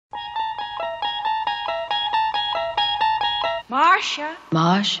Marcia.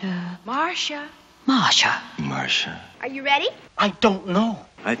 Marcia. Marcia. Marcia. Marcia. Are you ready? I don't know.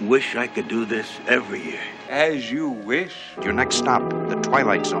 I wish I could do this every year. As you wish. Your next stop, the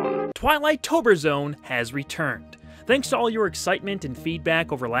Twilight Zone. Twilight-Tober Zone has returned. Thanks to all your excitement and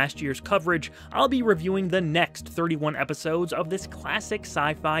feedback over last year's coverage, I'll be reviewing the next 31 episodes of this classic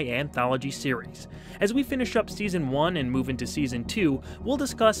sci-fi anthology series. As we finish up Season 1 and move into Season 2, we'll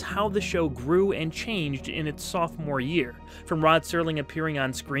discuss how the show grew and changed in its sophomore year, from Rod Serling appearing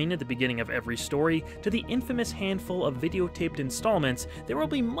on screen at the beginning of every story to the infamous handful of videotaped installments. There will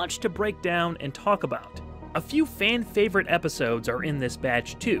be much to break down and talk about. A few fan-favorite episodes are in this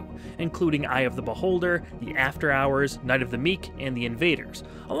batch too, including Eye of the Beholder, The After Hours, Night of the Meek, and The Invaders,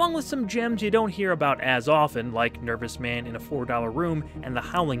 along with some gems you don't hear about as often, like Nervous Man in a $4 Room and The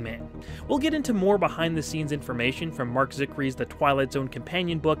Howling Man. We'll get into more behind-the-scenes information from Mark Zickry's The Twilight Zone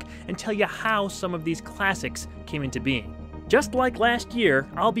companion book and tell you how some of these classics came into being. Just like last year,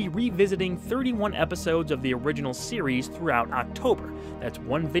 I'll be revisiting 31 episodes of the original series throughout October. That's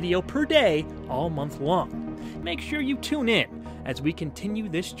one video per day, all month long. Make sure you tune in as we continue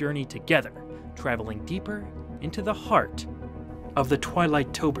this journey together, traveling deeper into the heart of the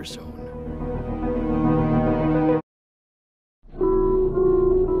Twilight-Tober Zone.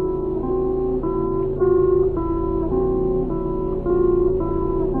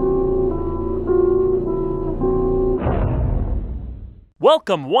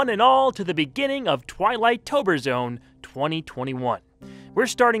 Welcome one and all to the beginning of Twilight-Tober Zone 2021. We're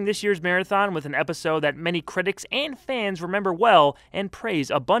starting this year's marathon with an episode that many critics and fans remember well and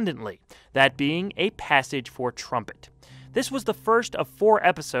praise abundantly, that being A Passage for Trumpet. This was the first of 4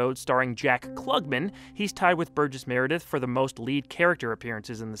 episodes starring Jack Klugman. He's tied with Burgess Meredith for the most lead character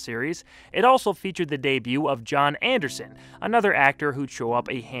appearances in the series. It also featured the debut of John Anderson, another actor who'd show up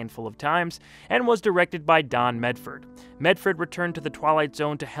a handful of times, and was directed by Don Medford. Medford returned to the Twilight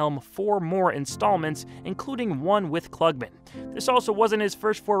Zone to helm 4 more installments, including one with Klugman. This also wasn't his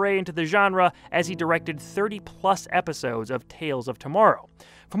first foray into the genre, as he directed 30-plus episodes of Tales of Tomorrow.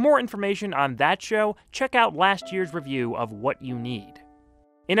 For more information on that show, check out last year's review of What You Need.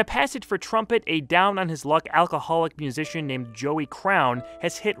 In A Passage for Trumpet, a down-on-his-luck alcoholic musician named Joey Crown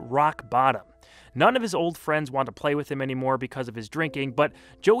has hit rock bottom. None of his old friends want to play with him anymore because of his drinking, but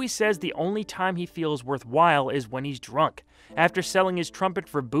Joey says the only time he feels worthwhile is when he's drunk. After selling his trumpet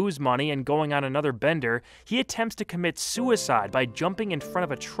for booze money and going on another bender, he attempts to commit suicide by jumping in front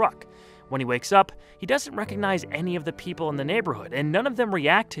of a truck. When he wakes up, he doesn't recognize any of the people in the neighborhood, and none of them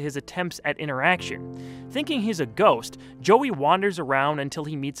react to his attempts at interaction. Thinking he's a ghost, Joey wanders around until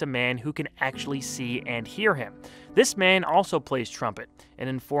he meets a man who can actually see and hear him. This man also plays trumpet, and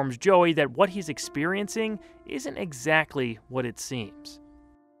informs Joey that what he's experiencing isn't exactly what it seems.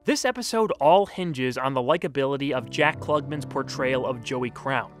 This episode all hinges on the likability of Jack Klugman's portrayal of Joey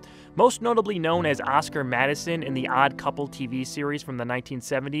Crown. Most notably known as Oscar Madison in the Odd Couple TV series from the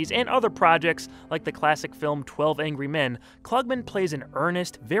 1970s and other projects like the classic film 12 Angry Men, Klugman plays an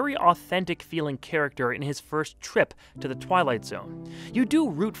earnest, very authentic-feeling character in his first trip to the Twilight Zone. You do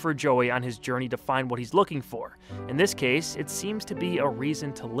root for Joey on his journey to find what he's looking for. In this case, it seems to be a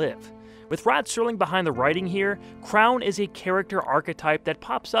reason to live. With Rod Serling behind the writing here, Crown is a character archetype that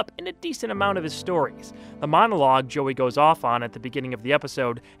pops up in a decent amount of his stories. The monologue Joey goes off on at the beginning of the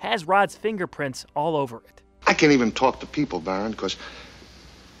episode has Rod's fingerprints all over it. I can't even talk to people, Baron, because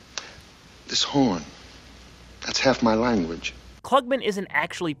this horn, that's half my language. Klugman isn't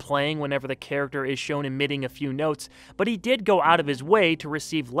actually playing whenever the character is shown emitting a few notes, but he did go out of his way to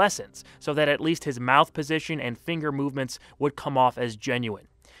receive lessons, so that at least his mouth position and finger movements would come off as genuine.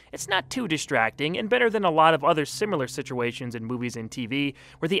 It's not too distracting, and better than a lot of other similar situations in movies and TV,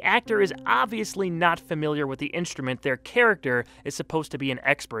 where the actor is obviously not familiar with the instrument their character is supposed to be an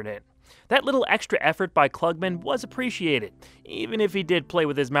expert in. That little extra effort by Klugman was appreciated, even if he did play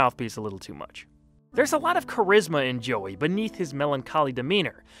with his mouthpiece a little too much. There's a lot of charisma in Joey beneath his melancholy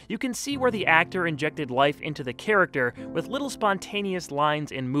demeanor. You can see where the actor injected life into the character with little spontaneous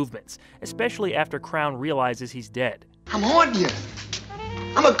lines and movements, especially after Crown realizes he's dead. I'm haunting you.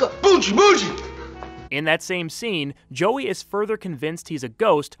 I'm a bougie. In that same scene, Joey is further convinced he's a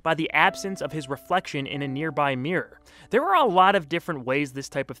ghost by the absence of his reflection in a nearby mirror. There are a lot of different ways this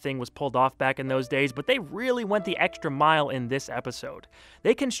type of thing was pulled off back in those days, but they really went the extra mile in this episode.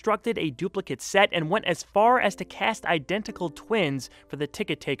 They constructed a duplicate set and went as far as to cast identical twins for the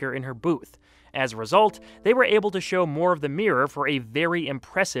ticket taker in her booth. As a result, they were able to show more of the mirror for a very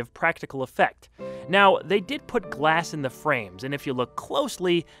impressive practical effect. Now, they did put glass in the frames, and if you look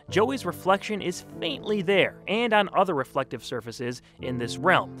closely, Joey's reflection is faintly there, and on other reflective surfaces in this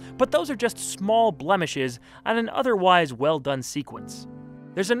realm, but those are just small blemishes on an otherwise well-done sequence.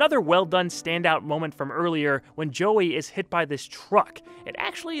 There's another well-done standout moment from earlier when Joey is hit by this truck. It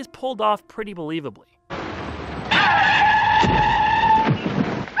actually is pulled off pretty believably.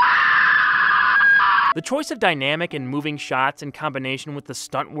 The choice of dynamic and moving shots in combination with the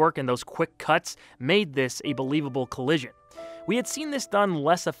stunt work and those quick cuts made this a believable collision. We had seen this done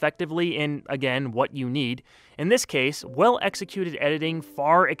less effectively in, again, What You Need. In this case, well-executed editing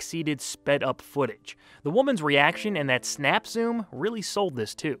far exceeded sped-up footage. The woman's reaction and that snap zoom really sold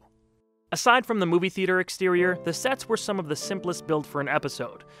this too. Aside from the movie theater exterior, the sets were some of the simplest built for an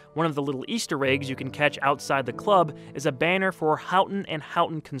episode. One of the little Easter eggs you can catch outside the club is a banner for Houghton and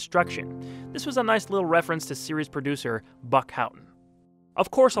Houghton Construction. This was a nice little reference to series producer Buck Houghton.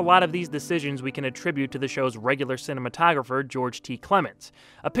 Of course, a lot of these decisions we can attribute to the show's regular cinematographer, George T. Clements.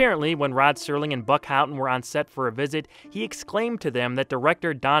 Apparently, when Rod Serling and Buck Houghton were on set for a visit, he exclaimed to them that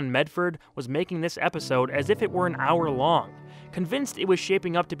director Don Medford was making this episode as if it were an hour long. Convinced it was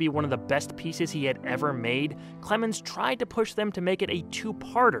shaping up to be one of the best pieces he had ever made, Clements tried to push them to make it a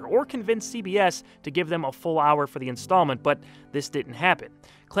two-parter or convince CBS to give them a full hour for the installment, but this didn't happen.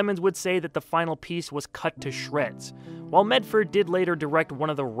 Clements would say that the final piece was cut to shreds. While Medford did later direct one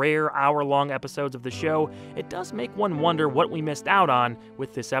of the rare hour-long episodes of the show, it does make one wonder what we missed out on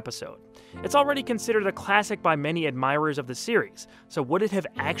with this episode. It's already considered a classic by many admirers of the series, so would it have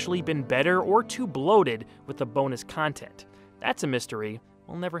actually been better or too bloated with the bonus content? That's a mystery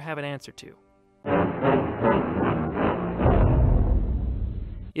we'll never have an answer to.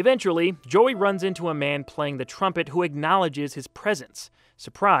 Eventually, Joey runs into a man playing the trumpet who acknowledges his presence.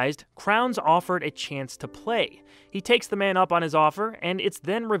 Surprised, Crown's offered a chance to play. He takes the man up on his offer, and it's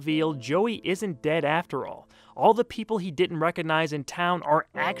then revealed Joey isn't dead after all. All the people he didn't recognize in town are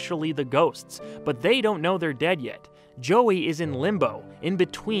actually the ghosts, but they don't know they're dead yet. Joey is in limbo, in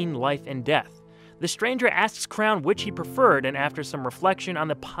between life and death. The stranger asks Crown which he preferred, and after some reflection on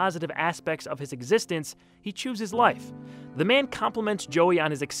the positive aspects of his existence, he chooses life. The man compliments Joey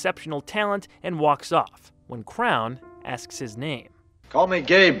on his exceptional talent and walks off, when Crown asks his name. Call me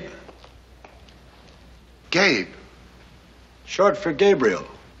Gabe. Gabe. Short for Gabriel.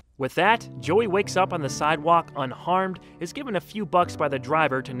 With that, Joey wakes up on the sidewalk unharmed, is given a few bucks by the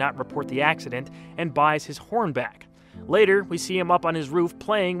driver to not report the accident, and buys his horn back. Later, we see him up on his roof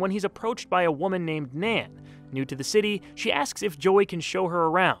playing when he's approached by a woman named Nan. New to the city, she asks if Joey can show her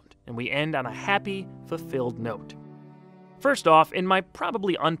around, and we end on a happy, fulfilled note. First off, in my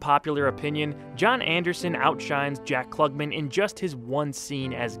probably unpopular opinion, John Anderson outshines Jack Klugman in just his one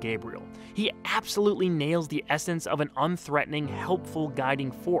scene as Gabriel. He absolutely nails the essence of an unthreatening, helpful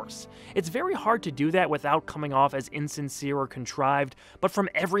guiding force. It's very hard to do that without coming off as insincere or contrived, but from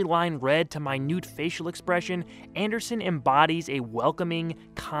every line read to minute facial expression, Anderson embodies a welcoming,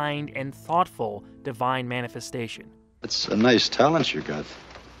 kind, and thoughtful divine manifestation. It's a nice talent you got.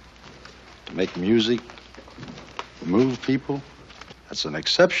 To make music, move people. That's an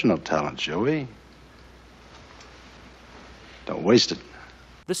exceptional talent, Joey. Don't waste it.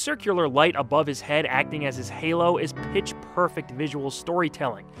 The circular light above his head acting as his halo is pitch-perfect visual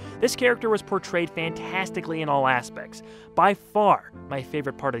storytelling. This character was portrayed fantastically in all aspects. By far, my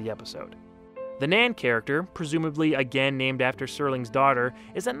favorite part of the episode. The Nan character, presumably again named after Serling's daughter,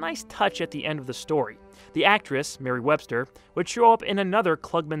 is a nice touch at the end of the story. The actress, Mary Webster, would show up in another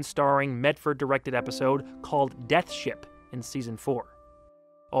Klugman-starring Medford-directed episode called Death Ship in Season 4.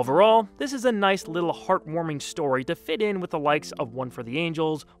 Overall, this is a nice little heartwarming story to fit in with the likes of One for the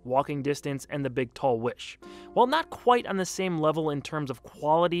Angels, Walking Distance, and The Big Tall Wish. While not quite on the same level in terms of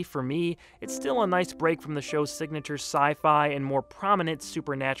quality for me, it's still a nice break from the show's signature sci-fi and more prominent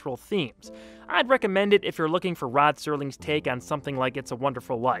supernatural themes. I'd recommend it if you're looking for Rod Serling's take on something like It's a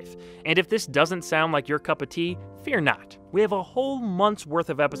Wonderful Life. And if this doesn't sound like your cup of tea, fear not. We have a whole month's worth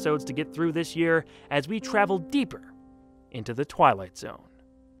of episodes to get through this year as we travel deeper into the Twilight Zone.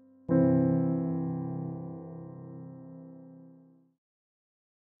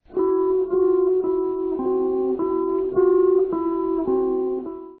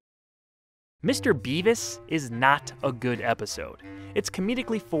 Mr. Beavis is not a good episode. It's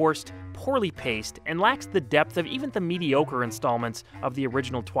comedically forced, poorly paced, and lacks the depth of even the mediocre installments of the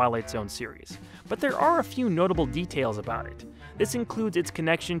original Twilight Zone series. But there are a few notable details about it. This includes its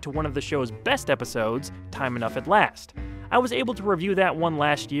connection to one of the show's best episodes, Time Enough at Last. I was able to review that one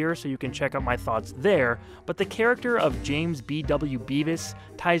last year, so you can check out my thoughts there, but the character of James B.W. Beavis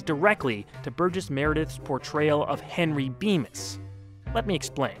ties directly to Burgess Meredith's portrayal of Henry Bemis. Let me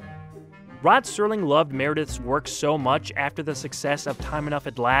explain. Rod Serling loved Meredith's work so much after the success of Time Enough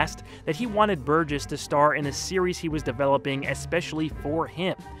at Last that he wanted Burgess to star in a series he was developing especially for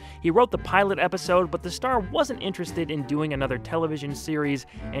him. He wrote the pilot episode, but the star wasn't interested in doing another television series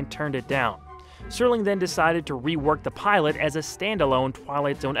and turned it down. Serling then decided to rework the pilot as a standalone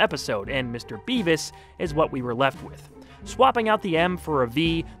Twilight Zone episode, and Mr. Beavis is what we were left with. Swapping out the M for a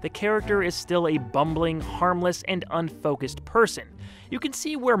V, the character is still a bumbling, harmless, and unfocused person. You can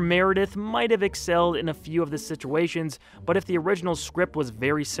see where Meredith might have excelled in a few of the situations, but if the original script was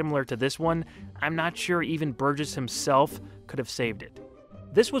very similar to this one, I'm not sure even Burgess himself could have saved it.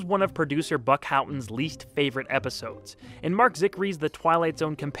 This was one of producer Buck Houghton's least favorite episodes. In Mark Zickery's The Twilight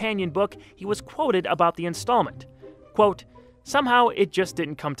Zone companion book, he was quoted about the installment. Quote, "Somehow it just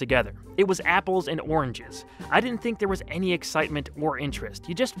didn't come together. It was apples and oranges. I didn't think there was any excitement or interest.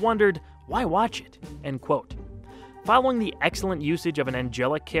 You just wondered, why watch it?" End quote. Following the excellent usage of an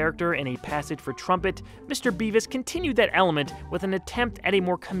angelic character in a passage for trumpet, Mr. Beavis continued that element with an attempt at a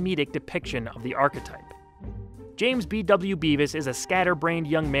more comedic depiction of the archetype. James B.W. Beavis is a scatterbrained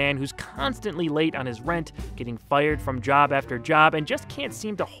young man who's constantly late on his rent, getting fired from job after job, and just can't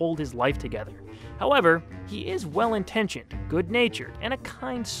seem to hold his life together. However, he is well-intentioned, good-natured, and a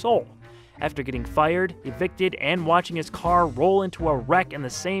kind soul. After getting fired, evicted, and watching his car roll into a wreck in the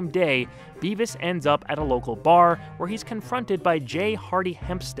same day, Beavis ends up at a local bar where he's confronted by J. Hardy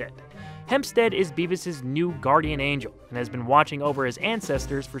Hempstead. Hempstead is Beavis' new guardian angel and has been watching over his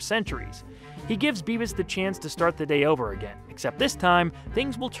ancestors for centuries. He gives Beavis the chance to start the day over again, except this time,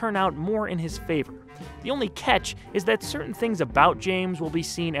 things will turn out more in his favor. The only catch is that certain things about James will be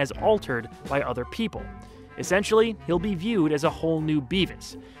seen as altered by other people. Essentially, he'll be viewed as a whole new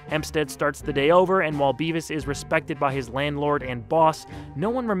Beavis. Hempstead starts the day over, and while Beavis is respected by his landlord and boss, no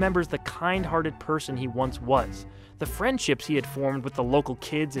one remembers the kind-hearted person he once was. The friendships he had formed with the local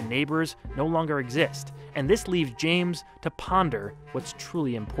kids and neighbors no longer exist, and this leaves James to ponder what's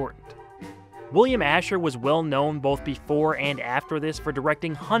truly important. William Asher was well known both before and after this for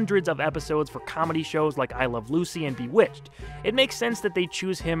directing hundreds of episodes for comedy shows like I Love Lucy and Bewitched. It makes sense that they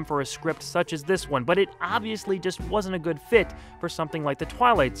choose him for a script such as this one, but it obviously just wasn't a good fit for something like The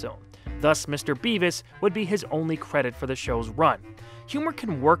Twilight Zone. Thus, Mr. Beavis would be his only credit for the show's run. Humor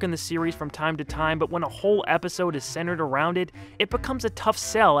can work in the series from time to time, but when a whole episode is centered around it, it becomes a tough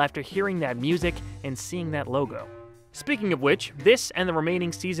sell after hearing that music and seeing that logo. Speaking of which, this and the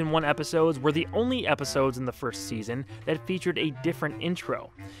remaining Season 1 episodes were the only episodes in the first season that featured a different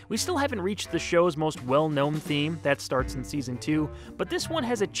intro. We still haven't reached the show's most well-known theme, that starts in Season 2, but this one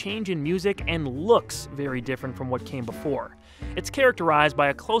has a change in music and looks very different from what came before. It's characterized by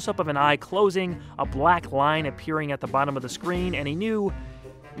a close-up of an eye closing, a black line appearing at the bottom of the screen, and a new,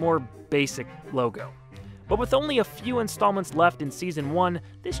 more basic logo. But with only a few installments left in Season 1,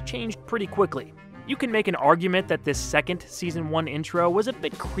 this changed pretty quickly. You can make an argument that this second Season 1 intro was a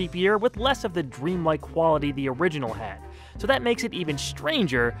bit creepier with less of the dreamlike quality the original had, so that makes it even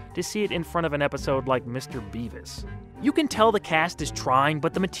stranger to see it in front of an episode like Mr. Beavis. You can tell the cast is trying,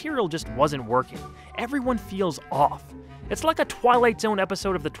 but the material just wasn't working. Everyone feels off. It's like a Twilight Zone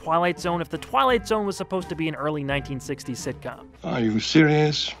episode of The Twilight Zone if The Twilight Zone was supposed to be an early 1960s sitcom. Are you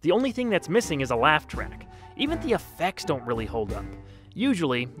serious? The only thing that's missing is a laugh track. Even the effects don't really hold up.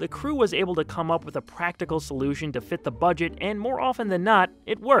 Usually, the crew was able to come up with a practical solution to fit the budget, and more often than not,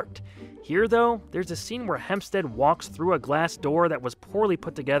 it worked. Here, though, there's a scene where Hempstead walks through a glass door that was poorly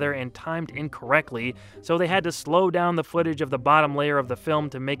put together and timed incorrectly, so they had to slow down the footage of the bottom layer of the film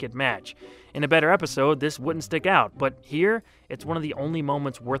to make it match. In a better episode, this wouldn't stick out, but here, it's one of the only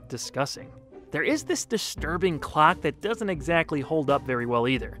moments worth discussing. There is this disturbing clock that doesn't exactly hold up very well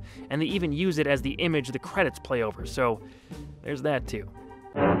either, and they even use it as the image the credits play over, so there's that too.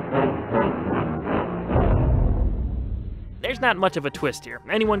 There's not much of a twist here.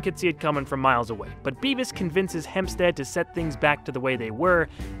 Anyone could see it coming from miles away, but Beavis convinces Hempstead to set things back to the way they were,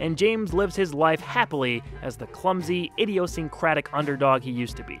 and James lives his life happily as the clumsy, idiosyncratic underdog he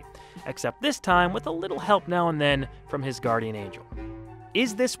used to be, except this time with a little help now and then from his guardian angel.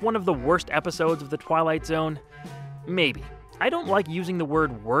 Is this one of the worst episodes of The Twilight Zone? Maybe. I don't like using the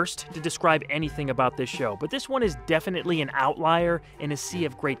word worst to describe anything about this show, but this one is definitely an outlier in a sea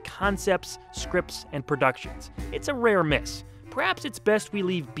of great concepts, scripts, and productions. It's a rare miss. Perhaps it's best we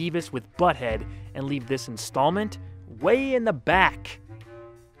leave Beavis with Butthead and leave this installment way in the back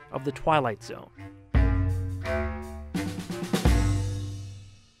of The Twilight Zone.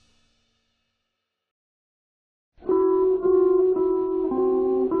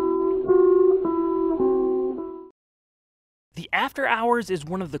 After Hours is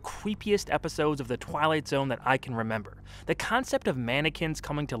one of the creepiest episodes of the Twilight Zone that I can remember. The concept of mannequins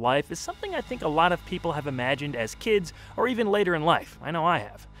coming to life is something I think a lot of people have imagined as kids or even later in life. I know I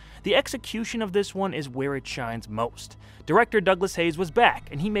have. The execution of this one is where it shines most. Director Douglas Hayes was back,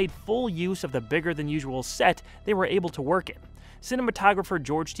 and he made full use of the bigger-than-usual set they were able to work in. Cinematographer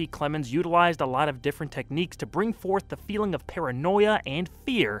George T. Clemens utilized a lot of different techniques to bring forth the feeling of paranoia and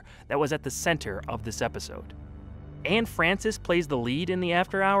fear that was at the center of this episode. Anne Francis plays the lead in the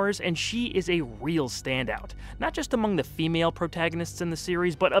After Hours, and she is a real standout, not just among the female protagonists in the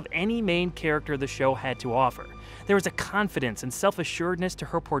series, but of any main character the show had to offer. There was a confidence and self-assuredness to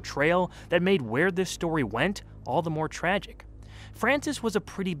her portrayal that made where this story went all the more tragic. Francis was a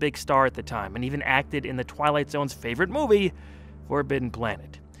pretty big star at the time, and even acted in the Twilight Zone's favorite movie, Forbidden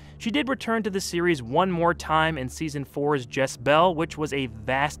Planet. She did return to the series one more time in Season 4's Jess Bell, which was a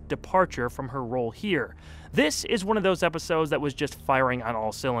vast departure from her role here. This is one of those episodes that was just firing on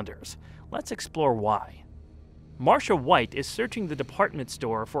all cylinders. Let's explore why. Marcia White is searching the department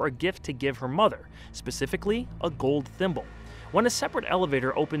store for a gift to give her mother, specifically a gold thimble. When a separate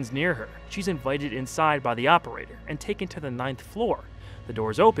elevator opens near her, she's invited inside by the operator and taken to the 9th floor. The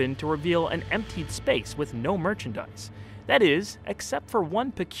doors open to reveal an emptied space with no merchandise. That is, except for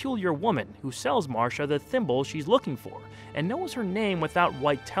one peculiar woman who sells Marcia the thimble she's looking for and knows her name without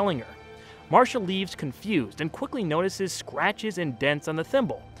White telling her. Marcia leaves confused and quickly notices scratches and dents on the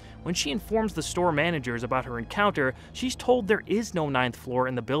thimble. When she informs the store managers about her encounter, she's told there is no 9th floor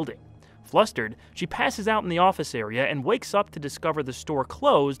in the building. Flustered, she passes out in the office area and wakes up to discover the store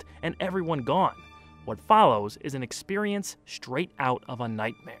closed and everyone gone. What follows is an experience straight out of a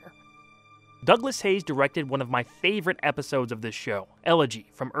nightmare. Douglas Hayes directed one of my favorite episodes of this show, Elegy,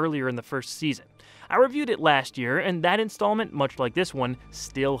 from earlier in the first season. I reviewed it last year, and that installment, much like this one,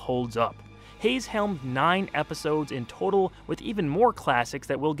 still holds up. Hayes helmed 9 episodes in total, with even more classics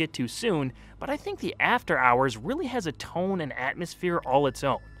that we'll get to soon, but I think the After Hours really has a tone and atmosphere all its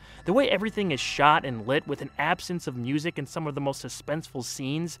own. The way everything is shot and lit with an absence of music in some of the most suspenseful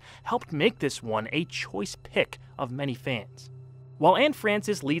scenes helped make this one a choice pick of many fans. While Anne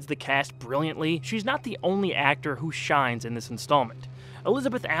Francis leads the cast brilliantly, she's not the only actor who shines in this installment.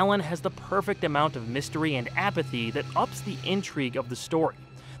 Elizabeth Allen has the perfect amount of mystery and apathy that ups the intrigue of the story.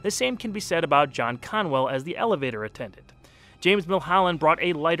 The same can be said about John Conwell as the elevator attendant. James Milholland brought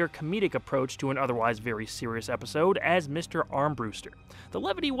a lighter comedic approach to an otherwise very serious episode as Mr. Armbruster. The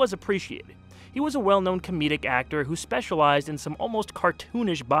levity was appreciated. He was a well-known comedic actor who specialized in some almost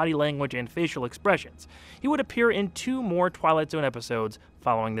cartoonish body language and facial expressions. He would appear in 2 more Twilight Zone episodes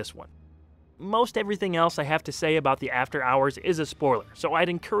following this one. Most everything else I have to say about the After Hours is a spoiler, so I'd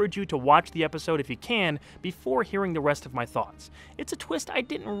encourage you to watch the episode if you can before hearing the rest of my thoughts. It's a twist I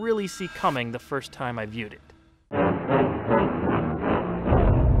didn't really see coming the first time I viewed it.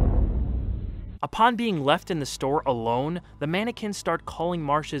 Upon being left in the store alone, the mannequins start calling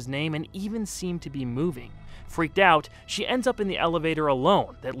Marcia's name and even seem to be moving. Freaked out, she ends up in the elevator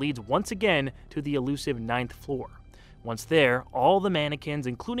alone that leads once again to the elusive 9th floor. Once there, all the mannequins,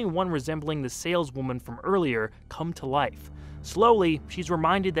 including one resembling the saleswoman from earlier, come to life. Slowly, she's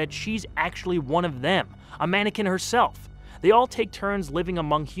reminded that she's actually one of them, a mannequin herself. They all take turns living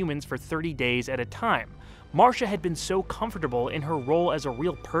among humans for 30 days at a time. Marcia had been so comfortable in her role as a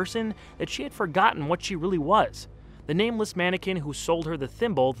real person that she had forgotten what she really was. The nameless mannequin who sold her the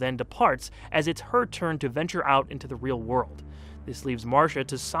thimble then departs as it's her turn to venture out into the real world. This leaves Marcia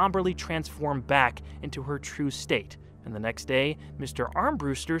to somberly transform back into her true state. And the next day, Mr.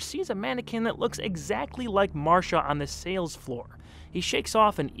 Armbruster sees a mannequin that looks exactly like Marcia on the sales floor. He shakes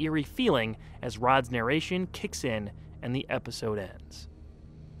off an eerie feeling as Rod's narration kicks in and the episode ends.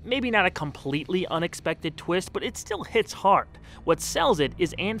 Maybe not a completely unexpected twist, but it still hits hard. What sells it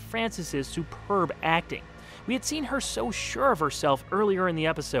is Anne Francis's superb acting. We had seen her so sure of herself earlier in the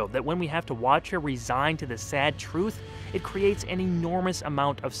episode that when we have to watch her resign to the sad truth, it creates an enormous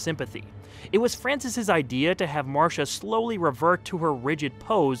amount of sympathy. It was Francis's idea to have Marcia slowly revert to her rigid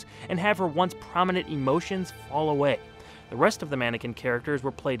pose and have her once prominent emotions fall away. The rest of the mannequin characters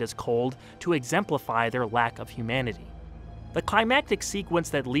were played as cold to exemplify their lack of humanity. The climactic sequence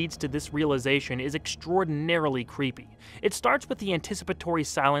that leads to this realization is extraordinarily creepy. It starts with the anticipatory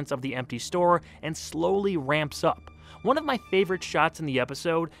silence of the empty store and slowly ramps up. One of my favorite shots in the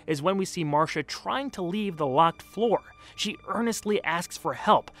episode is when we see Marcia trying to leave the locked floor. She earnestly asks for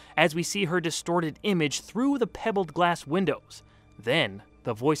help as we see her distorted image through the pebbled glass windows. Then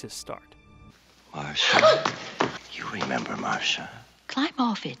the voices start. Marcia, you remember Marcia? Climb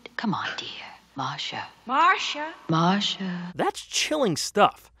off it. Come on, dear. Marcia. Marcia. Marcia. That's chilling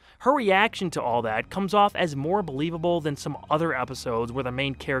stuff. Her reaction to all that comes off as more believable than some other episodes where the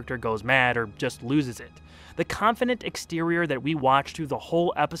main character goes mad or just loses it. The confident exterior that we watch through the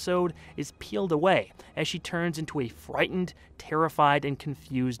whole episode is peeled away as she turns into a frightened, terrified, and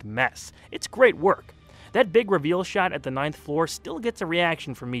confused mess. It's great work. That big reveal shot at the 9th floor still gets a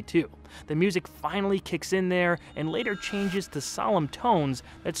reaction from me too. The music finally kicks in there and later changes to solemn tones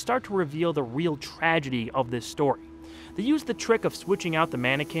that start to reveal the real tragedy of this story. They used the trick of switching out the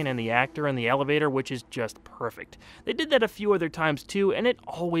mannequin and the actor in the elevator, which is just perfect. They did that a few other times too, and it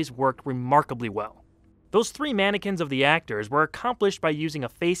always worked remarkably well. Those 3 mannequins of the actors were accomplished by using a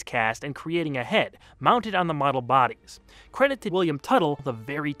face cast and creating a head mounted on the model bodies. Credit to William Tuttle, the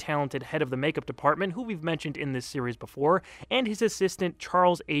very talented head of the makeup department who we've mentioned in this series before, and his assistant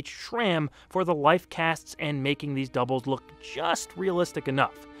Charles H. Schramm for the life casts and making these doubles look just realistic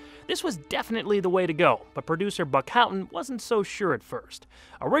enough. This was definitely the way to go, but producer Buck Houghton wasn't so sure at first.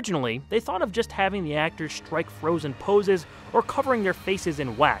 Originally, they thought of just having the actors strike frozen poses or covering their faces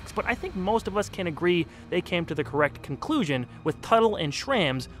in wax, but I think most of us can agree they came to the correct conclusion with Tuttle and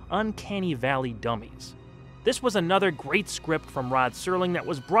Schramm's Uncanny Valley dummies. This was another great script from Rod Serling that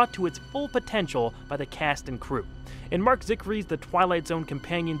was brought to its full potential by the cast and crew. In Mark Zickery's The Twilight Zone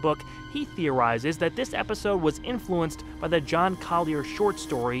companion book, he theorizes that this episode was influenced by the John Collier short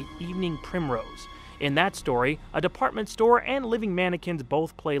story Evening Primrose. In that story, a department store and living mannequins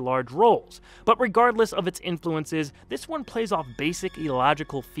both play large roles. But regardless of its influences, this one plays off basic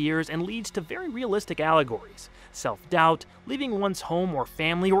illogical fears and leads to very realistic allegories. Self-doubt, leaving one's home or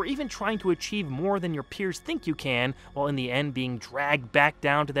family, or even trying to achieve more than your peers think you can, while in the end being dragged back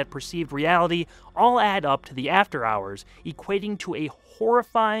down to that perceived reality, all add up to the after hours, equating to a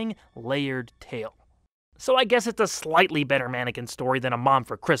horrifying, layered tale. So I guess it's a slightly better mannequin story than A Mom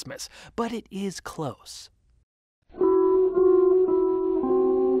for Christmas, but it is close.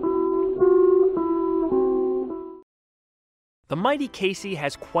 The mighty Casey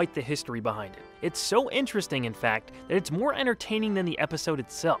has quite the history behind it. It's so interesting, in fact, that it's more entertaining than the episode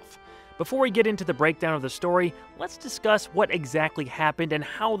itself. Before we get into the breakdown of the story, let's discuss what exactly happened and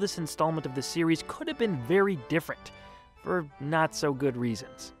how this installment of the series could have been very different, for not so good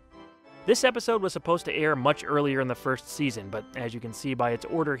reasons. This episode was supposed to air much earlier in the first season, but as you can see by its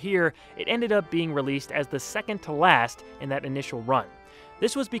order here, it ended up being released as the second to last in that initial run.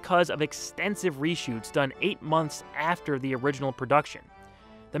 This was because of extensive reshoots done 8 months after the original production.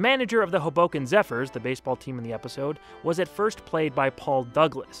 The manager of the Hoboken Zephyrs, the baseball team in the episode, was at first played by Paul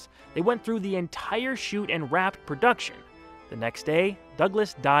Douglas. They went through the entire shoot and wrapped production. The next day,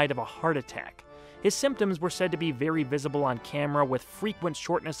 Douglas died of a heart attack. His symptoms were said to be very visible on camera with frequent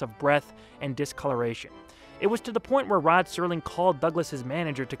shortness of breath and discoloration. It was to the point where Rod Serling called Douglas's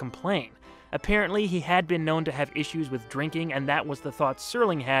manager to complain. Apparently, he had been known to have issues with drinking, and that was the thought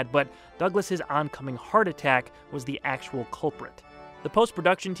Serling had, but Douglas's oncoming heart attack was the actual culprit. The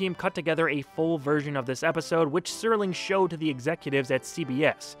post-production team cut together a full version of this episode, which Serling showed to the executives at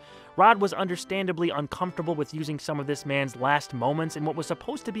CBS. Rod was understandably uncomfortable with using some of this man's last moments in what was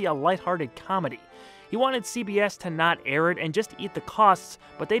supposed to be a lighthearted comedy. He wanted CBS to not air it and just eat the costs,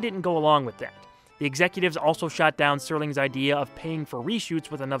 but they didn't go along with that. The executives also shot down Serling's idea of paying for reshoots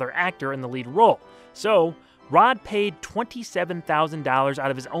with another actor in the lead role. So, Rod paid $27,000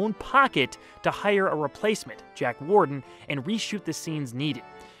 out of his own pocket to hire a replacement, Jack Warden, and reshoot the scenes needed.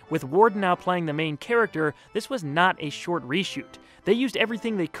 With Warden now playing the main character, this was not a short reshoot. They used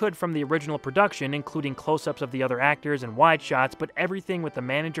everything they could from the original production, including close-ups of the other actors and wide shots, but everything with the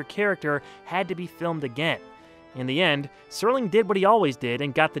manager character had to be filmed again. In the end, Serling did what he always did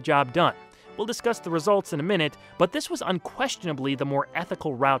and got the job done. We'll discuss the results in a minute, but this was unquestionably the more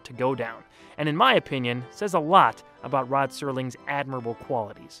ethical route to go down, and in my opinion, says a lot about Rod Serling's admirable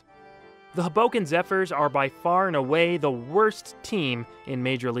qualities. The Hoboken Zephyrs are by far and away the worst team in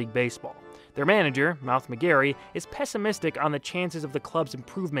Major League Baseball. Their manager, Mouth McGarry, is pessimistic on the chances of the club's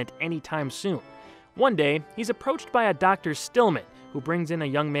improvement anytime soon. One day, he's approached by a Dr. Stillman, who brings in a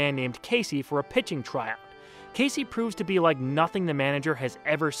young man named Casey for a pitching tryout. Casey proves to be like nothing the manager has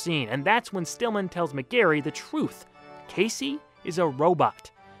ever seen, and that's when Stillman tells McGarry the truth. Casey is a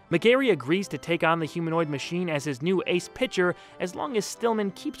robot. McGarry agrees to take on the humanoid machine as his new ace pitcher as long as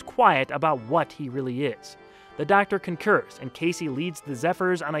Stillman keeps quiet about what he really is. The doctor concurs, and Casey leads the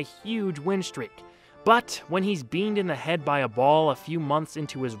Zephyrs on a huge win streak. But when he's beamed in the head by a ball a few months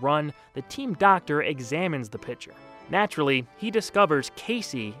into his run, the team doctor examines the pitcher. Naturally, he discovers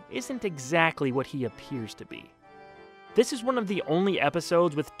Casey isn't exactly what he appears to be. This is one of the only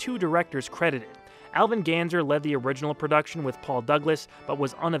episodes with 2 directors credited. Alvin Ganzer led the original production with Paul Douglas, but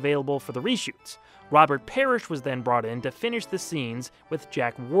was unavailable for the reshoots. Robert Parrish was then brought in to finish the scenes with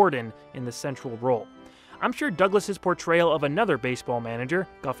Jack Warden in the central role. I'm sure Douglas's portrayal of another baseball manager,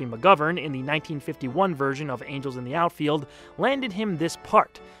 Guffey McGovern, in the 1951 version of Angels in the Outfield, landed him this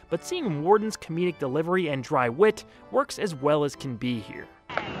part, but seeing Warden's comedic delivery and dry wit works as well as can be here.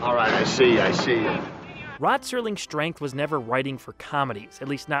 All right, I see. Rod Serling's strength was never writing for comedies, at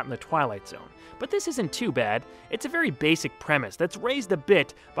least not in the Twilight Zone. But this isn't too bad. It's a very basic premise that's raised a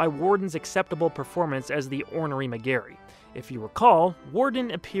bit by Warden's acceptable performance as the ornery McGarry. If you recall,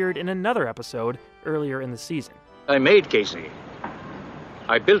 Warden appeared in another episode earlier in the season. I made Casey.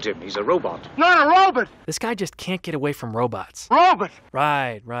 I built him. He's a robot. Not a robot! This guy just can't get away from robots. Robot!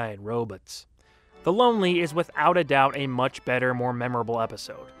 Right, robots. The Lonely is without a doubt a much better, more memorable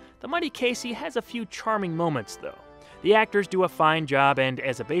episode. The Mighty Casey has a few charming moments, though. The actors do a fine job, and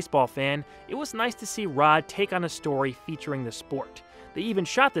as a baseball fan, it was nice to see Rod take on a story featuring the sport. They even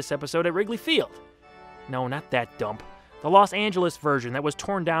shot this episode at Wrigley Field. No, not that dump. The Los Angeles version that was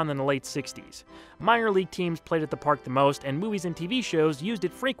torn down in the late 60s. Minor league teams played at the park the most, and movies and TV shows used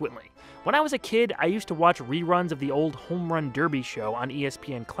it frequently. When I was a kid, I used to watch reruns of the old Home Run Derby show on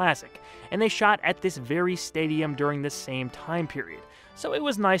ESPN Classic, and they shot at this very stadium during this same time period. So it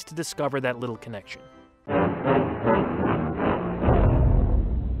was nice to discover that little connection.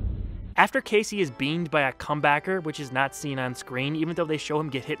 After Casey is beamed by a comebacker, which is not seen on screen even though they show him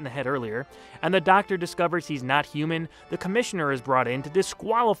get hit in the head earlier, and the doctor discovers he's not human, the commissioner is brought in to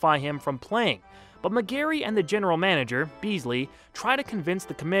disqualify him from playing. But McGarry and the general manager, Beasley, try to convince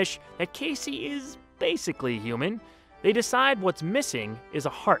the commish that Casey is basically human. They decide what's missing is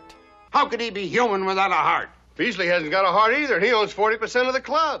a heart. How could he be human without a heart? Beasley hasn't got a heart either. He owns 40% of the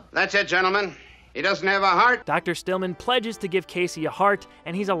club. That's it, gentlemen. He doesn't have a heart. Dr. Stillman pledges to give Casey a heart,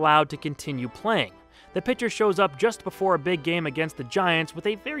 and he's allowed to continue playing. The pitcher shows up just before a big game against the Giants with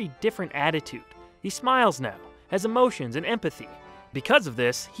a very different attitude. He smiles now, has emotions and empathy. Because of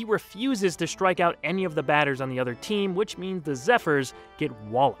this, he refuses to strike out any of the batters on the other team, which means the Zephyrs get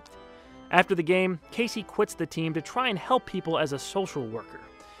walloped. After the game, Casey quits the team to try and help people as a social worker.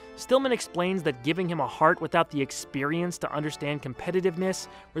 Stillman explains that giving him a heart without the experience to understand competitiveness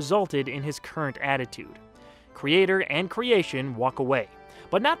resulted in his current attitude. Creator and creation walk away,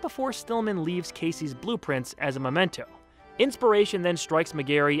 but not before Stillman leaves Casey's blueprints as a memento. Inspiration then strikes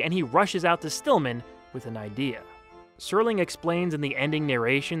McGarry, and he rushes out to Stillman with an idea. Serling explains in the ending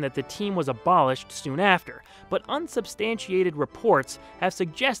narration that the team was abolished soon after, but unsubstantiated reports have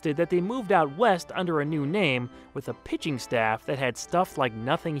suggested that they moved out west under a new name with a pitching staff that had stuff like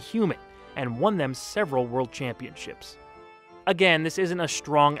nothing human and won them several world championships. Again, this isn't a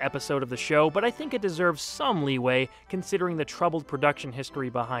strong episode of the show, but I think it deserves some leeway considering the troubled production history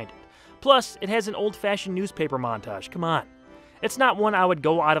behind it. Plus, it has an old-fashioned newspaper montage, come on. It's not one I would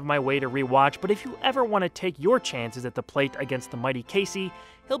go out of my way to rewatch, but if you ever want to take your chances at the plate against the mighty Casey,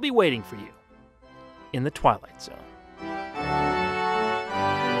 he'll be waiting for you in the Twilight Zone.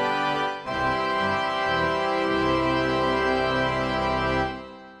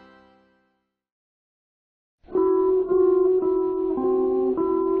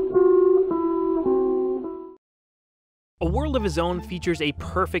 A World of His Own features a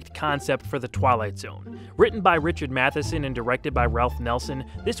perfect concept for the Twilight Zone. Written by Richard Matheson and directed by Ralph Nelson,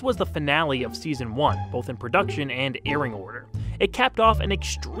 this was the finale of Season 1, both in production and airing order. It capped off an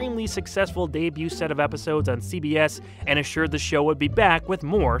extremely successful debut set of episodes on CBS and assured the show would be back with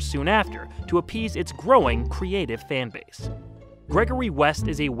more soon after, to appease its growing creative fanbase. Gregory West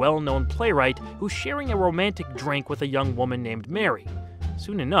is a well-known playwright who's sharing a romantic drink with a young woman named Mary.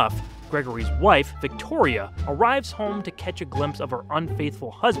 Soon enough, Gregory's wife, Victoria, arrives home to catch a glimpse of her unfaithful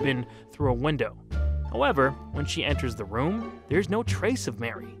husband through a window. However, when she enters the room, there's no trace of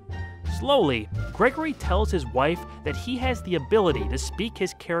Mary. Slowly, Gregory tells his wife that he has the ability to speak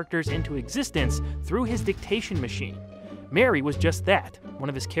his characters into existence through his dictation machine. Mary was just that, one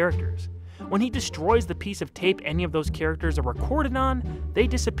of his characters. When he destroys the piece of tape any of those characters are recorded on, they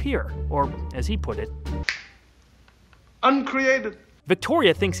disappear, or, as he put it, Uncreated.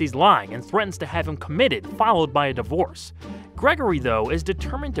 Victoria thinks he's lying and threatens to have him committed, followed by a divorce. Gregory, though, is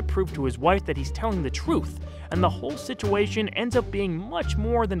determined to prove to his wife that he's telling the truth, and the whole situation ends up being much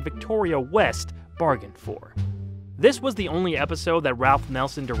more than Victoria West bargained for. This was the only episode that Ralph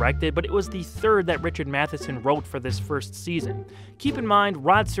Nelson directed, but it was the third that Richard Matheson wrote for this first season. Keep in mind,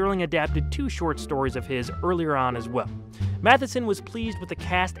 Rod Serling adapted 2 short stories of his earlier on as well. Matheson was pleased with the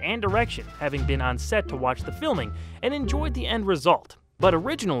cast and direction, having been on set to watch the filming, and enjoyed the end result. But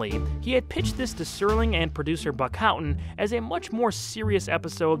originally, he had pitched this to Serling and producer Buck Houghton as a much more serious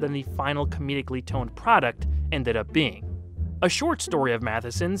episode than the final comedically toned product ended up being. A short story of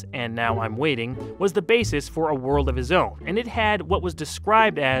Matheson's, And Now I'm Waiting, was the basis for a world of his own, and it had what was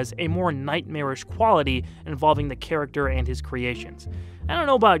described as a more nightmarish quality involving the character and his creations. I don't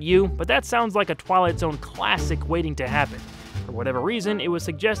know about you, but that sounds like a Twilight Zone classic waiting to happen. For whatever reason, it was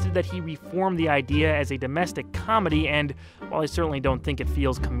suggested that he reform the idea as a domestic comedy, and while I certainly don't think it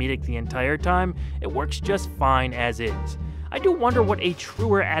feels comedic the entire time, it works just fine as is. I do wonder what a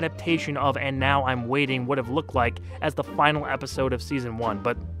truer adaptation of And Now I'm Waiting would have looked like as the final episode of Season 1,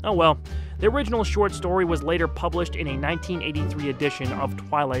 but oh well. The original short story was later published in a 1983 edition of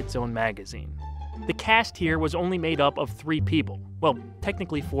Twilight Zone magazine. The cast here was only made up of 3 people. Well,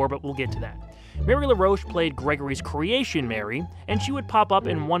 technically 4, but we'll get to that. Mary LaRoche played Gregory's creation Mary, and she would pop up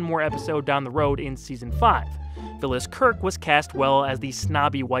in one more episode down the road in Season 5. Phyllis Kirk was cast well as the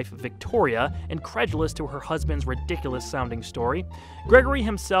snobby wife Victoria, incredulous to her husband's ridiculous-sounding story. Gregory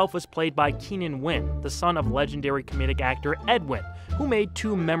himself was played by Keenan Wynn, the son of legendary comedic actor Ed Wynn, who made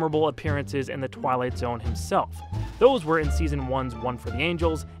 2 memorable appearances in the Twilight Zone himself. Those were in Season 1's One for the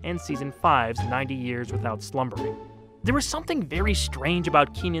Angels and Season 5's 90 Years Without Slumbering. There was something very strange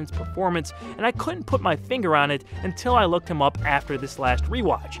about Keenan's performance, and I couldn't put my finger on it until I looked him up after this last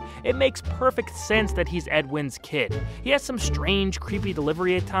rewatch. It makes perfect sense that he's Ed Wynn's kid. He has some strange, creepy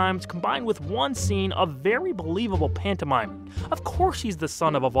delivery at times, combined with one scene of very believable pantomiming. Of course he's the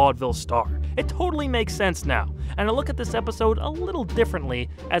son of a vaudeville star. It totally makes sense now, and I look at this episode a little differently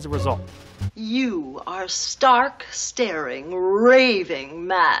as a result. You are stark, staring, raving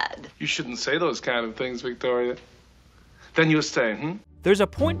mad. You shouldn't say those kind of things, Victoria. Then you stay, There's a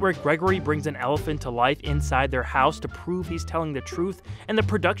point where Gregory brings an elephant to life inside their house to prove he's telling the truth, and the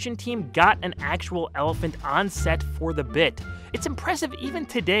production team got an actual elephant on set for the bit. It's impressive even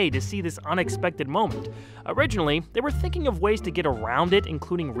today to see this unexpected moment. Originally, they were thinking of ways to get around it,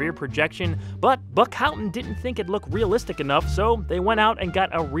 including rear projection, but Buck Houghton didn't think it looked realistic enough, so they went out and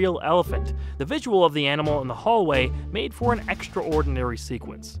got a real elephant. The visual of the animal in the hallway made for an extraordinary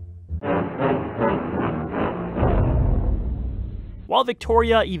sequence. While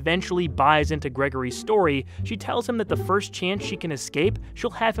Victoria eventually buys into Gregory's story, she tells him that the first chance she can escape, she'll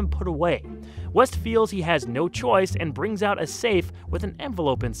have him put away. West feels he has no choice and brings out a safe with an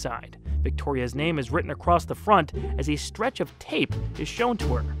envelope inside. Victoria's name is written across the front as a stretch of tape is shown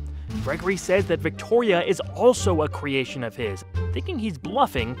to her. Gregory says that Victoria is also a creation of his. Thinking he's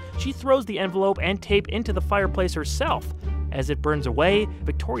bluffing, she throws the envelope and tape into the fireplace herself. As it burns away,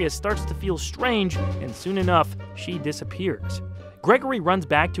 Victoria starts to feel strange, and soon enough, she disappears. Gregory runs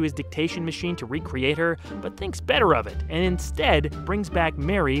back to his dictation machine to recreate her, but thinks better of it, and instead brings back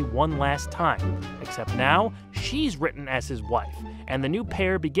Mary one last time. Except now, she's written as his wife, and the new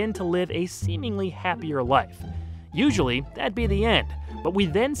pair begin to live a seemingly happier life. Usually, that'd be the end, but we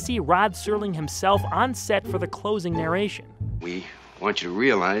then see Rod Serling himself on set for the closing narration. We want you to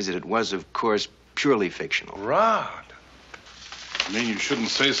realize that it was, of course, purely fictional. Rod. I mean, you shouldn't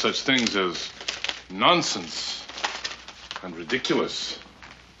say such things as nonsense and ridiculous.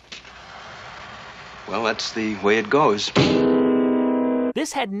 Well, that's the way it goes.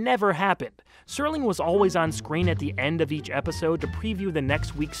 This had never happened. Serling was always on screen at the end of each episode to preview the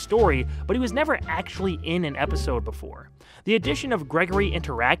next week's story, but he was never actually in an episode before. The addition of Gregory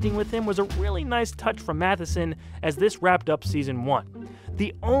interacting with him was a really nice touch from Matheson as this wrapped up Season 1.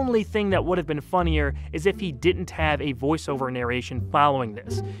 The only thing that would have been funnier is if he didn't have a voiceover narration following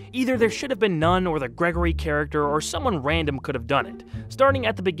this. Either there should have been none, or the Gregory character or someone random could have done it. Starting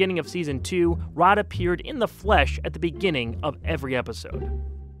at the beginning of Season 2, Rod appeared in the flesh at the beginning of every episode.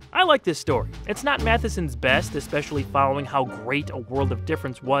 I like this story. It's not Matheson's best, especially following how great A World of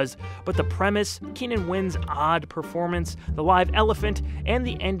Difference was, but the premise, Keenan Wynn's odd performance, the live elephant, and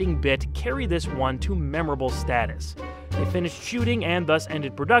the ending bit carry this one to memorable status. They finished shooting and thus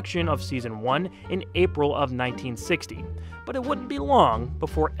ended production of Season 1 in April of 1960, but it wouldn't be long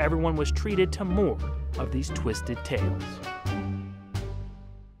before everyone was treated to more of these twisted tales.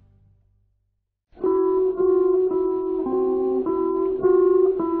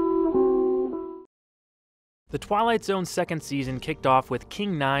 The Twilight Zone's second season kicked off with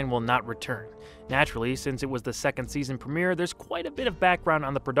King 9 Will Not Return. Naturally, since it was the second season premiere, there's quite a bit of background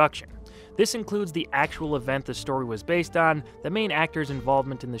on the production. This includes the actual event the story was based on, the main actor's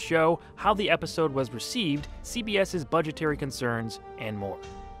involvement in the show, how the episode was received, CBS's budgetary concerns, and more.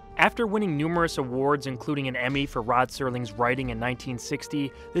 After winning numerous awards, including an Emmy for Rod Serling's writing in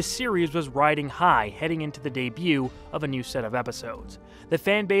 1960, the series was riding high heading into the debut of a new set of episodes. The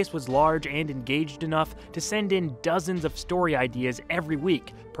fan base was large and engaged enough to send in dozens of story ideas every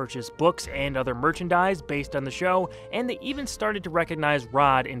week, purchase books and other merchandise based on the show, and they even started to recognize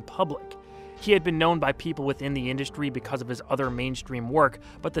Rod in public. He had been known by people within the industry because of his other mainstream work,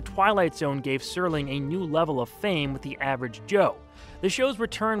 but The Twilight Zone gave Serling a new level of fame with the average Joe. The show's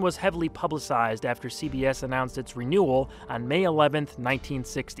return was heavily publicized after CBS announced its renewal on May 11,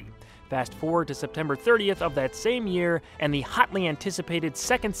 1960. Fast forward to September 30th of that same year, and the hotly anticipated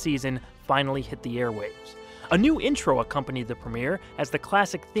second season finally hit the airwaves. A new intro accompanied the premiere as the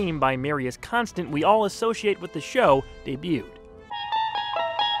classic theme by Marius Constant we all associate with the show debuted.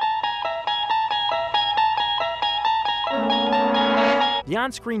 The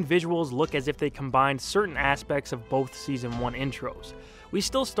on-screen visuals look as if they combined certain aspects of both Season 1 intros. We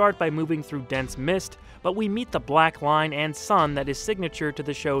still start by moving through dense mist, but we meet the black line and sun that is signature to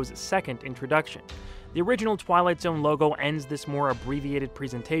the show's second introduction. The original Twilight Zone logo ends this more abbreviated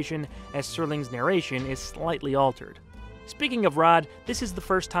presentation, as Serling's narration is slightly altered. Speaking of Rod, this is the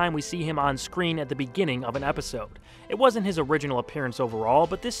first time we see him on screen at the beginning of an episode. It wasn't his original appearance overall,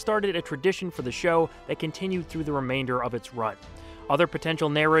 but this started a tradition for the show that continued through the remainder of its run. Other potential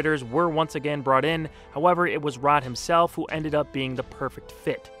narrators were once again brought in, however, it was Rod himself who ended up being the perfect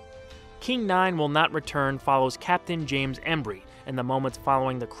fit. King 9 Will Not Return follows Captain James Embry in the moments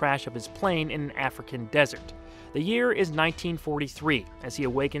following the crash of his plane in an African desert. The year is 1943, as he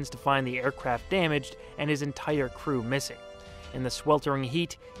awakens to find the aircraft damaged and his entire crew missing. In the sweltering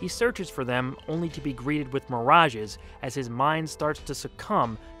heat, he searches for them, only to be greeted with mirages as his mind starts to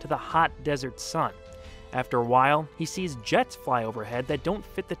succumb to the hot desert sun. After a while, he sees jets fly overhead that don't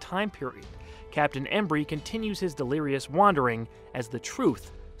fit the time period. Captain Embry continues his delirious wandering as the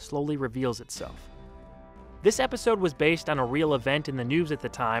truth slowly reveals itself. This episode was based on a real event in the news at the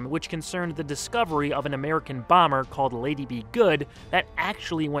time, which concerned the discovery of an American bomber called Lady Be Good that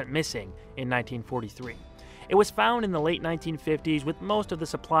actually went missing in 1943. It was found in the late 1950s with most of the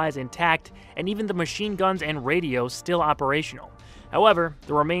supplies intact and even the machine guns and radios still operational. However,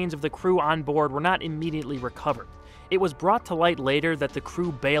 the remains of the crew on board were not immediately recovered. It was brought to light later that the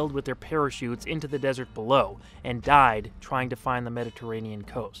crew bailed with their parachutes into the desert below and died trying to find the Mediterranean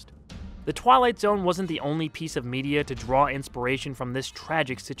coast. The Twilight Zone wasn't the only piece of media to draw inspiration from this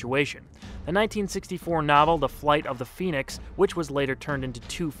tragic situation. The 1964 novel The Flight of the Phoenix, which was later turned into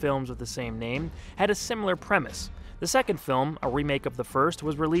 2 films with the same name, had a similar premise. The second film, a remake of the first,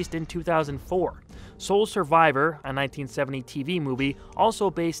 was released in 2004. Soul Survivor, a 1970 TV movie,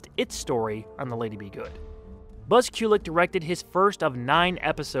 also based its story on the Lady Be Good. Buzz Kulik directed his first of 9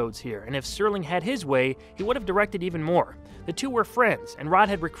 episodes here, and if Serling had his way, he would have directed even more. The two were friends, and Rod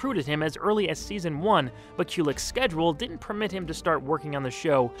had recruited him as early as Season 1, but Kulik's schedule didn't permit him to start working on the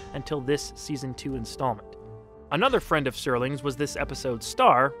show until this Season 2 installment. Another friend of Serling's was this episode's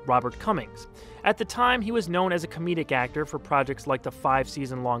star, Robert Cummings. At the time, he was known as a comedic actor for projects like the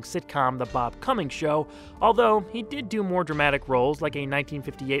 5-season-long sitcom The Bob Cummings Show, although he did do more dramatic roles like a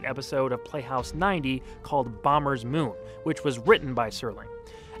 1958 episode of Playhouse 90 called Bomber's Moon, which was written by Serling.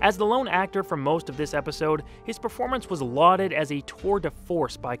 As the lone actor for most of this episode, his performance was lauded as a tour de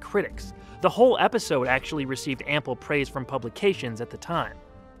force by critics. The whole episode actually received ample praise from publications at the time.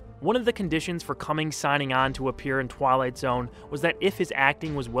 One of the conditions for Cummings signing on to appear in Twilight Zone was that if his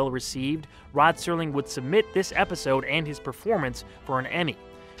acting was well received, Rod Serling would submit this episode and his performance for an Emmy.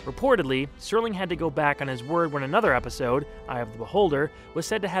 Reportedly, Serling had to go back on his word when another episode, Eye of the Beholder, was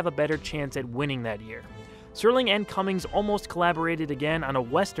said to have a better chance at winning that year. Serling and Cummings almost collaborated again on a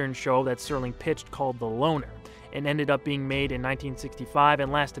Western show that Serling pitched called The Loner. It ended up being made in 1965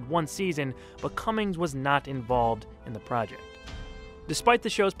 and lasted 1 season, but Cummings was not involved in the project. Despite the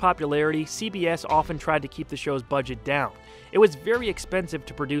show's popularity, CBS often tried to keep the show's budget down. It was very expensive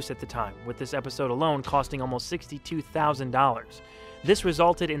to produce at the time, with this episode alone costing almost $62,000. This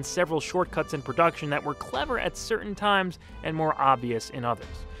resulted in several shortcuts in production that were clever at certain times and more obvious in others.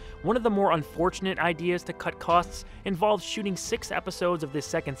 One of the more unfortunate ideas to cut costs involved shooting 6 episodes of this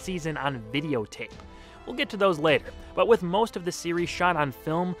second season on videotape. We'll get to those later, but with most of the series shot on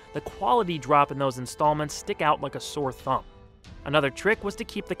film, the quality drop in those installments stick out like a sore thumb. Another trick was to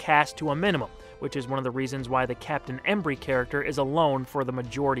keep the cast to a minimum, which is one of the reasons why the Captain Embry character is alone for the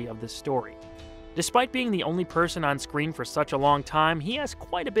majority of this story. Despite being the only person on screen for such a long time, he has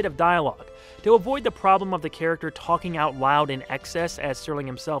quite a bit of dialogue. To avoid the problem of the character talking out loud in excess, as Serling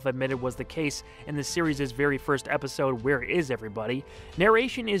himself admitted was the case in the series' very first episode, Where Is Everybody?,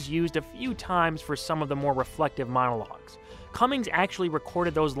 narration is used a few times for some of the more reflective monologues. Cummings actually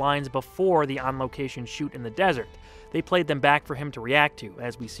recorded those lines before the on-location shoot in the desert. They played them back for him to react to,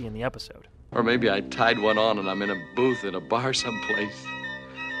 as we see in the episode. Or maybe I tied one on and I'm in a booth in a bar someplace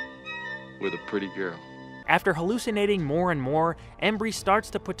with a pretty girl. After hallucinating more and more, Embry starts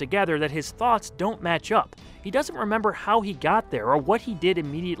to put together that his thoughts don't match up. He doesn't remember how he got there or what he did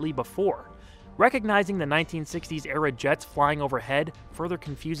immediately before. Recognizing the 1960s era jets flying overhead further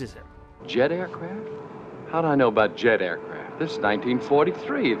confuses him. Jet aircraft? How'd I know about jet aircraft? This is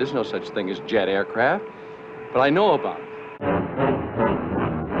 1943. There's no such thing as jet aircraft. But I know about it.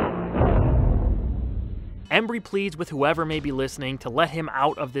 Embry pleads with whoever may be listening to let him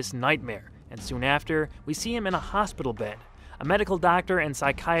out of this nightmare, and soon after, we see him in a hospital bed. A medical doctor and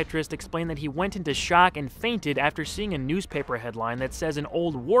psychiatrist explain that he went into shock and fainted after seeing a newspaper headline that says an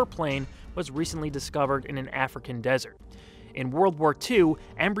old warplane was recently discovered in an African desert. In World War II,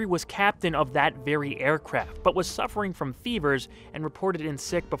 Embry was captain of that very aircraft, but was suffering from fevers and reported in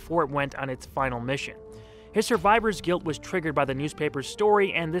sick before it went on its final mission. His survivor's guilt was triggered by the newspaper's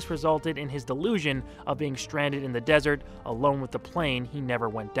story, and this resulted in his delusion of being stranded in the desert, alone with the plane he never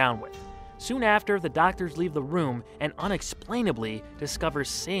went down with. Soon after, the doctors leave the room and unexplainably discover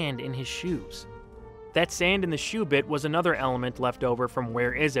sand in his shoes. That sand in the shoe bit was another element left over from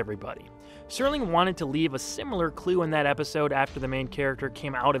Where Is Everybody? Serling wanted to leave a similar clue in that episode after the main character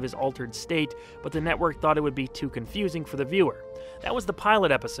came out of his altered state, but the network thought it would be too confusing for the viewer. That was the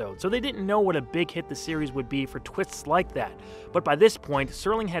pilot episode, so they didn't know what a big hit the series would be for twists like that. But by this point,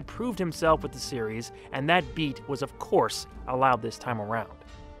 Serling had proved himself with the series, and that beat was of course allowed this time around.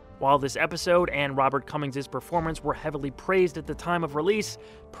 While this episode and Robert Cummings' performance were heavily praised at the time of release,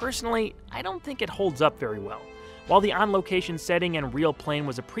 personally, I don't think it holds up very well. While the on-location setting and real plane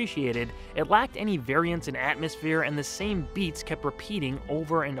was appreciated, it lacked any variance in atmosphere and the same beats kept repeating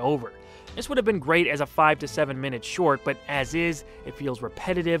over and over. This would have been great as a 5 to 7 minute short, but as is, it feels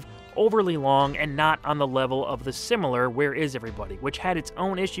repetitive, overly long, and not on the level of the similar Where Is Everybody, which had its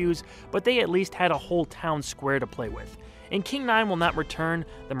own issues, but they at least had a whole town square to play with. In King 9 Will Not Return,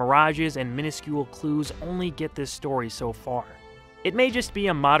 the mirages and minuscule clues only get this story so far. It may just be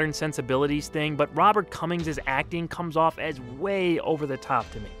a modern sensibilities thing, but Robert Cummings' acting comes off as way over the top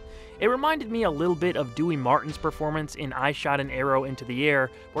to me. It reminded me a little bit of Dewey Martin's performance in I Shot an Arrow into the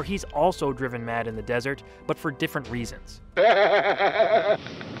Air, where he's also driven mad in the desert, but for different reasons.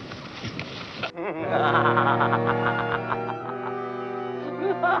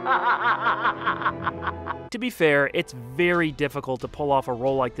 To be fair, it's very difficult to pull off a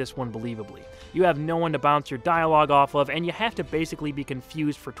role like this one believably. You have no one to bounce your dialogue off of, and you have to basically be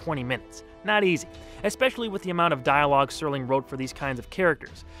confused for 20 minutes. Not easy, especially with the amount of dialogue Serling wrote for these kinds of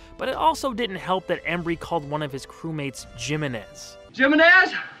characters. But it also didn't help that Embry called one of his crewmates Jimenez.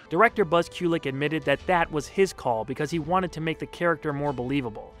 Jimenez? Director Buzz Kulik admitted that that was his call because he wanted to make the character more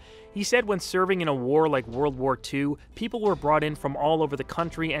believable. He said when serving in a war like World War II, people were brought in from all over the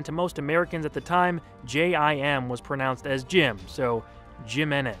country, and to most Americans at the time, J-I-M was pronounced as Jim, so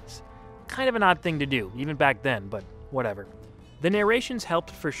Jimenez. Kind of an odd thing to do, even back then, but whatever. The narrations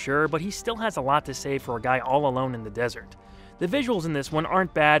helped for sure, but he still has a lot to say for a guy all alone in the desert. The visuals in this one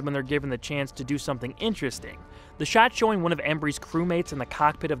aren't bad when they're given the chance to do something interesting. The shot showing one of Embry's crewmates in the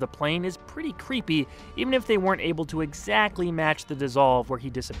cockpit of the plane is pretty creepy, even if they weren't able to exactly match the dissolve where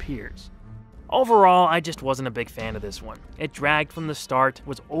he disappears. Overall, I just wasn't a big fan of this one. It dragged from the start,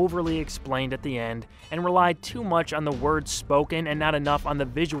 was overly explained at the end, and relied too much on the words spoken and not enough on the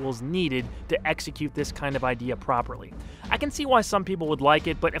visuals needed to execute this kind of idea properly. I can see why some people would like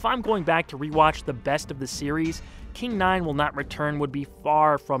it, but if I'm going back to rewatch the best of the series, King 9 Will Not Return would be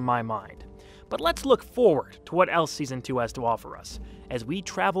far from my mind. But let's look forward to what else Season 2 has to offer us, as we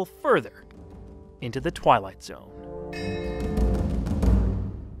travel further into the Twilight Zone.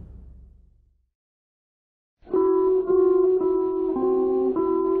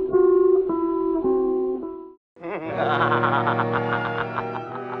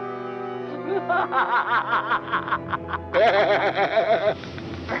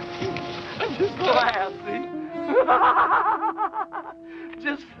 Just laugh, see?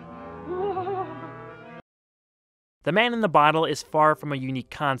 Just... The Man in the Bottle is far from a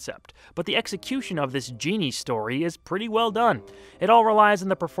unique concept, but the execution of this genie story is pretty well done. It all relies on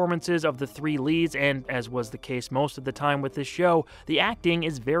the performances of the three leads, and as was the case most of the time with this show, the acting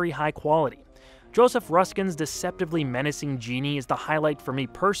is very high quality. Joseph Ruskin's deceptively menacing genie is the highlight for me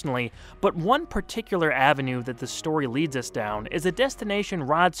personally, but one particular avenue that the story leads us down is a destination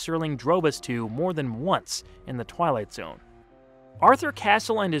Rod Serling drove us to more than once in the Twilight Zone. Arthur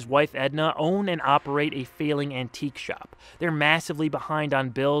Castle and his wife Edna own and operate a failing antique shop. They're massively behind on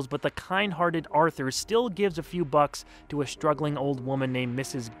bills, but the kind-hearted Arthur still gives a few bucks to a struggling old woman named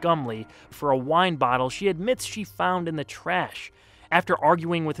Mrs. Gumley for a wine bottle she admits she found in the trash. After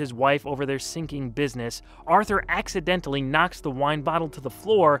arguing with his wife over their sinking business, Arthur accidentally knocks the wine bottle to the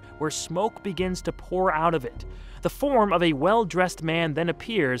floor where smoke begins to pour out of it. The form of a well-dressed man then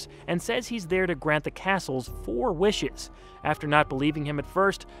appears and says he's there to grant the castle's 4 wishes. After not believing him at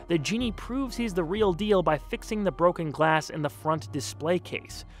first, the genie proves he's the real deal by fixing the broken glass in the front display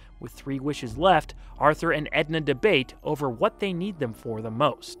case. With 3 wishes left, Arthur and Edna debate over what they need them for the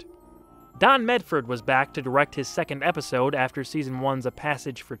most. Don Medford was back to direct his 2nd episode after Season 1's A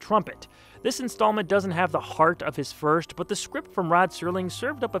Passage for Trumpet. This installment doesn't have the heart of his first, but the script from Rod Serling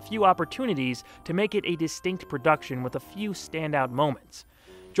served up a few opportunities to make it a distinct production with a few standout moments.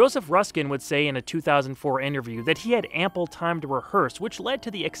 Joseph Ruskin would say in a 2004 interview that he had ample time to rehearse, which led to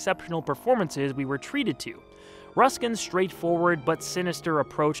the exceptional performances we were treated to. Ruskin's straightforward but sinister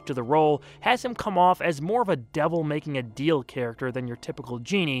approach to the role has him come off as more of a devil-making-a-deal character than your typical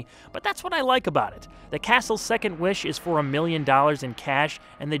genie, but that's what I like about it. The castle's second wish is for $1 million in cash,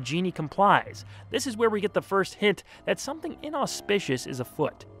 and the genie complies. This is where we get the first hint that something inauspicious is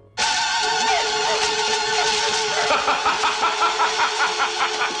afoot.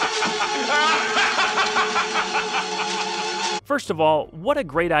 First of all, what a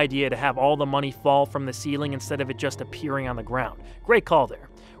great idea to have all the money fall from the ceiling instead of it just appearing on the ground. Great call there.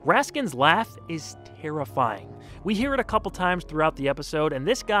 Raskin's laugh is terrifying. We hear it a couple times throughout the episode, and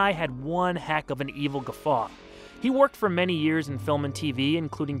this guy had one heck of an evil guffaw. He worked for many years in film and TV,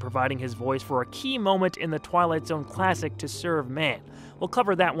 including providing his voice for a key moment in the Twilight Zone classic To Serve Man. We'll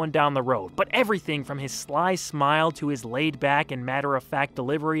cover that one down the road, but everything from his sly smile to his laid-back and matter-of-fact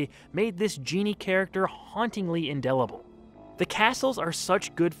delivery made this genie character hauntingly indelible. The Castles are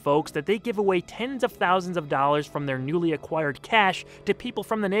such good folks that they give away tens of thousands of dollars from their newly acquired cash to people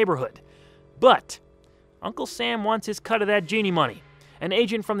from the neighborhood. But Uncle Sam wants his cut of that genie money. An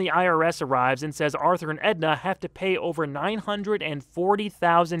agent from the IRS arrives and says Arthur and Edna have to pay over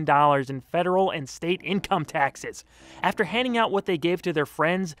 $940,000 in federal and state income taxes. After handing out what they gave to their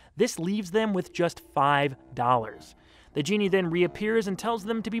friends, this leaves them with just $5. The genie then reappears and tells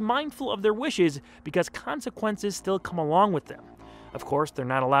them to be mindful of their wishes because consequences still come along with them. Of course, they're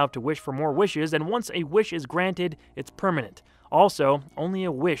not allowed to wish for more wishes, and once a wish is granted, it's permanent. Also, only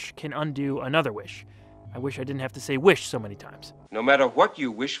a wish can undo another wish. I wish I didn't have to say wish so many times. No matter what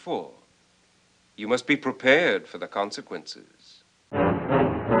you wish for, you must be prepared for the consequences.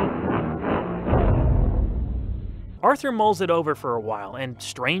 Arthur mulls it over for a while and,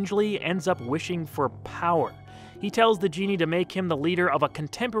 strangely, ends up wishing for power. He tells the genie to make him the leader of a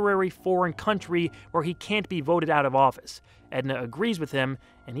contemporary foreign country where he can't be voted out of office. Edna agrees with him,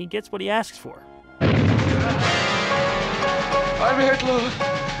 and he gets what he asks for. I'm Hitler.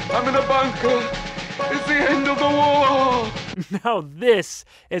 I'm in a bunker. It's the end of the war. Now this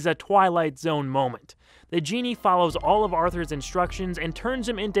is a Twilight Zone moment. The genie follows all of Arthur's instructions and turns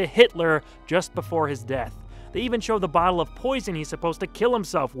him into Hitler just before his death. They even show the bottle of poison he's supposed to kill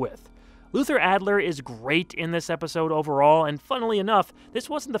himself with. Luther Adler is great in this episode overall, and funnily enough, this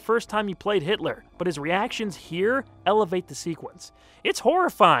wasn't the first time he played Hitler, but his reactions here elevate the sequence. It's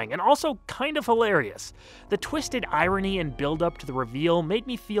horrifying and also kind of hilarious. The twisted irony and build-up to the reveal made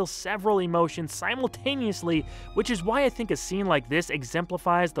me feel several emotions simultaneously, which is why I think a scene like this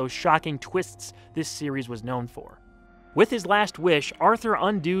exemplifies those shocking twists this series was known for. With his last wish, Arthur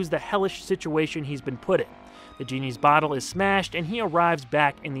undoes the hellish situation he's been put in. The genie's bottle is smashed, and he arrives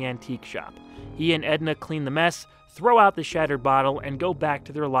back in the antique shop. He and Edna clean the mess, throw out the shattered bottle, and go back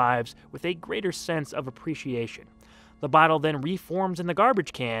to their lives with a greater sense of appreciation. The bottle then reforms in the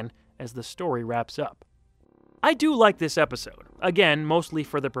garbage can as the story wraps up. I do like this episode, again, mostly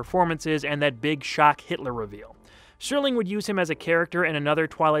for the performances and that big shock Hitler reveal. Serling would use him as a character in another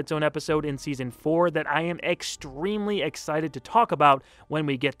Twilight Zone episode in Season 4 that I am extremely excited to talk about when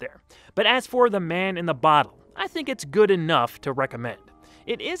we get there. But as for the man in the bottle, I think it's good enough to recommend.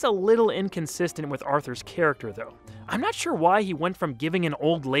 It is a little inconsistent with Arthur's character, though. I'm not sure why he went from giving an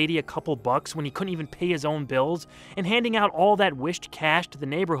old lady a couple bucks when he couldn't even pay his own bills and handing out all that wished cash to the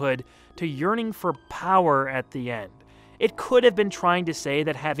neighborhood to yearning for power at the end. It could have been trying to say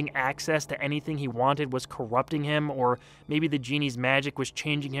that having access to anything he wanted was corrupting him, or maybe the genie's magic was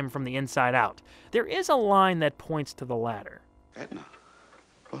changing him from the inside out. There is a line that points to the latter. Edna,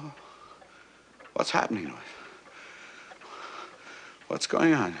 what's happening? What's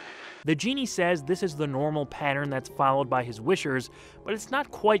going on? The genie says this is the normal pattern that's followed by his wishers, but it's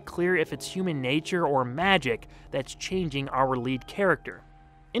not quite clear if it's human nature or magic that's changing our lead character.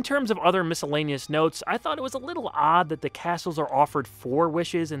 In terms of other miscellaneous notes, I thought it was a little odd that the castles are offered 4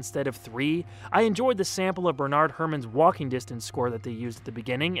 wishes instead of 3. I enjoyed the sample of Bernard Herrmann's walking distance score that they used at the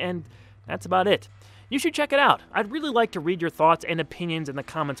beginning, and that's about it. You should check it out. I'd really like to read your thoughts and opinions in the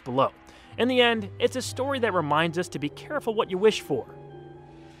comments below. In the end, it's a story that reminds us to be careful what you wish for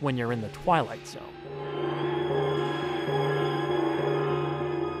when you're in the Twilight Zone.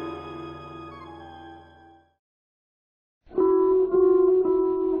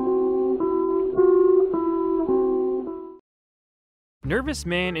 Nervous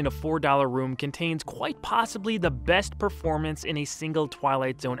Man in a $4 Room contains quite possibly the best performance in a single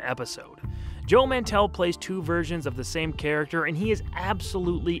Twilight Zone episode. Joe Mantell plays 2 versions of the same character, and he is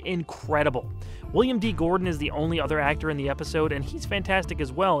absolutely incredible. William D. Gordon is the only other actor in the episode, and he's fantastic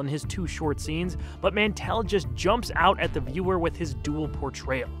as well in his 2 short scenes, but Mantell just jumps out at the viewer with his dual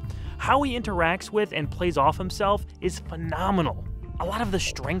portrayal. How he interacts with and plays off himself is phenomenal. A lot of the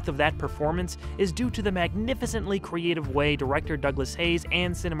strength of that performance is due to the magnificently creative way director Douglas Hayes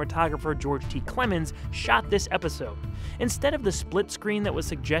and cinematographer George T. Clemens shot this episode. Instead of the split screen that was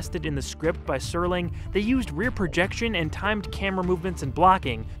suggested in the script by Serling, they used rear projection and timed camera movements and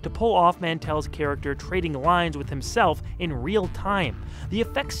blocking to pull off Mantell's character trading lines with himself in real time. The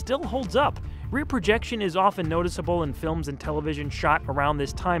effect still holds up. Rear projection is often noticeable in films and television shot around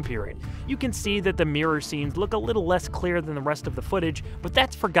this time period. You can see that the mirror scenes look a little less clear than the rest of the footage, but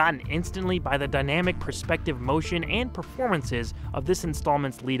that's forgotten instantly by the dynamic perspective motion and performances of this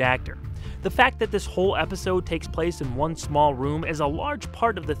installment's lead actor. The fact that this whole episode takes place in one small room is a large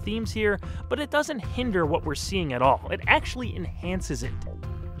part of the themes here, but it doesn't hinder what we're seeing at all. It actually enhances it.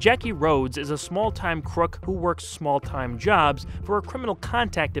 Jackie Rhodes is a small-time crook who works small-time jobs for a criminal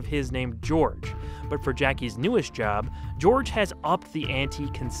contact of his named George. But for Jackie's newest job, George has upped the ante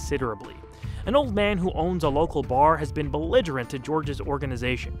considerably. An old man who owns a local bar has been belligerent to George's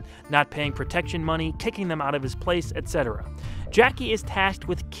organization, not paying protection money, kicking them out of his place, etc. Jackie is tasked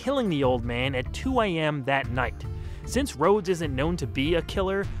with killing the old man at 2 a.m. that night. Since Rhodes isn't known to be a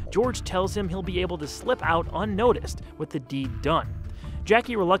killer, George tells him he'll be able to slip out unnoticed with the deed done.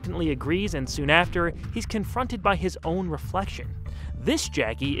 Jackie reluctantly agrees, and soon after, he's confronted by his own reflection. This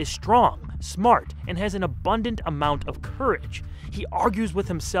Jackie is strong, smart, and has an abundant amount of courage. He argues with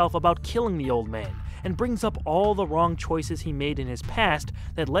himself about killing the old man, and brings up all the wrong choices he made in his past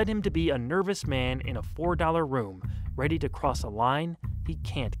that led him to be a nervous man in a $4 room, ready to cross a line he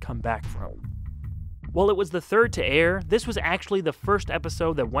can't come back from. While it was the 3rd to air, this was actually the first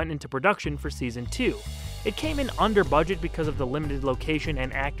episode that went into production for Season 2. It came in under budget because of the limited location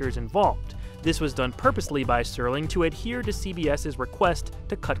and actors involved. This was done purposely by Serling to adhere to CBS's request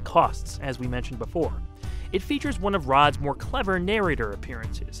to cut costs, as we mentioned before. It features one of Rod's more clever narrator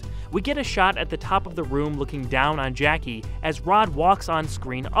appearances. We get a shot at the top of the room looking down on Jackie as Rod walks on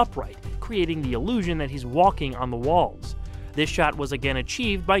screen upright, creating the illusion that he's walking on the walls. This shot was again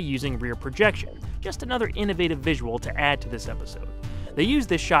achieved by using rear projection, just another innovative visual to add to this episode. They use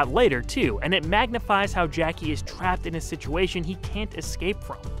this shot later too, and it magnifies how Jackie is trapped in a situation he can't escape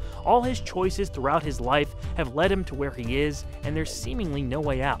from. All his choices throughout his life have led him to where he is, and there's seemingly no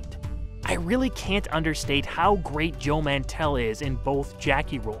way out. I really can't understate how great Joe Mantell is in both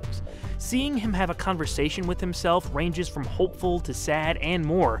Jackie roles. Seeing him have a conversation with himself ranges from hopeful to sad and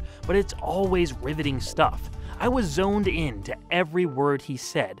more, but it's always riveting stuff. I was zoned in to every word he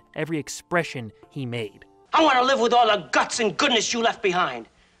said, every expression he made. I want to live with all the guts and goodness you left behind.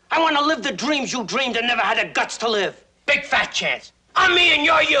 I want to live the dreams you dreamed and never had the guts to live. Big fat chance. I'm me and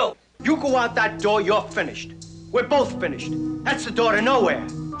you're you. You go out that door, you're finished. We're both finished. That's the door to nowhere.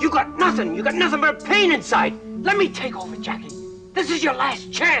 You got nothing. You got nothing but pain inside. Let me take over, Jackie. This is your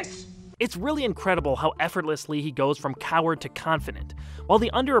last chance. It's really incredible how effortlessly he goes from coward to confident. While the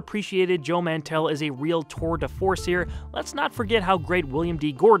underappreciated Joe Mantell is a real tour de force here, let's not forget how great William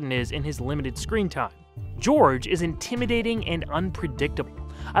D. Gordon is in his limited screen time. George is intimidating and unpredictable.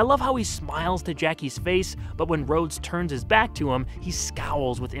 I love how he smiles to Jackie's face, but when Rhodes turns his back to him, he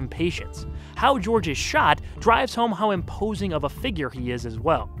scowls with impatience. How George is shot drives home how imposing of a figure he is as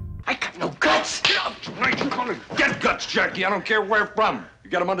well. I got no guts. Get up tonight. You call it get guts, Jackie. I don't care where from. You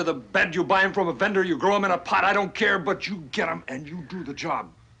get them under the bed, you buy them from a vendor, you grow them in a pot. I don't care, but you get them and you do the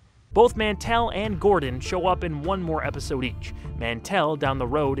job. Both Mantell and Gordon show up in one more episode each. Mantell down the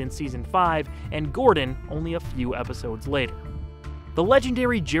road in Season 5, and Gordon only a few episodes later. The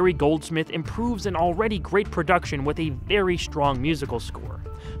legendary Jerry Goldsmith improves an already great production with a very strong musical score.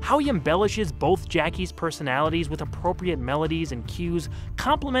 How he embellishes both Jackie's personalities with appropriate melodies and cues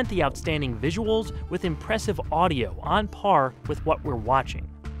complement the outstanding visuals with impressive audio on par with what we're watching.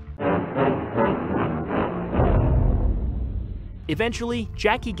 Eventually,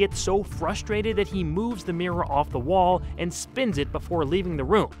 Jackie gets so frustrated that he moves the mirror off the wall and spins it before leaving the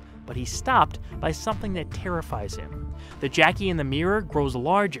room, but he's stopped by something that terrifies him. The Jackie in the mirror grows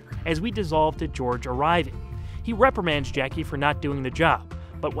larger as we dissolve to George arriving. He reprimands Jackie for not doing the job,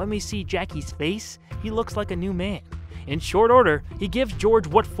 but when we see Jackie's face, he looks like a new man. In short order, he gives George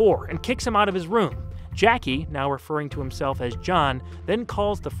what for and kicks him out of his room. Jackie, now referring to himself as John, then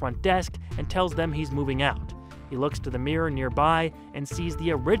calls the front desk and tells them he's moving out. He looks to the mirror nearby and sees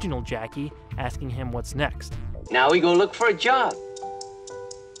the original Jackie asking him what's next. Now we go look for a job.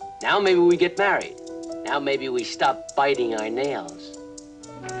 Now maybe we get married. Now maybe we stop biting our nails.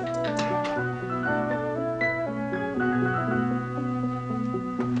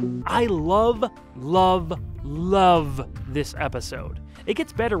 I love this episode. It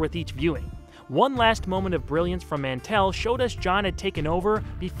gets better with each viewing. One last moment of brilliance from Mantell showed us John had taken over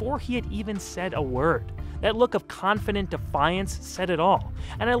before he had even said a word. That look of confident defiance said it all,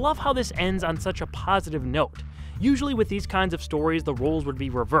 and I love how this ends on such a positive note. Usually with these kinds of stories, the roles would be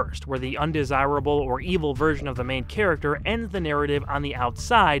reversed, where the undesirable or evil version of the main character ends the narrative on the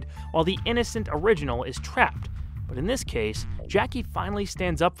outside, while the innocent original is trapped. But in this case, Jackie finally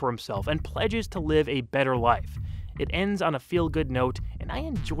stands up for himself and pledges to live a better life. It ends on a feel-good note, and I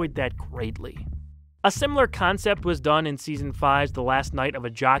enjoyed that greatly. A similar concept was done in Season 5's The Last Night of a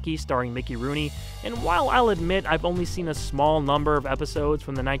Jockey starring Mickey Rooney, and while I'll admit I've only seen a small number of episodes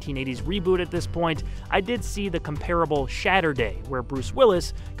from the 1980s reboot at this point, I did see the comparable Shatter Day, where Bruce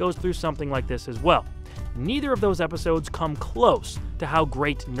Willis goes through something like this as well. Neither of those episodes come close to how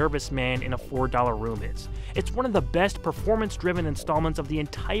great Nervous Man in a $4 Room is. It's one of the best performance-driven installments of the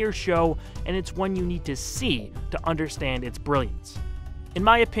entire show, and it's one you need to see to understand its brilliance. In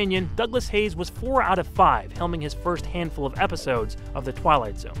my opinion, Douglas Hayes was 4 out of 5, helming his first handful of episodes of The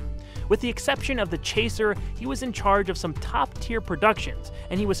Twilight Zone. With the exception of The Chaser, he was in charge of some top-tier productions,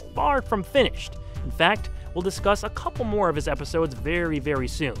 and he was far from finished. In fact, we'll discuss a couple more of his episodes very, very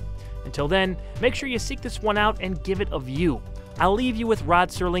soon. Until then, make sure you seek this one out and give it a view. I'll leave you with Rod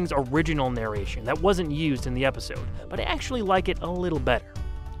Serling's original narration that wasn't used in the episode, but I actually like it a little better.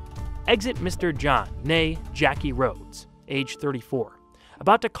 Exit Mr. John, nay Jackie Rhodes, age 34.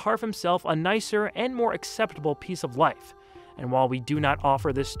 About to carve himself a nicer and more acceptable piece of life. And while we do not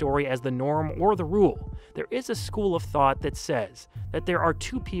offer this story as the norm or the rule, there is a school of thought that says that there are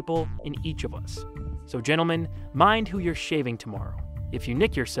two people in each of us. So gentlemen, mind who you're shaving tomorrow. If you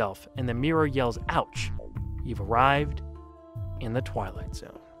nick yourself and the mirror yells ouch, you've arrived in the Twilight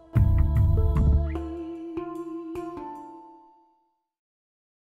Zone.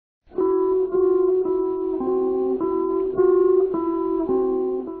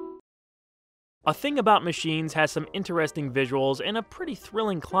 A Thing About Machines has some interesting visuals and a pretty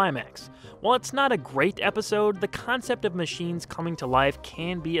thrilling climax. While it's not a great episode, the concept of machines coming to life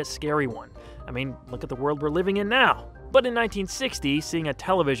can be a scary one. I mean, look at the world we're living in now. But in 1960, seeing a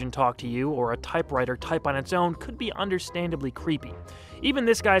television talk to you or a typewriter type on its own could be understandably creepy. Even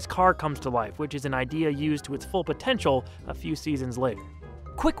this guy's car comes to life, which is an idea used to its full potential a few seasons later.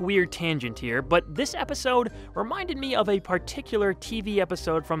 Quick weird tangent here, but this episode reminded me of a particular TV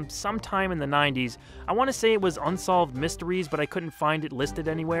episode from sometime in the 90s. I want to say it was Unsolved Mysteries, but I couldn't find it listed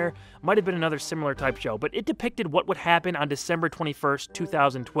anywhere. Might have been another similar type show, but it depicted what would happen on December 21st,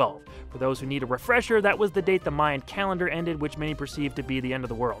 2012. For those who need a refresher, that was the date the Mayan calendar ended, which many perceived to be the end of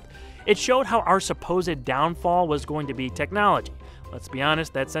the world. It showed how our supposed downfall was going to be technology. Let's be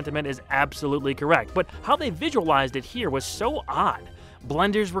honest, that sentiment is absolutely correct, but how they visualized it here was so odd.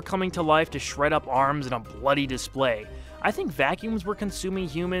 Blenders were coming to life to shred up arms in a bloody display. I think vacuums were consuming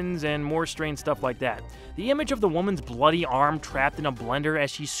humans and more strange stuff like that. The image of the woman's bloody arm trapped in a blender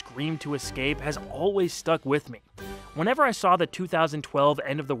as she screamed to escape has always stuck with me. Whenever I saw the 2012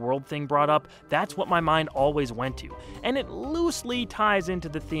 end of the world thing brought up, that's what my mind always went to. And it loosely ties into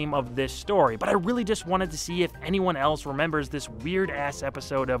the theme of this story, but I really just wanted to see if anyone else remembers this weird-ass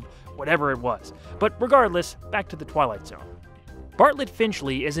episode of whatever it was. But regardless, back to the Twilight Zone. Bartlett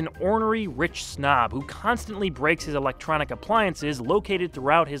Finchley is an ornery, rich snob who constantly breaks his electronic appliances located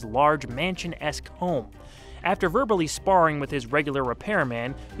throughout his large mansion-esque home. After verbally sparring with his regular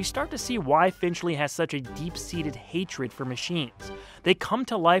repairman, we start to see why Finchley has such a deep-seated hatred for machines. They come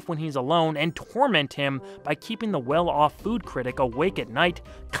to life when he's alone and torment him by keeping the well-off food critic awake at night,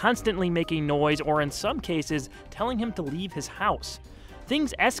 constantly making noise, or in some cases, telling him to leave his house.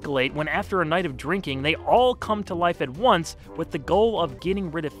 Things escalate when after a night of drinking, they all come to life at once with the goal of getting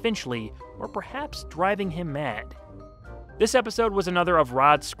rid of Finchley, or perhaps driving him mad. This episode was another of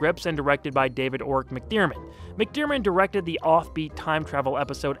Rod's scripts and directed by David Orrick McDiarmid. McDiarmid directed the offbeat time travel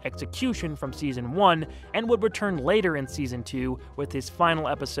episode Execution from Season 1 and would return later in Season 2 with his final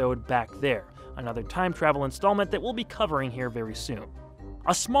episode Back There, another time travel installment that we'll be covering here very soon.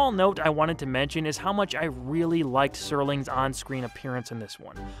 A small note I wanted to mention is how much I really liked Serling's on-screen appearance in this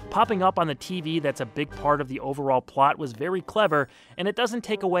one. Popping up on the TV that's a big part of the overall plot was very clever, and it doesn't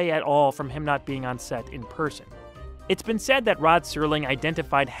take away at all from him not being on set in person. It's been said that Rod Serling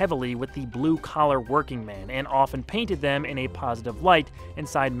identified heavily with the blue-collar working man and often painted them in a positive light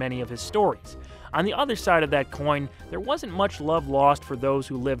inside many of his stories. On the other side of that coin, there wasn't much love lost for those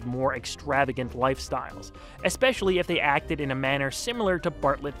who lived more extravagant lifestyles, especially if they acted in a manner similar to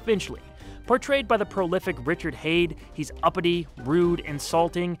Bartlett Finchley. Portrayed by the prolific Richard Haid, he's uppity, rude,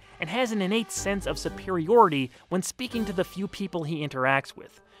 insulting, and has an innate sense of superiority when speaking to the few people he interacts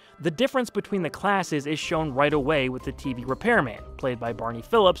with. The difference between the classes is shown right away with the TV repairman, played by Barney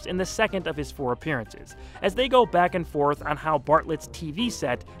Phillips in the second of his 4 appearances, as they go back and forth on how Bartlett's TV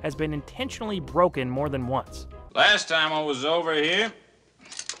set has been intentionally broken more than once. Last time I was over here,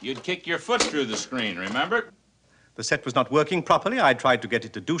 you'd kick your foot through the screen, remember? The set was not working properly. I tried to get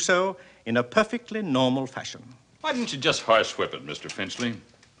it to do so in a perfectly normal fashion. Why didn't you just horsewhip it, Mr. Finchley?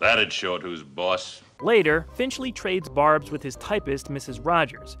 That'd show it who's boss. Later, Finchley trades barbs with his typist, Mrs.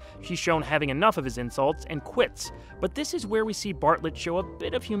 Rogers. She's shown having enough of his insults and quits. But this is where we see Bartlett show a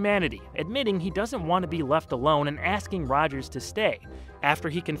bit of humanity, admitting he doesn't want to be left alone and asking Rogers to stay. After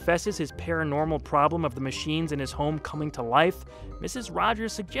he confesses his paranormal problem of the machines in his home coming to life, Mrs.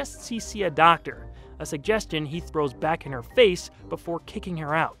 Rogers suggests he see a doctor, a suggestion he throws back in her face before kicking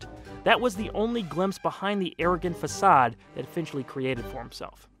her out. That was the only glimpse behind the arrogant facade that Finchley created for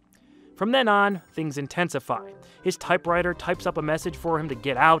himself. From then on, things intensify. His typewriter types up a message for him to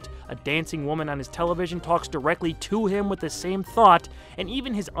get out, a dancing woman on his television talks directly to him with the same thought, and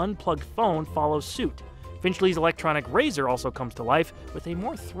even his unplugged phone follows suit. Finchley's electronic razor also comes to life with a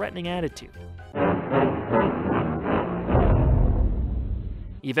more threatening attitude.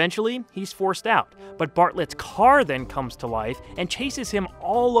 Eventually, he's forced out, but Bartlett's car then comes to life and chases him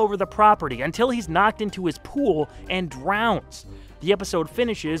all over the property until he's knocked into his pool and drowns. The episode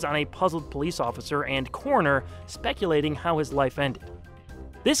finishes on a puzzled police officer and coroner speculating how his life ended.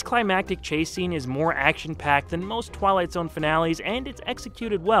 This climactic chase scene is more action-packed than most Twilight Zone finales, and it's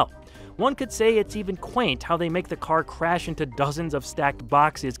executed well. One could say it's even quaint how they make the car crash into dozens of stacked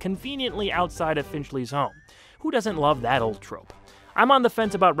boxes conveniently outside of Finchley's home. Who doesn't love that old trope? I'm on the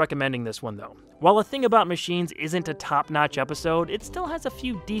fence about recommending this one, though. While A Thing About Machines isn't a top-notch episode, it still has a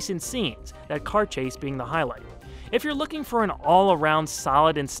few decent scenes, that car chase being the highlight. If you're looking for an all-around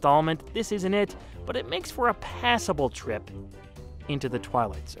solid installment, this isn't it, but it makes for a passable trip into the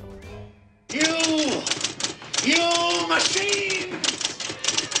Twilight Zone. You machine!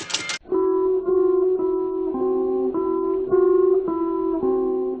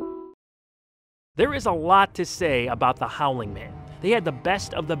 There is a lot to say about The Howling Man. They had the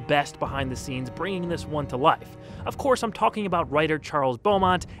best of the best behind the scenes bringing this one to life. Of course, I'm talking about writer Charles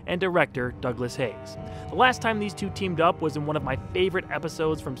Beaumont and director Douglas Hayes. The last time these two teamed up was in one of my favorite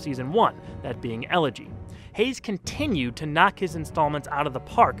episodes from Season 1, that being Elegy. Hayes continued to knock his installments out of the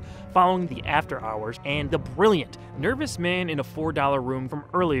park following The After Hours and the brilliant Nervous Man in a $4 Room from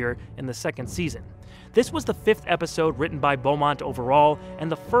earlier in the second season. This was the 5th episode written by Beaumont overall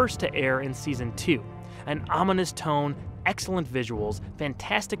and the first to air in Season 2. An ominous tone, excellent visuals,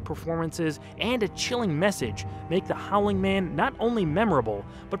 fantastic performances, and a chilling message make The Howling Man not only memorable,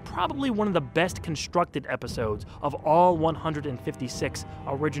 but probably one of the best constructed episodes of all 156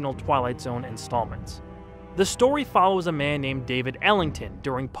 original Twilight Zone installments. The story follows a man named David Ellington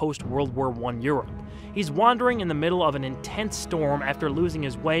during post-World War I Europe. He's wandering in the middle of an intense storm after losing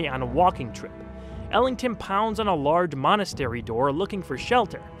his way on a walking trip. Ellington pounds on a large monastery door looking for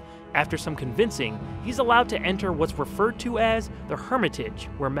shelter. After some convincing, he's allowed to enter what's referred to as the Hermitage,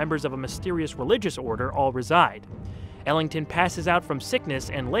 where members of a mysterious religious order all reside. Ellington passes out from sickness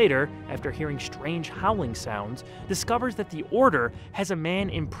and later, after hearing strange howling sounds, discovers that the order has a man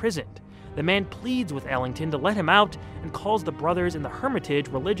imprisoned. The man pleads with Ellington to let him out and calls the brothers in the Hermitage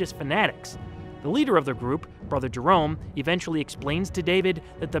religious fanatics. The leader of the group, Brother Jerome, eventually explains to David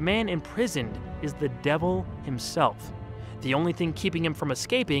that the man imprisoned is the devil himself. The only thing keeping him from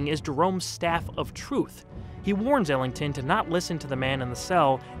escaping is Jerome's staff of truth. He warns Ellington to not listen to the man in the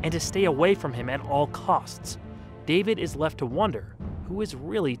cell and to stay away from him at all costs. David is left to wonder who is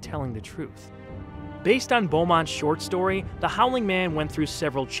really telling the truth. Based on Beaumont's short story, The Howling Man went through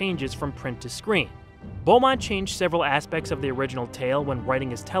several changes from print to screen. Beaumont changed several aspects of the original tale when writing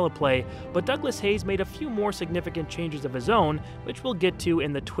his teleplay, but Douglas Hayes made a few more significant changes of his own, which we'll get to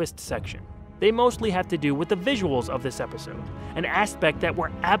in the twist section. They mostly have to do with the visuals of this episode, an aspect that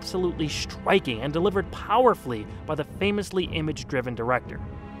were absolutely striking and delivered powerfully by the famously image-driven director.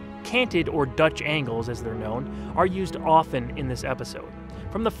 Canted, or Dutch angles as they're known, are used often in this episode.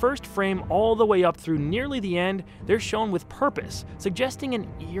 From the first frame all the way up through nearly the end, they're shown with purpose, suggesting an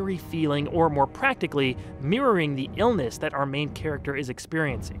eerie feeling, or more practically, mirroring the illness that our main character is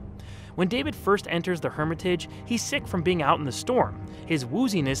experiencing. When David first enters the Hermitage, he's sick from being out in the storm. His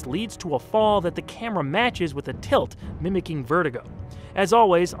wooziness leads to a fall that the camera matches with a tilt, mimicking vertigo. As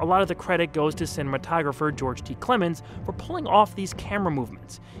always, a lot of the credit goes to cinematographer George T. Clemens for pulling off these camera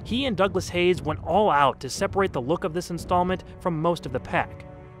movements. He and Douglas Hayes went all out to separate the look of this installment from most of the pack.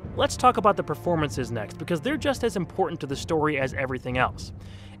 Let's talk about the performances next, because they're just as important to the story as everything else.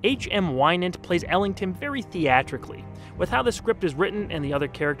 H.M. Wynant plays Ellington very theatrically. With how the script is written and the other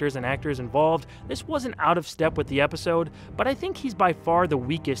characters and actors involved, this wasn't out of step with the episode, but I think he's by far the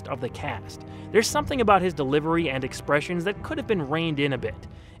weakest of the cast. There's something about his delivery and expressions that could have been reined in a bit.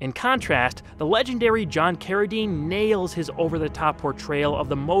 In contrast, the legendary John Carradine nails his over-the-top portrayal of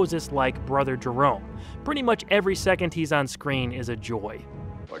the Moses-like Brother Jerome. Pretty much every second he's on screen is a joy.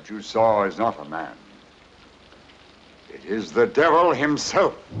 What you saw is not a man. It is the devil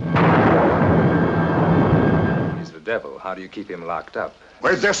himself. He's the devil. How do you keep him locked up?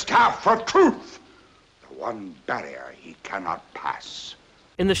 With the staff of truth. The one barrier he cannot pass.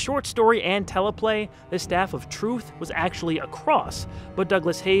 In the short story and teleplay, the staff of truth was actually a cross, but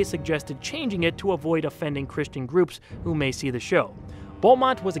Douglas Hayes suggested changing it to avoid offending Christian groups who may see the show.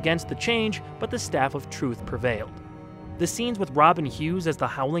 Beaumont was against the change, but the staff of truth prevailed. The scenes with Robin Hughes as the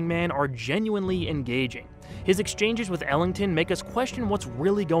Howling Man are genuinely engaging. His exchanges with Ellington make us question what's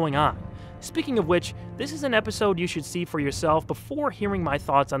really going on. Speaking of which, this is an episode you should see for yourself before hearing my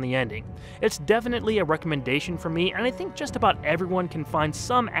thoughts on the ending. It's definitely a recommendation for me, and I think just about everyone can find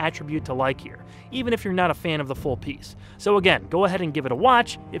some attribute to like here, even if you're not a fan of the full piece. So again, go ahead and give it a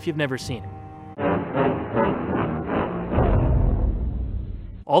watch if you've never seen it.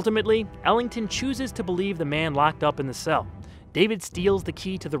 Ultimately, Ellington chooses to believe the man locked up in the cell. David steals the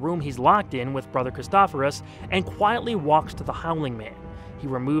key to the room he's locked in with Brother Christophorus and quietly walks to the Howling Man. He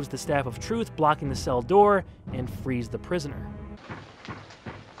removes the staff of truth blocking the cell door and frees the prisoner.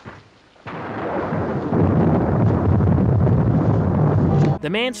 The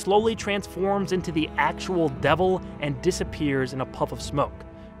man slowly transforms into the actual devil and disappears in a puff of smoke.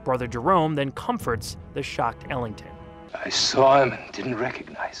 Brother Jerome then comforts the shocked Ellington. I saw him and didn't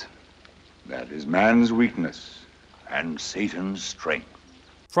recognize him. That is man's weakness and Satan's strength.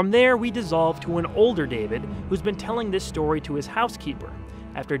 From there, we dissolve to an older David who's been telling this story to his housekeeper.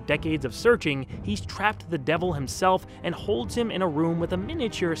 After decades of searching, he's trapped the devil himself and holds him in a room with a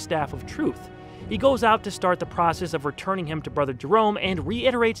miniature staff of truth. He goes out to start the process of returning him to Brother Jerome and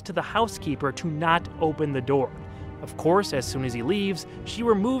reiterates to the housekeeper to not open the door. Of course, as soon as he leaves, she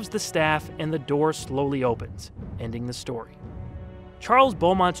removes the staff and the door slowly opens, ending the story. Charles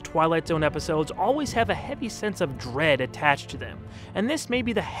Beaumont's Twilight Zone episodes always have a heavy sense of dread attached to them, and this may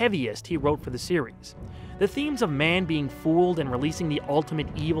be the heaviest he wrote for the series. The themes of man being fooled and releasing the ultimate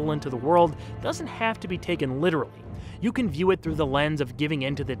evil into the world doesn't have to be taken literally. You can view it through the lens of giving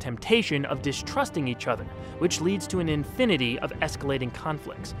in to the temptation of distrusting each other, which leads to an infinity of escalating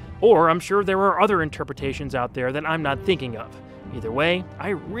conflicts. Or I'm sure there are other interpretations out there that I'm not thinking of. Either way, I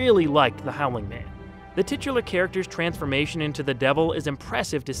really liked the Howling Man. The titular character's transformation into the devil is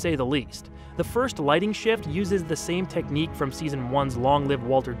impressive to say the least. The first lighting shift uses the same technique from Season 1's Long Live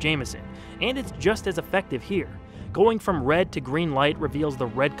Walter Jameson, and it's just as effective here. Going from red to green light reveals the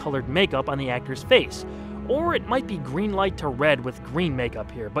red-colored makeup on the actor's face, or it might be green light to red with green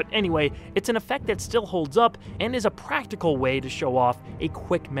makeup here, but anyway, it's an effect that still holds up and is a practical way to show off a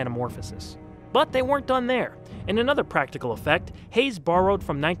quick metamorphosis. But they weren't done there. In another practical effect, Hayes borrowed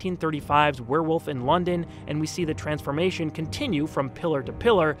from 1935's Werewolf in London, and we see the transformation continue from pillar to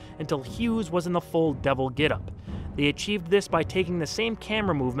pillar until Hughes was in the full devil getup. They achieved this by taking the same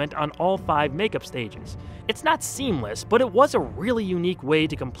camera movement on all 5 makeup stages. It's not seamless, but it was a really unique way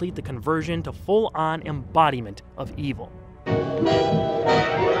to complete the conversion to full-on embodiment of evil.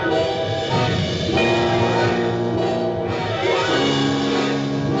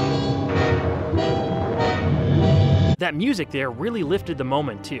 That music there really lifted the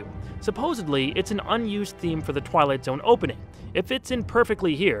moment too. Supposedly, it's an unused theme for the Twilight Zone opening. It fits in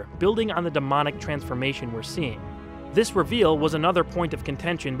perfectly here, building on the demonic transformation we're seeing. This reveal was another point of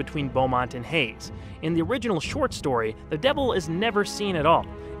contention between Beaumont and Hayes. In the original short story, the devil is never seen at all.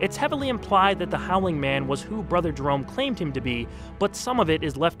 It's heavily implied that the Howling Man was who Brother Jerome claimed him to be, but some of it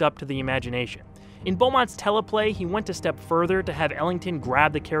is left up to the imagination. In Beaumont's teleplay, he went a step further to have Ellington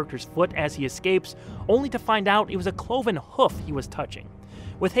grab the character's foot as he escapes, only to find out it was a cloven hoof he was touching.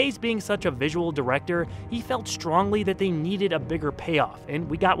 With Hayes being such a visual director, he felt strongly that they needed a bigger payoff, and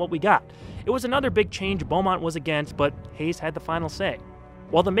we got what we got. It was another big change Beaumont was against, but Hayes had the final say.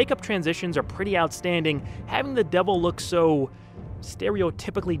 While the makeup transitions are pretty outstanding, having the devil look so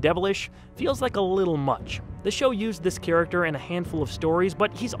stereotypically devilish feels like a little much. The show used this character in a handful of stories,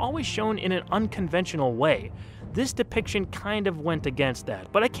 but he's always shown in an unconventional way. This depiction kind of went against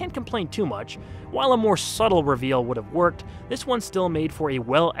that, but I can't complain too much. While a more subtle reveal would have worked, this one still made for a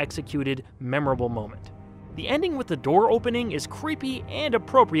well-executed, memorable moment. The ending with the door opening is creepy and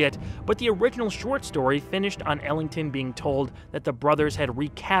appropriate, but the original short story finished on Ellington being told that the brothers had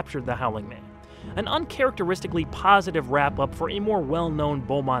recaptured the Howling Man. An uncharacteristically positive wrap-up for a more well-known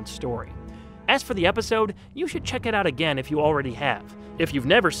Beaumont story. As for the episode, you should check it out again if you already have. If you've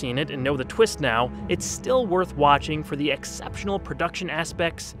never seen it and know the twist now, it's still worth watching for the exceptional production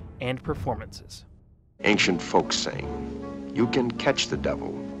aspects and performances. Ancient folks saying, you can catch the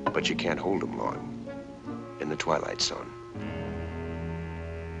devil, but you can't hold him long. In the Twilight Zone.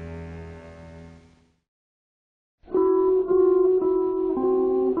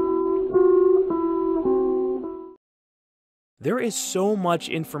 There is so much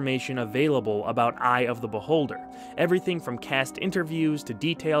information available about Eye of the Beholder. Everything from cast interviews to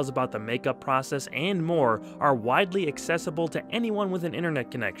details about the makeup process and more are widely accessible to anyone with an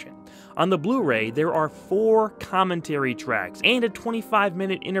internet connection. On the Blu-ray, there are 4 commentary tracks and a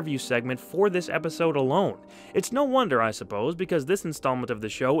 25-minute interview segment for this episode alone. It's no wonder, I suppose, because this installment of the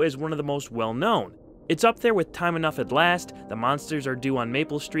show is one of the most well-known. It's up there with Time Enough at Last, The Monsters Are Due on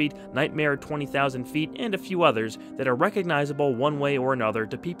Maple Street, Nightmare at 20,000 Feet, and a few others that are recognizable one way or another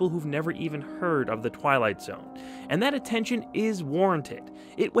to people who've never even heard of the Twilight Zone. And that attention is warranted.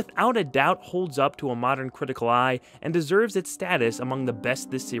 It without a doubt holds up to a modern critical eye and deserves its status among the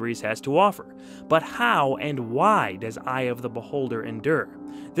best this series has to offer. But how and why does Eye of the Beholder endure?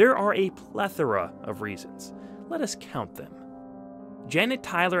 There are a plethora of reasons. Let us count them. Janet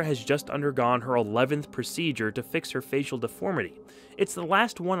Tyler has just undergone her 11th procedure to fix her facial deformity. It's the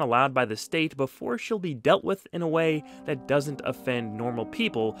last one allowed by the state before she'll be dealt with in a way that doesn't offend normal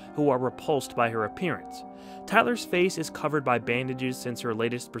people who are repulsed by her appearance. Tyler's face is covered by bandages since her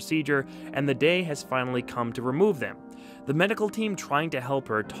latest procedure, and the day has finally come to remove them. The medical team trying to help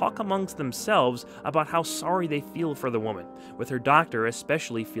her talk amongst themselves about how sorry they feel for the woman, with her doctor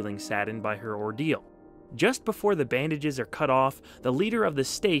especially feeling saddened by her ordeal. Just before the bandages are cut off, the leader of the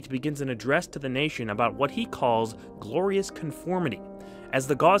state begins an address to the nation about what he calls glorious conformity. As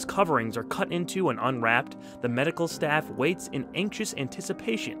the gauze coverings are cut into and unwrapped, the medical staff waits in anxious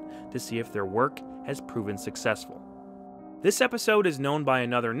anticipation to see if their work has proven successful. This episode is known by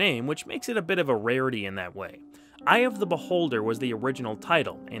another name, which makes it a bit of a rarity in that way. Eye of the Beholder was the original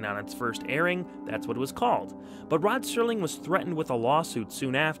title, and on its first airing, that's what it was called. But Rod Serling was threatened with a lawsuit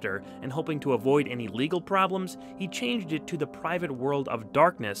soon after, and hoping to avoid any legal problems, he changed it to The Private World of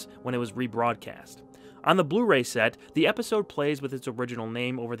Darkness when it was rebroadcast. On the Blu-ray set, the episode plays with its original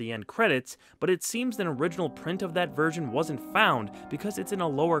name over the end credits, but it seems an original print of that version wasn't found because it's in a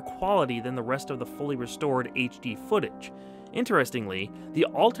lower quality than the rest of the fully restored HD footage. Interestingly, the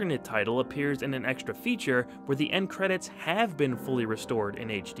alternate title appears in an extra feature where the end credits have been fully restored in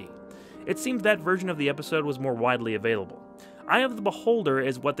HD. It seems that version of the episode was more widely available. Eye of the Beholder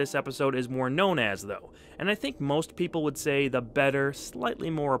is what this episode is more known as, though, and I think most people would say the better, slightly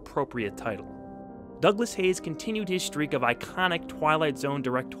more appropriate title. Douglas Hayes continued his streak of iconic Twilight Zone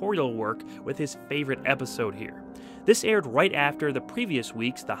directorial work with his favorite episode here. This aired right after the previous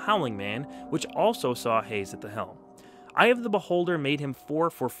week's The Howling Man, which also saw Hayes at the helm. Eye of the Beholder made him 4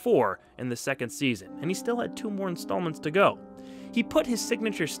 for 4 in the second season, and he still had 2 more installments to go. He put his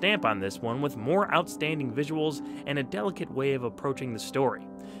signature stamp on this one with more outstanding visuals and a delicate way of approaching the story.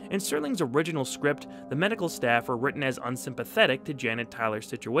 In Serling's original script, the medical staff were written as unsympathetic to Janet Tyler's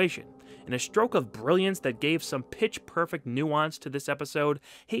situation. In a stroke of brilliance that gave some pitch-perfect nuance to this episode,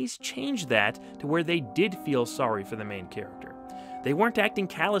 Hayes changed that to where they did feel sorry for the main character. They weren't acting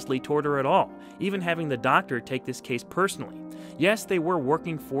callously toward her at all, even having the doctor take this case personally. Yes, they were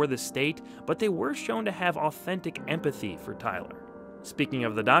working for the state, but they were shown to have authentic empathy for Tyler. Speaking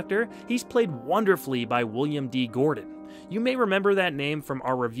of the Doctor, he's played wonderfully by William D. Gordon. You may remember that name from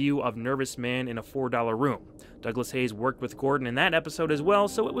our review of Nervous Man in a $4 Room. Douglas Hayes worked with Gordon in that episode as well,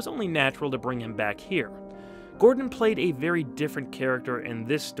 so it was only natural to bring him back here. Gordon played a very different character in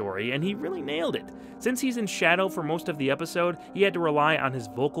this story, and he really nailed it. Since he's in shadow for most of the episode, he had to rely on his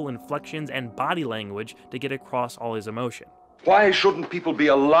vocal inflections and body language to get across all his emotion. Why shouldn't people be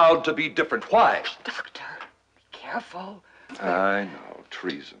allowed to be different? Why? Doctor, be careful. I know,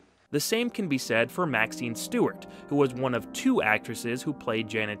 treason. The same can be said for Maxine Stewart, who was one of 2 actresses who played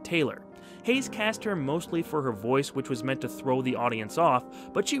Janet Taylor. Hayes cast her mostly for her voice, which was meant to throw the audience off,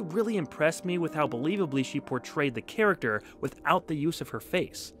 but she really impressed me with how believably she portrayed the character without the use of her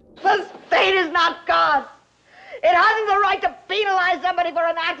face. The state is not God. It hasn't the right to penalize somebody for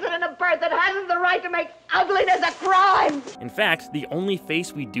an accident of birth. It hasn't the right to make ugliness a crime. In fact, the only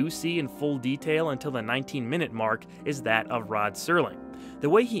face we do see in full detail until the 19-minute mark is that of Rod Serling. The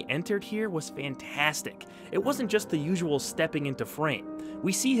way he entered here was fantastic. It wasn't just the usual stepping into frame.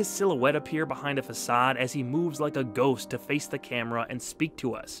 We see his silhouette appear behind a facade as he moves like a ghost to face the camera and speak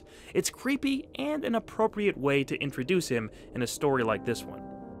to us. It's creepy and an appropriate way to introduce him in a story like this one.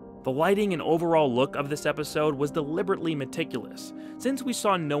 The lighting and overall look of this episode was deliberately meticulous. Since we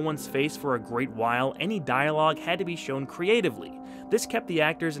saw no one's face for a great while, any dialogue had to be shown creatively. This kept the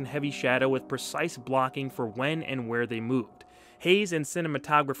actors in heavy shadow with precise blocking for when and where they moved. Hayes and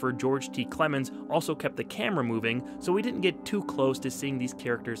cinematographer George T. Clemens also kept the camera moving, so we didn't get too close to seeing these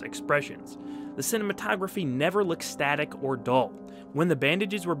characters' expressions. The cinematography never looked static or dull. When the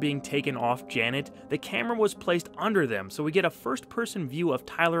bandages were being taken off Janet, the camera was placed under them, so we get a first-person view of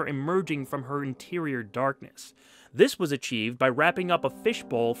Tyler emerging from her interior darkness. This was achieved by wrapping up a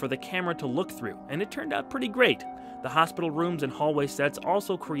fishbowl for the camera to look through, and it turned out pretty great. The hospital rooms and hallway sets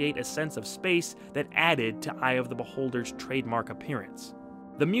also create a sense of space that added to Eye of the Beholder's trademark appearance.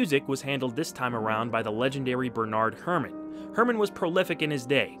 The music was handled this time around by the legendary Bernard Herrmann. Herrmann was prolific in his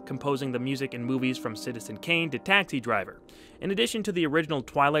day, composing the music in movies from Citizen Kane to Taxi Driver. In addition to the original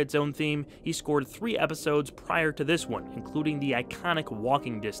Twilight Zone theme, he scored 3 episodes prior to this one, including the iconic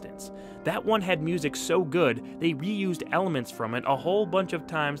Walking Distance. That one had music so good, they reused elements from it a whole bunch of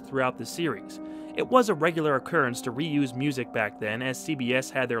times throughout the series. It was a regular occurrence to reuse music back then, as CBS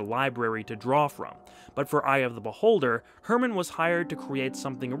had their library to draw from. But for Eye of the Beholder, Herrmann was hired to create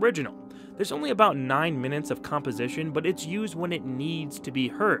something original. There's only about 9 minutes of composition, but it's used when it needs to be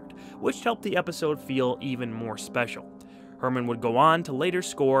heard, which helped the episode feel even more special. Herrmann would go on to later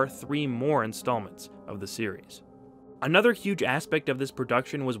score 3 more installments of the series. Another huge aspect of this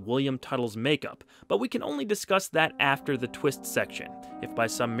production was William Tuttle's makeup, but we can only discuss that after the twist section. If by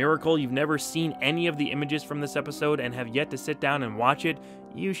some miracle you've never seen any of the images from this episode and have yet to sit down and watch it,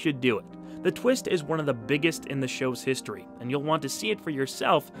 you should do it. The twist is one of the biggest in the show's history, and you'll want to see it for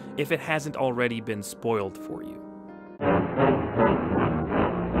yourself if it hasn't already been spoiled for you.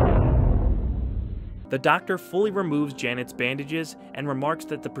 The doctor fully removes Janet's bandages and remarks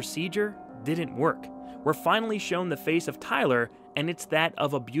that the procedure didn't work. We're finally shown the face of Tyler, and it's that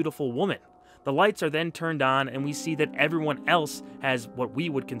of a beautiful woman. The lights are then turned on, and we see that everyone else has what we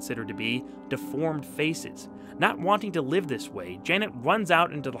would consider to be deformed faces. Not wanting to live this way, Janet runs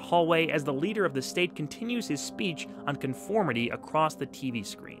out into the hallway as the leader of the state continues his speech on conformity across the TV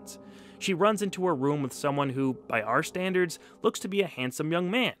screens. She runs into her room with someone who, by our standards, looks to be a handsome young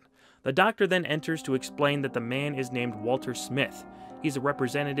man. The doctor then enters to explain that the man is named Walter Smith. He's a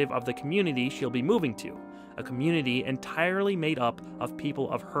representative of the community she'll be moving to, a community entirely made up of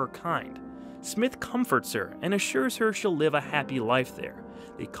people of her kind. Smith comforts her and assures her she'll live a happy life there.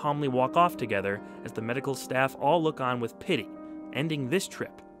 They calmly walk off together as the medical staff all look on with pity, ending this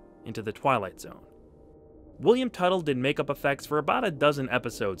trip into the Twilight Zone. William Tuttle did makeup effects for about a dozen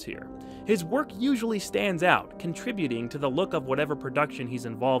episodes here. His work usually stands out, contributing to the look of whatever production he's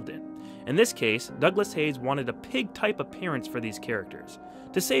involved in. In this case, Douglas Hayes wanted a pig-type appearance for these characters.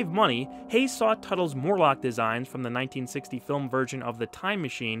 To save money, Hayes saw Tuttle's Morlock designs from the 1960 film version of The Time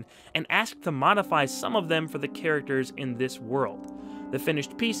Machine and asked to modify some of them for the characters in this world. The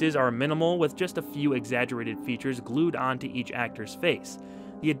finished pieces are minimal, with just a few exaggerated features glued onto each actor's face.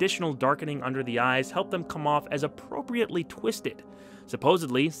 The additional darkening under the eyes helped them come off as appropriately twisted.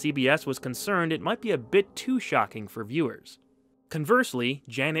 Supposedly, CBS was concerned it might be a bit too shocking for viewers. Conversely,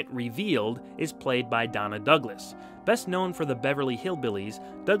 Janet Revealed is played by Donna Douglas. Best known for the Beverly Hillbillies,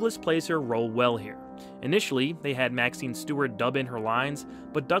 Douglas plays her role well here. Initially, they had Maxine Stewart dub in her lines,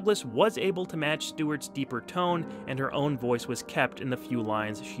 but Douglas was able to match Stewart's deeper tone, and her own voice was kept in the few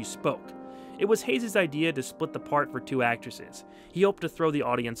lines she spoke. It was Hayes' idea to split the part for 2 actresses. He hoped to throw the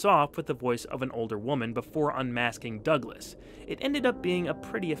audience off with the voice of an older woman before unmasking Douglas. It ended up being a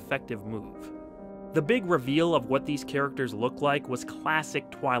pretty effective move. The big reveal of what these characters look like was classic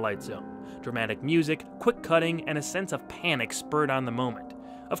Twilight Zone. Dramatic music, quick cutting, and a sense of panic spurred on the moment.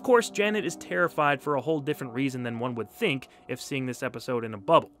 Of course, Janet is terrified for a whole different reason than one would think if seeing this episode in a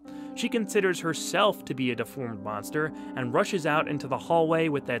bubble. She considers herself to be a deformed monster and rushes out into the hallway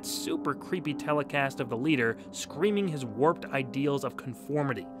with that super creepy telecast of the leader screaming his warped ideals of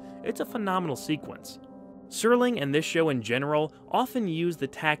conformity. It's a phenomenal sequence. Serling and this show in general often use the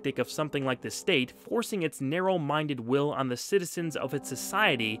tactic of something like the state forcing its narrow-minded will on the citizens of its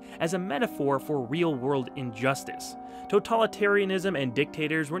society as a metaphor for real-world injustice. Totalitarianism and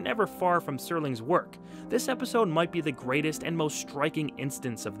dictators were never far from Serling's work. This episode might be the greatest and most striking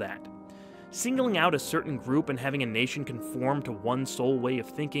instance of that. Singling out a certain group and having a nation conform to one sole way of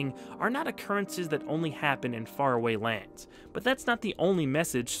thinking are not occurrences that only happen in faraway lands. But that's not the only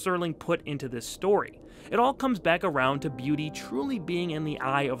message Serling put into this story. It all comes back around to beauty truly being in the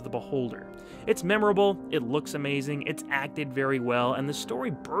eye of the beholder. It's memorable, it looks amazing, it's acted very well, and the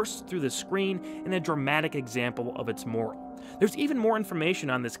story bursts through the screen in a dramatic example of its moral. There's even more information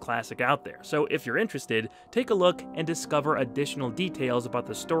on this classic out there, so if you're interested, take a look and discover additional details about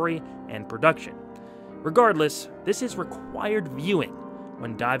the story and production. Regardless, this is required viewing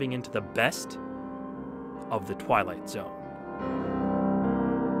when diving into the best of the Twilight Zone.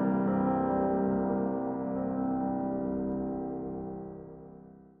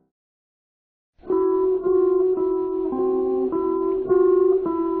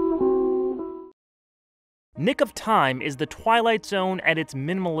 Nick of Time is the Twilight Zone at its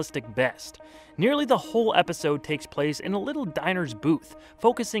minimalistic best. Nearly the whole episode takes place in a little diner's booth,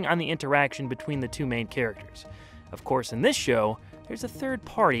 focusing on the interaction between the 2 main characters. Of course, in this show, there's a third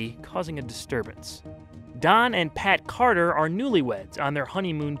party causing a disturbance. Don and Pat Carter are newlyweds on their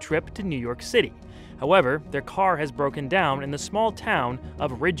honeymoon trip to New York City. However, their car has broken down in the small town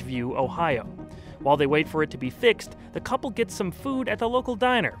of Ridgeview, Ohio. While they wait for it to be fixed, the couple gets some food at the local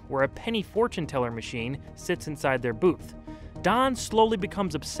diner, where a penny fortune teller machine sits inside their booth. Don slowly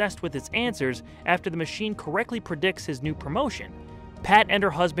becomes obsessed with its answers after the machine correctly predicts his new promotion. Pat and her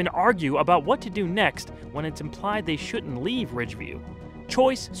husband argue about what to do next when it's implied they shouldn't leave Ridgeview.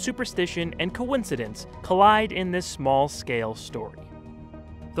 Choice, superstition, and coincidence collide in this small-scale story.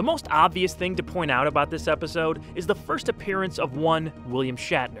 The most obvious thing to point out about this episode is the first appearance of one William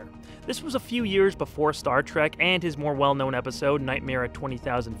Shatner. This was a few years before Star Trek and his more well-known episode, Nightmare at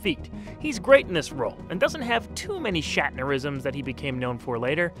 20,000 Feet. He's great in this role, and doesn't have too many Shatnerisms that he became known for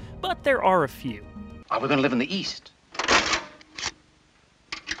later, but there are a few. Are we going to live in the East?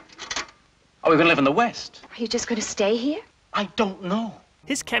 Are we going to live in the West? Are you just going to stay here? I don't know.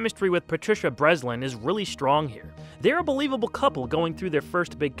 His chemistry with Patricia Breslin is really strong here. They're a believable couple going through their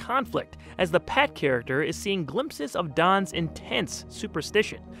first big conflict, as the Pat character is seeing glimpses of Don's intense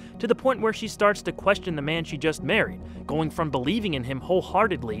superstition, to the point where she starts to question the man she just married, going from believing in him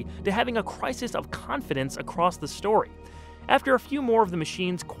wholeheartedly to having a crisis of confidence across the story. After a few more of the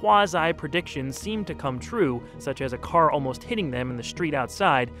machine's quasi-predictions seem to come true, such as a car almost hitting them in the street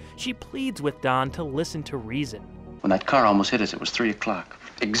outside, she pleads with Don to listen to reason. When that car almost hit us, it was 3 o'clock.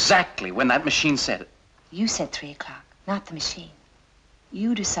 Exactly when that machine said it. You said 3 o'clock, not the machine.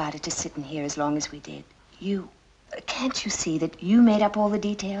 You decided to sit in here as long as we did. You. Can't you see that you made up all the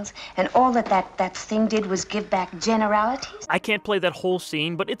details, and all that thing did was give back generalities? I can't play that whole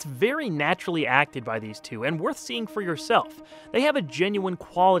scene, but it's very naturally acted by these two, and worth seeing for yourself. They have a genuine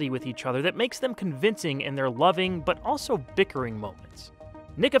quality with each other that makes them convincing in their loving, but also bickering moments.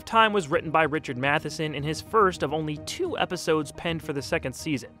 Nick of Time was written by Richard Matheson in his first of only 2 episodes penned for the 2nd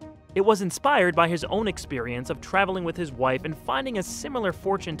season. It was inspired by his own experience of traveling with his wife and finding a similar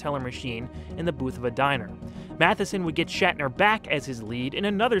fortune teller machine in the booth of a diner. Matheson would get Shatner back as his lead in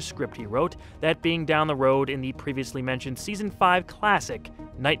another script he wrote, that being down the road in the previously mentioned Season 5 classic,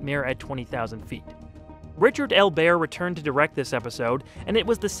 Nightmare at 20,000 Feet. Richard L. Baer returned to direct this episode, and it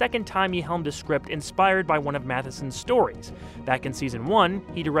was the 2nd time he helmed a script inspired by one of Matheson's stories. Back in Season 1,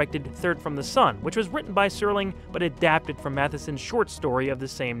 he directed Third from the Sun, which was written by Serling but adapted from Matheson's short story of the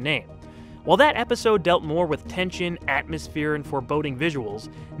same name. While that episode dealt more with tension, atmosphere, and foreboding visuals,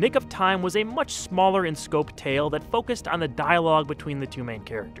 Nick of Time was a much smaller in scope tale that focused on the dialogue between the 2 main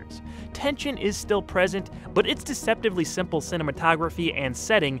characters. Tension is still present, but its deceptively simple cinematography and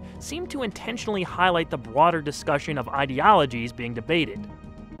setting seem to intentionally highlight the broader discussion of ideologies being debated.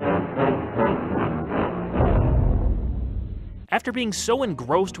 After being so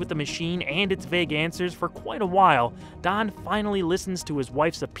engrossed with the machine and its vague answers for quite a while, Don finally listens to his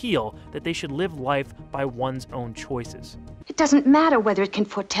wife's appeal that they should live life by one's own choices. It doesn't matter whether it can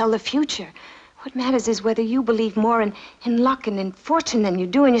foretell the future. What matters is whether you believe more in luck and in fortune than you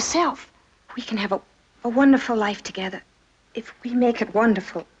do in yourself. We can have a wonderful life together if we make it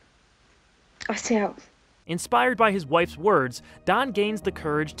wonderful ourselves. Inspired by his wife's words, Don gains the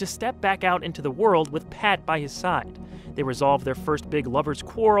courage to step back out into the world with Pat by his side. They resolve their first big lovers'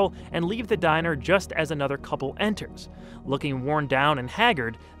 quarrel and leave the diner just as another couple enters. Looking worn down and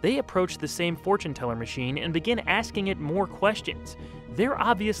haggard, they approach the same fortune teller machine and begin asking it more questions. They're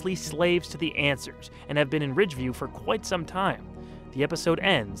obviously slaves to the answers and have been in Ridgeview for quite some time. The episode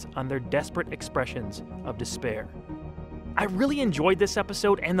ends on their desperate expressions of despair. I really enjoyed this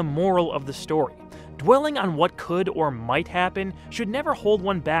episode and the moral of the story. Dwelling on what could or might happen should never hold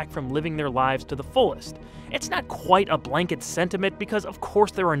one back from living their lives to the fullest. It's not quite a blanket sentiment because of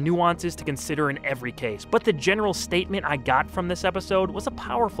course there are nuances to consider in every case, but the general statement I got from this episode was a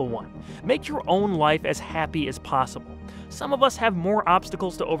powerful one. Make your own life as happy as possible. Some of us have more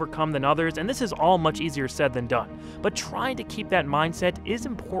obstacles to overcome than others, and this is all much easier said than done. But trying to keep that mindset is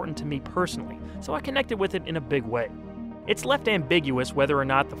important to me personally, so I connected with it in a big way. It's left ambiguous whether or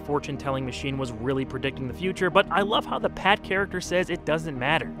not the fortune-telling machine was really predicting the future, but I love how the Pat character says it doesn't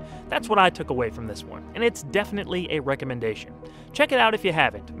matter. That's what I took away from this one, and it's definitely a recommendation. Check it out if you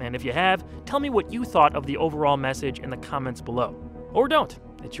haven't, and if you have, tell me what you thought of the overall message in the comments below. Or don't.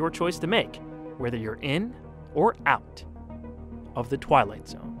 It's your choice to make, whether you're in or out of the Twilight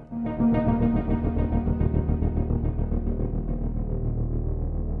Zone.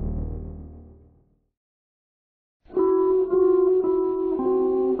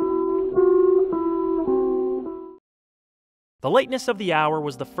 The Lateness of the Hour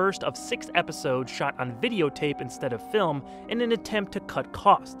was the first of 6 episodes shot on videotape instead of film in an attempt to cut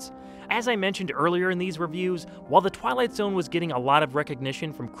costs. As I mentioned earlier in these reviews, while The Twilight Zone was getting a lot of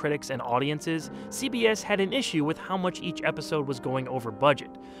recognition from critics and audiences, CBS had an issue with how much each episode was going over budget.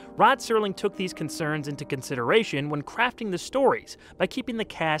 Rod Serling took these concerns into consideration when crafting the stories by keeping the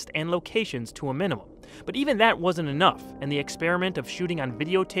cast and locations to a minimum. But even that wasn't enough, and the experiment of shooting on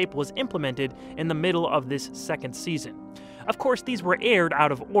videotape was implemented in the middle of this second season. Of course, these were aired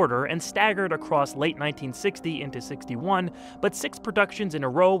out of order and staggered across late 1960 into 61, but 6 productions in a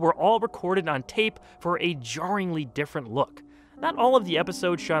row were all recorded on tape for a jarringly different look. Not all of the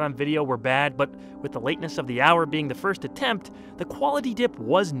episodes shot on video were bad, but with The Lateness of the Hour being the first attempt, the quality dip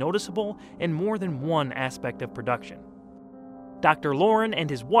was noticeable in more than one aspect of production. Dr. Lauren and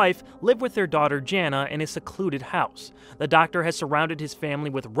his wife live with their daughter Jana in a secluded house. The doctor has surrounded his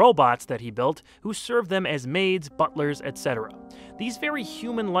family with robots that he built, who serve them as maids, butlers, etc. These very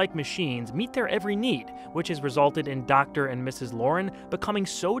human-like machines meet their every need, which has resulted in Dr. and Mrs. Lauren becoming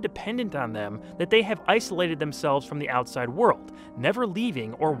so dependent on them that they have isolated themselves from the outside world, never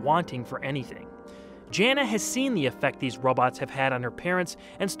leaving or wanting for anything. Jana has seen the effect these robots have had on her parents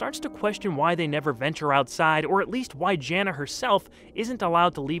and starts to question why they never venture outside, or at least why Jana herself isn't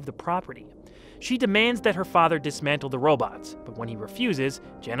allowed to leave the property. She demands that her father dismantle the robots, but when he refuses,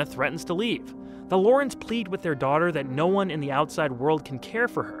 Jana threatens to leave. The Laurens plead with their daughter that no one in the outside world can care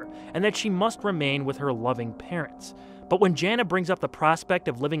for her, and that she must remain with her loving parents. But when Jana brings up the prospect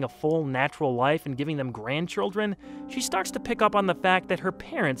of living a full, natural life and giving them grandchildren, she starts to pick up on the fact that her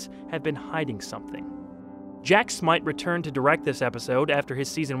parents have been hiding something. Jack Smite returned to direct this episode after his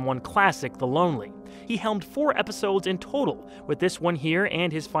Season 1 classic, The Lonely. He helmed 4 episodes in total, with this one here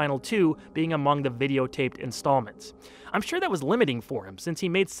and his final 2 being among the videotaped installments. I'm sure that was limiting for him, since he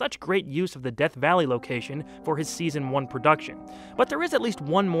made such great use of the Death Valley location for his Season 1 production. But there is at least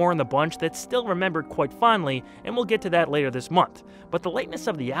one more in the bunch that's still remembered quite fondly, and we'll get to that later this month. But The Lateness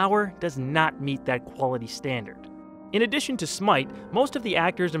of the Hour does not meet that quality standard. In addition to Smite, most of the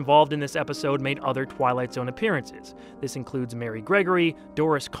actors involved in this episode made other Twilight Zone appearances. This includes Mary Gregory,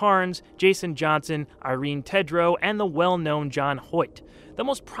 Doris Carnes, Jason Johnson, Irene Tedrow, and the well-known John Hoyt. The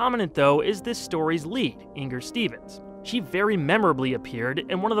most prominent, though, is this story's lead, Inger Stevens. She very memorably appeared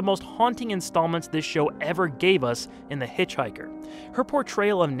in one of the most haunting installments this show ever gave us in The Hitchhiker. Her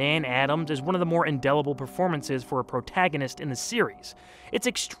portrayal of Nan Adams is one of the more indelible performances for a protagonist in the series. It's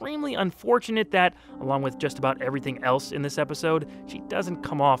extremely unfortunate that, along with just about everything else in this episode, she doesn't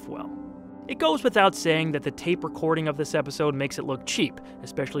come off well. It goes without saying that the tape recording of this episode makes it look cheap,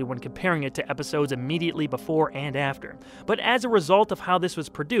 especially when comparing it to episodes immediately before and after. But as a result of how this was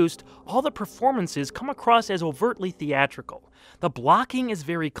produced, all the performances come across as overtly theatrical. The blocking is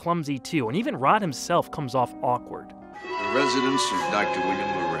very clumsy too, and even Rod himself comes off awkward. The residence of Dr. William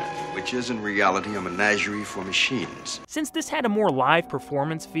Loren. which is in reality a menagerie for machines. Since this had a more live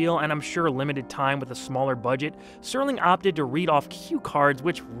performance feel and I'm sure limited time with a smaller budget, Serling opted to read off cue cards,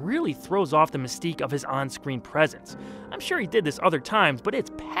 which really throws off the mystique of his on-screen presence. I'm sure he did this other times, but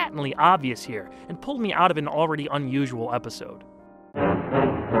it's patently obvious here and pulled me out of an already unusual episode.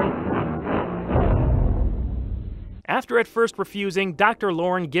 After at first refusing, Dr.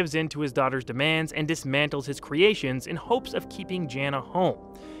 Lauren gives in to his daughter's demands and dismantles his creations in hopes of keeping Jana home.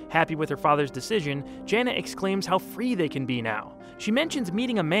 Happy with her father's decision, Jana exclaims how free they can be now. She mentions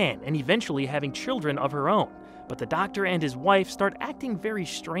meeting a man and eventually having children of her own, but the doctor and his wife start acting very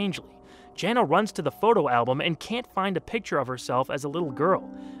strangely. Jana runs to the photo album and can't find a picture of herself as a little girl.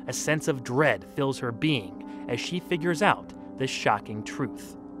 A sense of dread fills her being as she figures out the shocking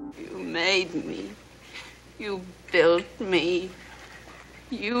truth. You made me. You built me.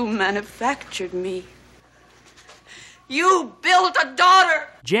 You manufactured me. You built a daughter!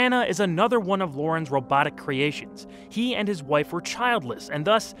 Jana is another one of Lauren's robotic creations. He and his wife were childless, and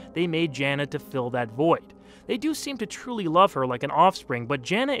thus they made Jana to fill that void. They do seem to truly love her like an offspring, but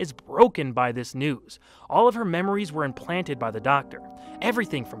Jana is broken by this news. All of her memories were implanted by the doctor.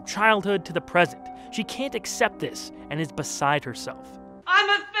 Everything from childhood to the present. She can't accept this and is beside herself. I'm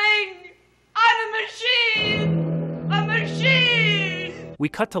a thing! I'm a machine! A machine! We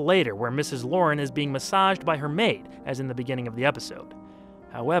cut to later, where Mrs. Lauren is being massaged by her maid, as in the beginning of the episode.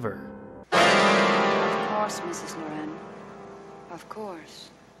 However... Of course, Mrs. Lauren. Of course.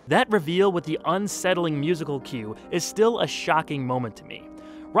 That reveal with the unsettling musical cue is still a shocking moment to me.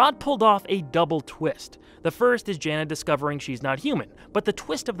 Rod pulled off a double twist. The first is Jana discovering she's not human, but the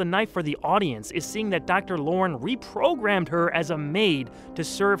twist of the night for the audience is seeing that Dr. Lauren reprogrammed her as a maid to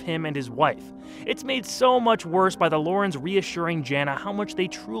serve him and his wife. It's made so much worse by the Laurens reassuring Jana how much they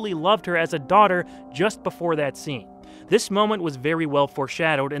truly loved her as a daughter just before that scene. This moment was very well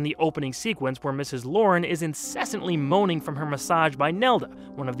foreshadowed in the opening sequence where Mrs. Lauren is incessantly moaning from her massage by Nelda,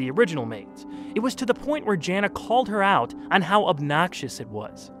 one of the original maids. It was to the point where Jana called her out on how obnoxious it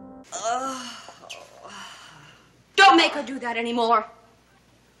was. Don't make her do that anymore.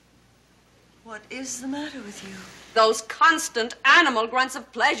 What is the matter with you? Those constant animal grunts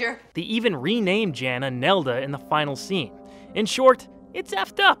of pleasure. They even renamed Jana Nelda in the final scene. In short, it's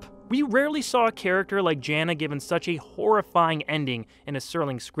effed up. We rarely saw a character like Jana given such a horrifying ending in a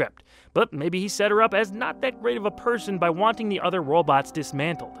Serling script, but maybe he set her up as not that great of a person by wanting the other robots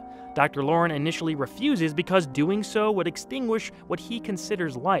dismantled. Dr. Lauren initially refuses because doing so would extinguish what he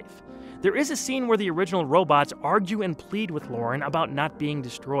considers life. There is a scene where the original robots argue and plead with Lauren about not being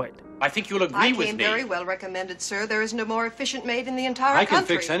destroyed. I think you'll agree with me. I came very well recommended, sir. There isn't a more efficient maid in the entire I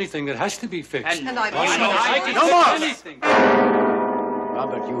country. can fix anything that has to be fixed. And I can no fix anything.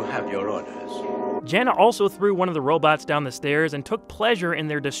 Robert, you have your orders. Jana also threw one of the robots down the stairs and took pleasure in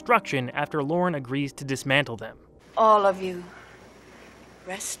their destruction after Lauren agrees to dismantle them. All of you.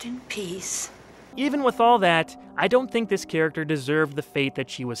 Rest in peace. Even with all that, I don't think this character deserved the fate that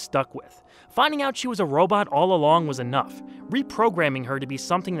she was stuck with. Finding out she was a robot all along was enough. Reprogramming her to be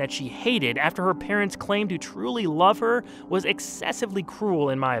something that she hated after her parents claimed to truly love her was excessively cruel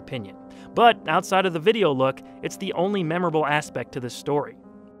in my opinion. But outside of the video look, it's the only memorable aspect to this story.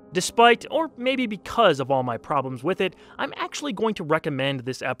 Despite, or maybe because of all my problems with it, I'm actually going to recommend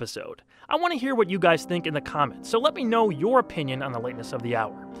this episode. I want to hear what you guys think in the comments, so let me know your opinion on the lateness of the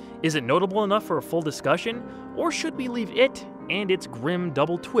hour. Is it notable enough for a full discussion, or should we leave it and its grim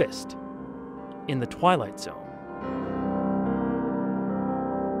double twist in the Twilight Zone?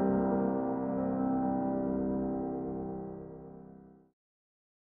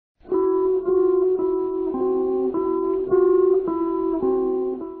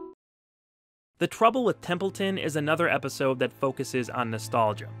 The Trouble with Templeton is another episode that focuses on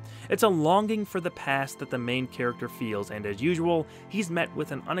nostalgia. It's a longing for the past that the main character feels, and as usual, he's met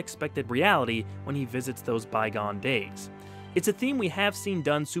with an unexpected reality when he visits those bygone days. It's a theme we have seen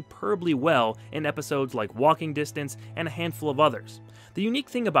done superbly well in episodes like Walking Distance and a handful of others. The unique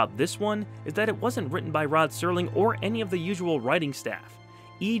thing about this one is that it wasn't written by Rod Serling or any of the usual writing staff.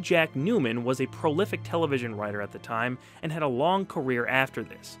 E. Jack Newman was a prolific television writer at the time and had a long career after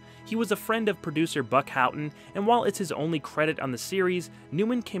this. He was a friend of producer Buck Houghton, and while it's his only credit on the series,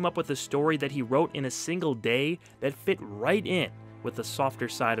 Newman came up with a story that he wrote in a single day that fit right in with the softer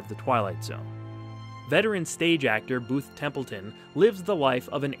side of the Twilight Zone. Veteran stage actor Booth Templeton lives the life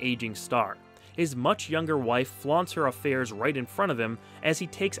of an aging star. His much younger wife flaunts her affairs right in front of him as he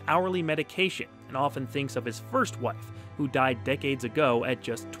takes hourly medication and often thinks of his first wife, who died decades ago at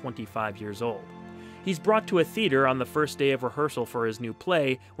just 25 years old. He's brought to a theater on the first day of rehearsal for his new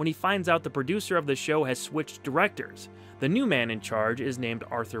play when he finds out the producer of the show has switched directors. The new man in charge is named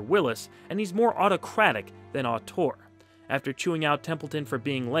Arthur Willis, and he's more autocratic than auteur. After chewing out Templeton for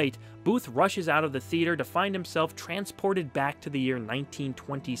being late, Booth rushes out of the theater to find himself transported back to the year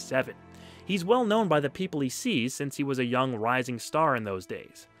 1927. He's well known by the people he sees since he was a young rising star in those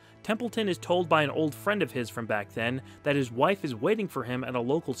days. Templeton is told by an old friend of his from back then that his wife is waiting for him at a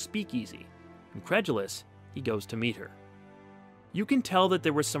local speakeasy. Incredulous, he goes to meet her. You can tell that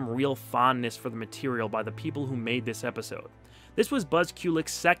there was some real fondness for the material by the people who made this episode. This was Buzz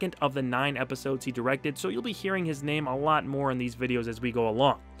Kulik's second of the 9 episodes he directed, so you'll be hearing his name a lot more in these videos as we go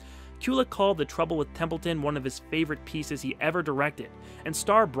along. Kulik called The Trouble with Templeton one of his favorite pieces he ever directed, and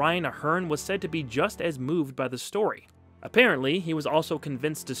star Brian Aherne was said to be just as moved by the story. Apparently, he was also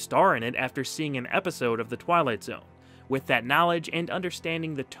convinced to star in it after seeing an episode of The Twilight Zone. With that knowledge and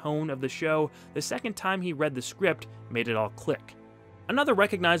understanding the tone of the show, the second time he read the script made it all click. Another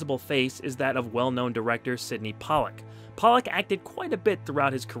recognizable face is that of well-known director Sidney Pollack. Pollack acted quite a bit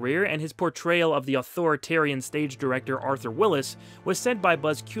throughout his career, and his portrayal of the authoritarian stage director Arthur Willis was said by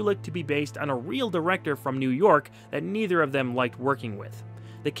Buzz Kulik to be based on a real director from New York that neither of them liked working with.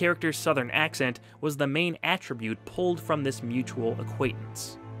 The character's southern accent was the main attribute pulled from this mutual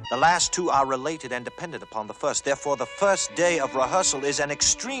acquaintance. The last two are related and dependent upon the first. Therefore, the first day of rehearsal is an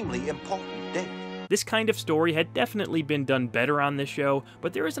extremely important day. This kind of story had definitely been done better on this show,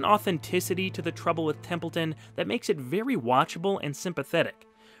 but there is an authenticity to The Trouble with Templeton that makes it very watchable and sympathetic.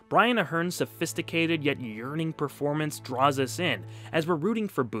 Brian Aherne's sophisticated yet yearning performance draws us in, as we're rooting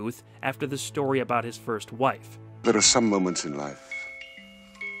for Booth after the story about his first wife. There are some moments in life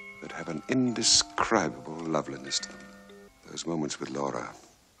that have an indescribable loveliness to them. Those moments with Laura.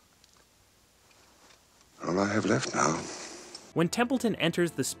 All I have left now. When Templeton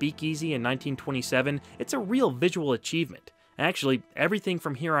enters the speakeasy in 1927, it's a real visual achievement. Actually, everything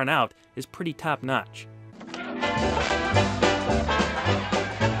from here on out is pretty top-notch.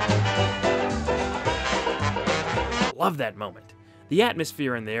 Love that moment. The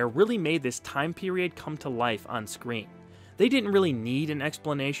atmosphere in there really made this time period come to life on screen. They didn't really need an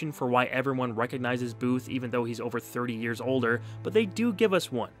explanation for why everyone recognizes Booth even though he's over 30 years older, but they do give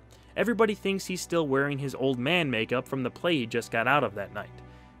us one. Everybody thinks he's still wearing his old man makeup from the play he just got out of that night.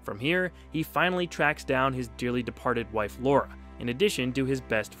 From here, he finally tracks down his dearly departed wife Laura, in addition to his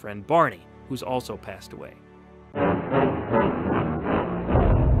best friend Barney, who's also passed away.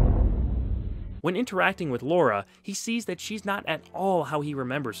 When interacting with Laura, he sees that she's not at all how he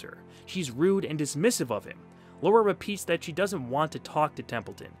remembers her. She's rude and dismissive of him. Laura repeats that she doesn't want to talk to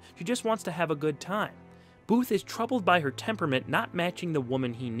Templeton, she just wants to have a good time. Booth is troubled by her temperament not matching the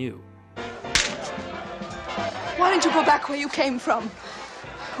woman he knew. Why don't you go back where you came from?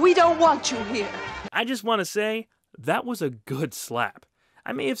 We don't want you here. I just want to say, that was a good slap.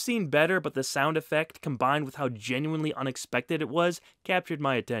 I may have seen better, but the sound effect, combined with how genuinely unexpected it was, captured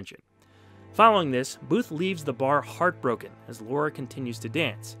my attention. Following this, Booth leaves the bar heartbroken as Laura continues to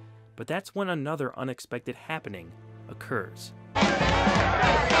dance, but that's when another unexpected happening occurs.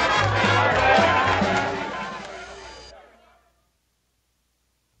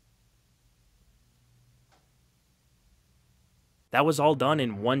 That was all done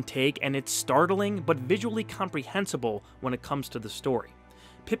in one take, and it's startling but visually comprehensible when it comes to the story.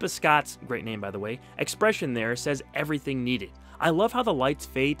 Pippa Scott's, great name by the way, expression there says everything needed. I love how the lights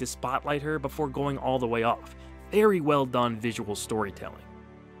fade to spotlight her before going all the way off. Very well done visual storytelling.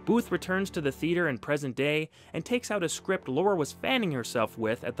 Booth returns to the theater in present day and takes out a script Laura was fanning herself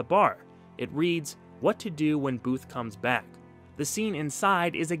with at the bar. It reads, "What to do when Booth comes back." The scene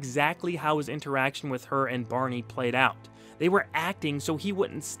inside is exactly how his interaction with her and Barney played out. They were acting so he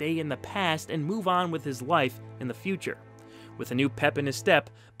wouldn't stay in the past and move on with his life in the future. With a new pep in his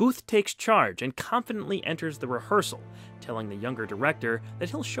step, Booth takes charge and confidently enters the rehearsal, telling the younger director that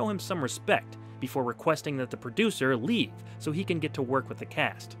he'll show him some respect before requesting that the producer leave so he can get to work with the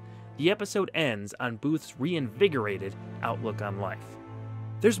cast. The episode ends on Booth's reinvigorated outlook on life.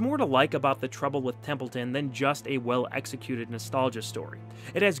 There's more to like about The Trouble with Templeton than just a well-executed nostalgia story.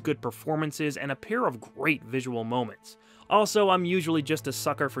 It has good performances and a pair of great visual moments. Also, I'm usually just a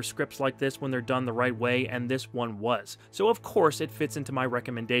sucker for scripts like this when they're done the right way, and this one was, so of course it fits into my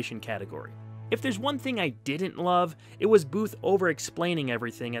recommendation category. If there's one thing I didn't love, it was Booth over-explaining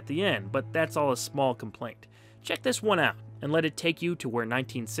everything at the end, but that's all a small complaint. Check this one out, and let it take you to where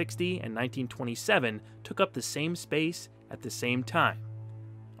 1960 and 1927 took up the same space at the same time.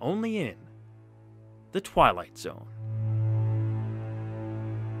 Only in The Twilight Zone.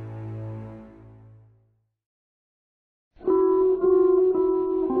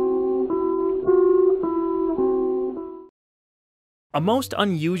 A Most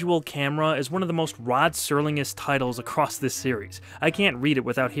Unusual Camera is one of the most Rod Serlingist titles across this series. I can't read it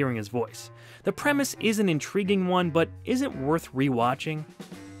without hearing his voice. The premise is an intriguing one, but is it worth rewatching?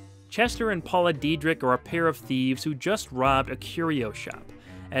 Chester and Paula Diedrich are a pair of thieves who just robbed a curio shop.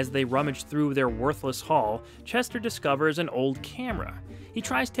 As they rummage through their worthless haul, Chester discovers an old camera. He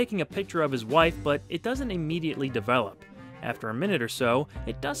tries taking a picture of his wife, but it doesn't immediately develop. After a minute or so,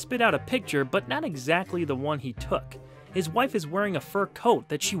 it does spit out a picture, but not exactly the one he took. His wife is wearing a fur coat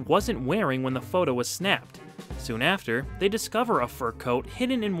that she wasn't wearing when the photo was snapped. Soon after, they discover a fur coat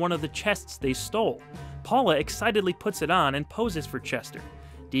hidden in one of the chests they stole. Paula excitedly puts it on and poses for Chester.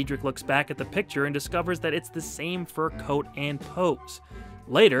 Diedrich looks back at the picture and discovers that it's the same fur coat and pose.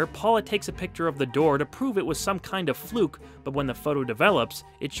 Later, Paula takes a picture of the door to prove it was some kind of fluke, but when the photo develops,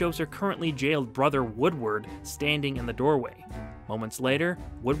 it shows her currently jailed brother Woodward standing in the doorway. Moments later,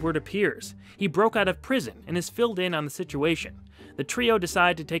 Woodward appears. He broke out of prison and is filled in on the situation. The trio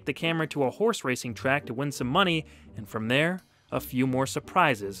decide to take the camera to a horse racing track to win some money, and from there, a few more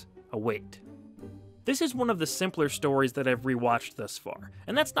surprises await. This is one of the simpler stories that I've rewatched thus far,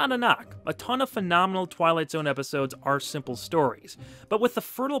 and that's not a knock. A ton of phenomenal Twilight Zone episodes are simple stories, but with the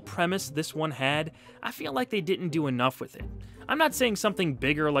fertile premise this one had, I feel like they didn't do enough with it. I'm not saying something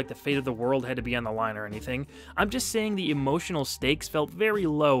bigger like the fate of the world had to be on the line or anything, I'm just saying the emotional stakes felt very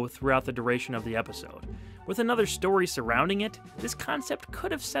low throughout the duration of the episode. With another story surrounding it, this concept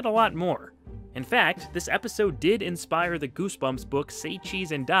could have said a lot more. In fact, this episode did inspire the Goosebumps book Say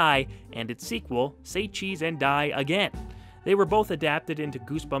Cheese and Die and its sequel, Say Cheese and Die Again. They were both adapted into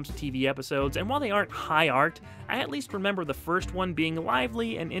Goosebumps TV episodes, and while they aren't high art, I at least remember the first one being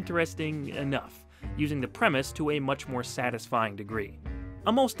lively and interesting enough, using the premise to a much more satisfying degree.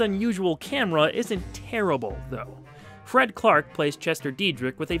 A Most Unusual Camera isn't terrible, though. Fred Clark plays Chester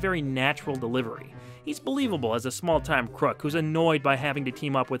Diedrich with a very natural delivery. He's believable as a small-time crook who's annoyed by having to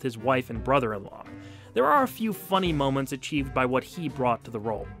team up with his wife and brother-in-law. There are a few funny moments achieved by what he brought to the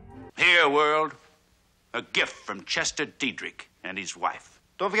role. Here, world, a gift from Chester Diedrich and his wife.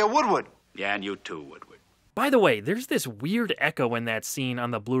 Don't forget Woodward. Yeah, and you too, Woodward. By the way, there's this weird echo in that scene on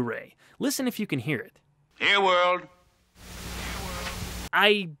the Blu-ray. Listen if you can hear it. Here, world.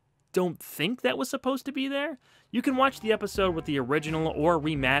 I don't think that was supposed to be there. You can watch the episode with the original or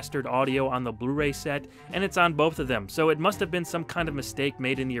remastered audio on the Blu-ray set, and it's on both of them, so it must have been some kind of mistake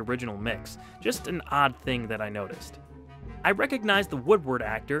made in the original mix. Just an odd thing that I noticed. I recognized the Woodward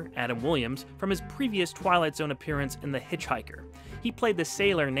actor, Adam Williams, from his previous Twilight Zone appearance in The Hitchhiker. He played the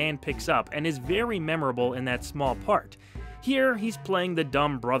sailor Nan picks up and is very memorable in that small part. Here, he's playing the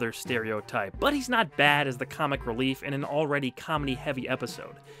dumb brother stereotype, but he's not bad as the comic relief in an already comedy-heavy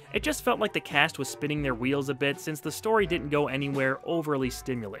episode. It just felt like the cast was spinning their wheels a bit since the story didn't go anywhere overly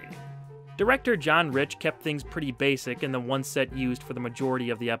stimulating. Director John Rich kept things pretty basic in the one set used for the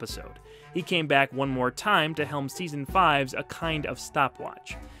majority of the episode. He came back one more time to helm Season 5's A Kind of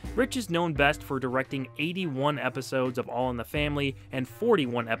Stopwatch. Rich is known best for directing 81 episodes of All in the Family and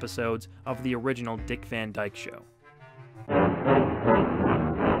 41 episodes of the original Dick Van Dyke Show.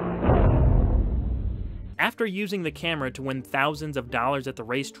 After using the camera to win thousands of dollars at the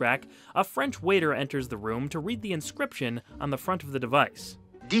racetrack, a French waiter enters the room to read the inscription on the front of the device.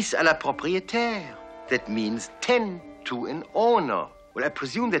 10 à la propriétaire. That means 10 to an owner. Well, I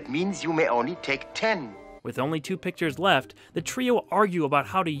presume that means you may only take 10. With only 2 pictures left, the trio argue about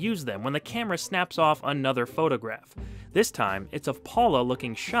how to use them when the camera snaps off another photograph. This time, it's of Paula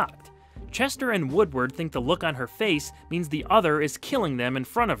looking shocked. Chester and Woodward think the look on her face means the other is killing them in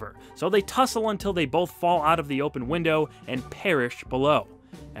front of her, so they tussle until they both fall out of the open window and perish below.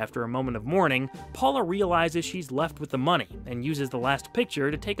 After a moment of mourning, Paula realizes she's left with the money and uses the last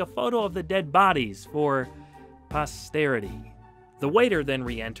picture to take a photo of the dead bodies for posterity. The waiter then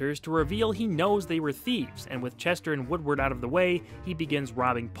re-enters to reveal he knows they were thieves, and with Chester and Woodward out of the way, he begins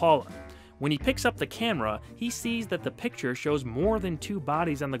robbing Paula. When he picks up the camera, he sees that the picture shows more than 2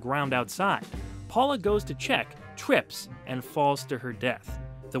 bodies on the ground outside. Paula goes to check, trips, and falls to her death.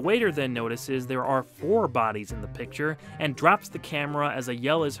 The waiter then notices there are 4 bodies in the picture and drops the camera as a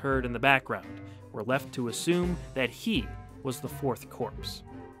yell is heard in the background. We're left to assume that he was the 4th corpse.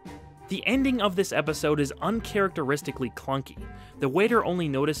 The ending of this episode is uncharacteristically clunky. The waiter only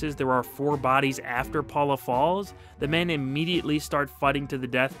notices there are 4 bodies after Paula falls. The men immediately start fighting to the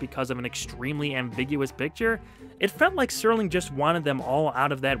death because of an extremely ambiguous picture. It felt like Serling just wanted them all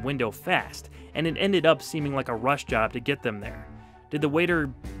out of that window fast, and it ended up seeming like a rush job to get them there. Did the waiter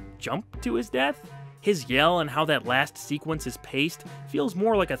jump to his death? His yell and how that last sequence is paced feels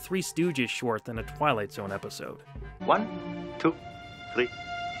more like a Three Stooges short than a Twilight Zone episode. 1, 2, 3,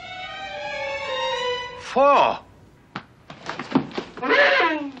 4.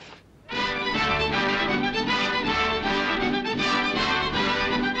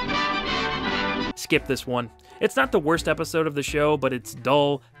 Skip this one. It's not the worst episode of the show, but it's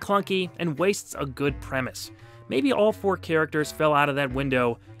dull, clunky, and wastes a good premise. Maybe all 4 characters fell out of that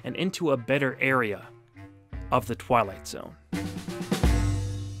window and into a better area of the Twilight Zone.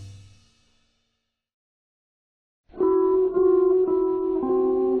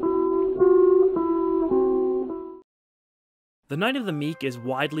 The Night of the Meek is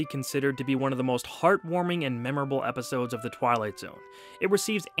widely considered to be one of the most heartwarming and memorable episodes of The Twilight Zone. It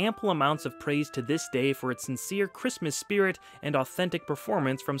receives ample amounts of praise to this day for its sincere Christmas spirit and authentic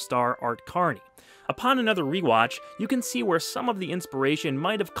performance from star Art Carney. Upon another rewatch, you can see where some of the inspiration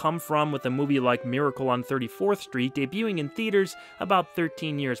might have come from with a movie like Miracle on 34th Street debuting in theaters about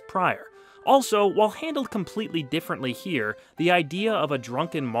 13 years prior. Also, while handled completely differently here, the idea of a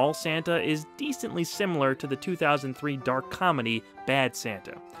drunken mall Santa is decently similar to the 2003 dark comedy Bad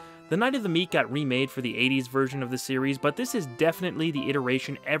Santa. The Night of the Meek got remade for the 80s version of the series, but this is definitely the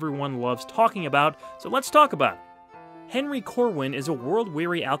iteration everyone loves talking about, so let's talk about it. Henry Corwin is a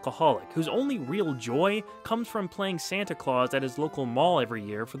world-weary alcoholic whose only real joy comes from playing Santa Claus at his local mall every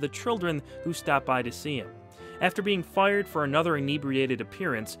year for the children who stop by to see him. After being fired for another inebriated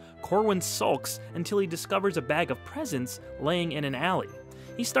appearance, Corwin sulks until he discovers a bag of presents laying in an alley.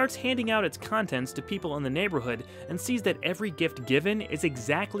 He starts handing out its contents to people in the neighborhood and sees that every gift given is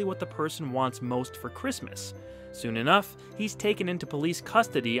exactly what the person wants most for Christmas. Soon enough, he's taken into police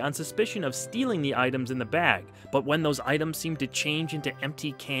custody on suspicion of stealing the items in the bag, but when those items seem to change into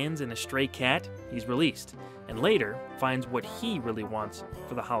empty cans and a stray cat, he's released, and later finds what he really wants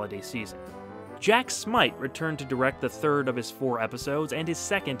for the holiday season. Jack Smite returned to direct the 3rd of his 4 episodes and his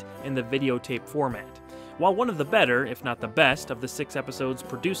 2nd in the videotape format. While one of the better, if not the best, of the 6 episodes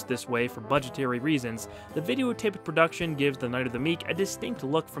produced this way for budgetary reasons, the videotaped production gives The Night of the Meek a distinct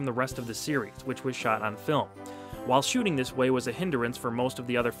look from the rest of the series, which was shot on film. While shooting this way was a hindrance for most of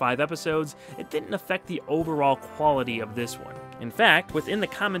the other 5 episodes, it didn't affect the overall quality of this one. In fact, within the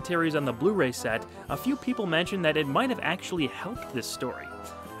commentaries on the Blu-ray set, a few people mentioned that it might have actually helped this story.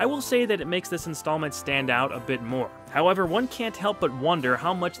 I will say that it makes this installment stand out a bit more. However, one can't help but wonder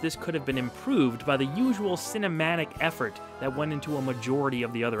how much this could have been improved by the usual cinematic effort that went into a majority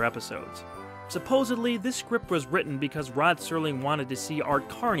of the other episodes. Supposedly, this script was written because Rod Serling wanted to see Art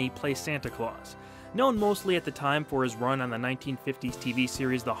Carney play Santa Claus. Known mostly at the time for his run on the 1950s TV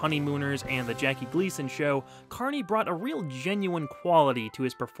series The Honeymooners and The Jackie Gleason Show, Carney brought a real genuine quality to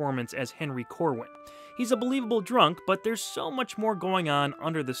his performance as Henry Corwin. He's a believable drunk, but there's so much more going on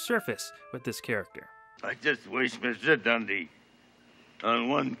under the surface with this character. I just wish, Mr. Dundee, on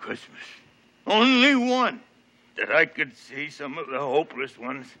one Christmas, only one, that I could see some of the hopeless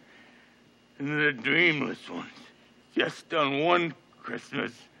ones and the dreamless ones. Just on one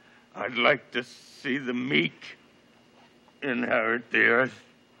Christmas, I'd like to see the meek inherit the earth.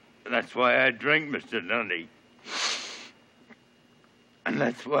 That's why I drink, Mr. Dundee. And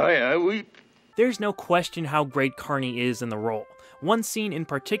that's why I weep. There's no question how great Carney is in the role. One scene in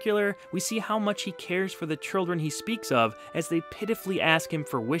particular, we see how much he cares for the children he speaks of as they pitifully ask him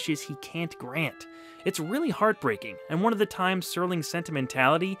for wishes he can't grant. It's really heartbreaking, and one of the times Serling's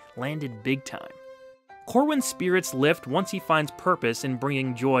sentimentality landed big time. Corwin's spirits lift once he finds purpose in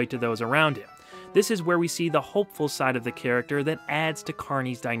bringing joy to those around him. This is where we see the hopeful side of the character that adds to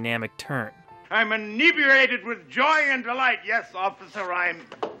Carney's dynamic turn. I'm inebriated with joy and delight. Yes, officer, I'm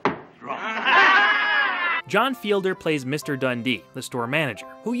drunk. John Fielder plays Mr. Dundee, the store manager,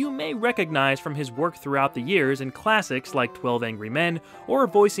 who you may recognize from his work throughout the years in classics like 12 Angry Men or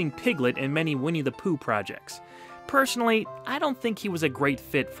voicing Piglet in many Winnie the Pooh projects. Personally, I don't think he was a great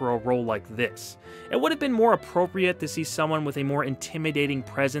fit for a role like this. It would have been more appropriate to see someone with a more intimidating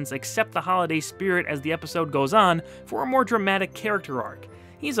presence accept the holiday spirit as the episode goes on for a more dramatic character arc.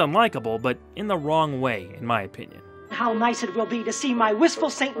 He's unlikable, but in the wrong way, in my opinion. How nice it will be to see my wistful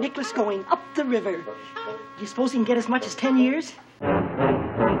St. Nicholas going up the river. Do you suppose he can get as much as 10 years?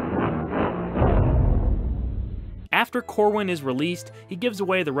 After Corwin is released, he gives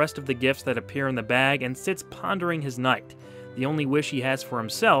away the rest of the gifts that appear in the bag and sits pondering his night. The only wish he has for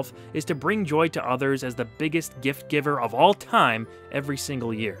himself is to bring joy to others as the biggest gift giver of all time every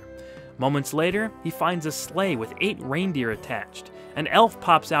single year. Moments later, he finds a sleigh with 8 reindeer attached. An elf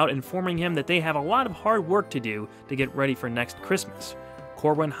pops out informing him that they have a lot of hard work to do to get ready for next Christmas.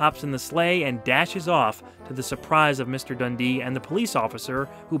 Corwin hops in the sleigh and dashes off to the surprise of Mr. Dundee and the police officer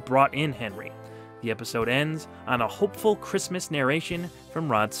who brought in Henry. The episode ends on a hopeful Christmas narration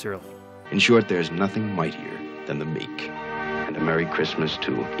from Rod Serling. In short, there's nothing mightier than the meek. And a Merry Christmas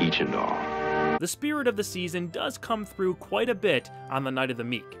to each and all. The spirit of the season does come through quite a bit on The Night of the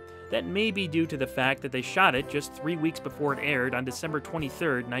Meek. That may be due to the fact that they shot it just 3 weeks before it aired on December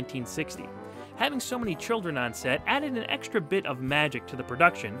 23, 1960. Having so many children on set added an extra bit of magic to the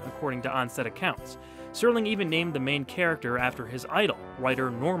production, according to on-set accounts. Serling even named the main character after his idol, writer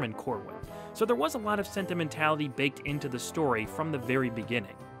Norman Corwin. So there was a lot of sentimentality baked into the story from the very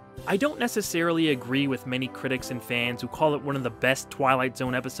beginning. I don't necessarily agree with many critics and fans who call it one of the best Twilight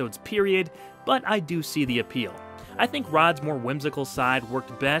Zone episodes period, but I do see the appeal. I think Rod's more whimsical side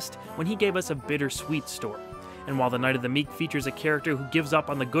worked best when he gave us a bittersweet story. And while The Night of the Meek features a character who gives up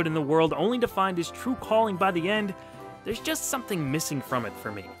on the good in the world only to find his true calling by the end, there's just something missing from it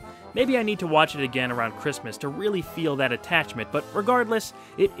for me. Maybe I need to watch it again around Christmas to really feel that attachment, but regardless,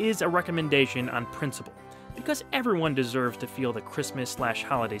 it is a recommendation on principle, because everyone deserves to feel the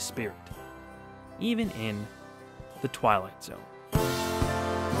Christmas/holiday spirit, even in the Twilight Zone.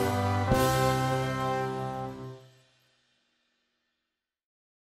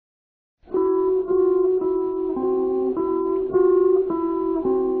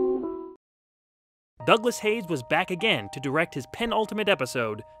 Douglas Hayes was back again to direct his penultimate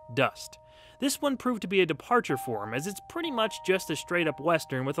episode, Dust. This one proved to be a departure for him, as it's pretty much just a straight-up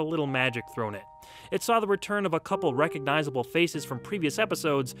western with a little magic thrown in. It saw the return of a couple recognizable faces from previous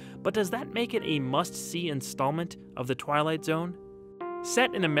episodes, but does that make it a must-see installment of The Twilight Zone?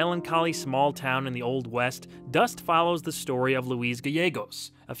 Set in a melancholy small town in the Old West, Dust follows the story of Luis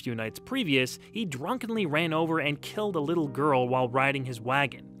Gallegos. A few nights previous, he drunkenly ran over and killed a little girl while riding his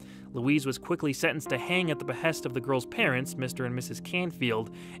wagon. Louise was quickly sentenced to hang at the behest of the girl's parents, Mr. and Mrs.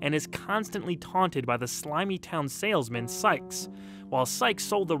 Canfield, and is constantly taunted by the slimy town salesman, Sykes. While Sykes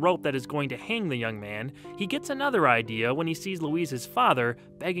sold the rope that is going to hang the young man, he gets another idea when he sees Louise's father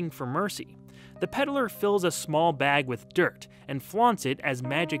begging for mercy. The peddler fills a small bag with dirt and flaunts it as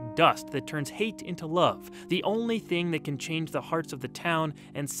magic dust that turns hate into love, the only thing that can change the hearts of the town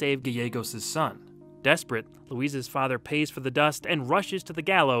and save Gallegos' son. Desperate, Louise's father pays for the dust and rushes to the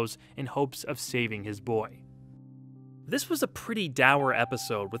gallows in hopes of saving his boy. This was a pretty dour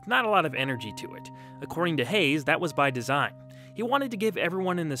episode with not a lot of energy to it. According to Hayes, that was by design. He wanted to give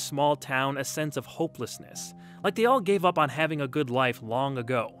everyone in this small town a sense of hopelessness, like they all gave up on having a good life long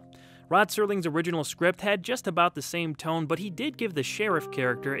ago. Rod Serling's original script had just about the same tone, but he did give the sheriff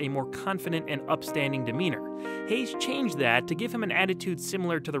character a more confident and upstanding demeanor. Hayes changed that to give him an attitude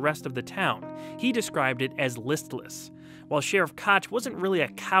similar to the rest of the town. He described it as listless. While Sheriff Koch wasn't really a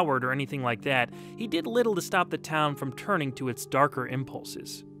coward or anything like that, he did little to stop the town from turning to its darker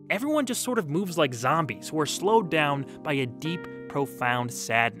impulses. Everyone just sort of moves like zombies who are slowed down by a deep, profound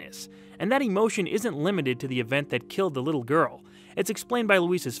sadness. And that emotion isn't limited to the event that killed the little girl. It's explained by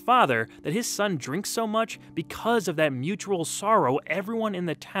Luis's father that his son drinks so much because of that mutual sorrow everyone in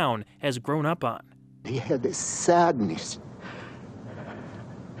the town has grown up on. He had a sadness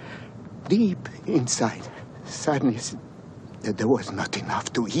deep inside. Sadness that there was not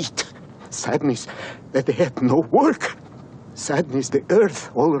enough to eat. Sadness that they had no work. Sadness the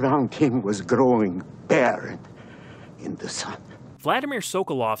earth all around him was growing barren in the sun. Vladimir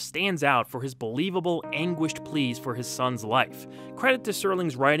Sokolov stands out for his believable, anguished pleas for his son's life. Credit to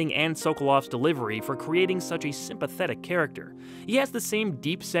Serling's writing and Sokolov's delivery for creating such a sympathetic character. He has the same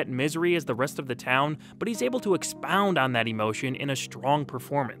deep-set misery as the rest of the town, but he's able to expound on that emotion in a strong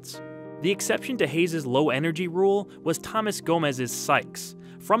performance. The exception to Hayes' low-energy rule was Thomas Gomez's Sykes.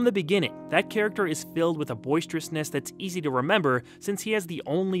 From the beginning, that character is filled with a boisterousness that's easy to remember since he has the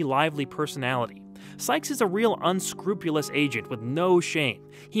only lively personality. Sykes is a real unscrupulous agent with no shame.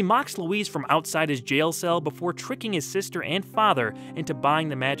 He mocks Louise from outside his jail cell before tricking his sister and father into buying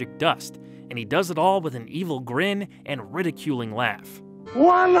the magic dust, and he does it all with an evil grin and ridiculing laugh.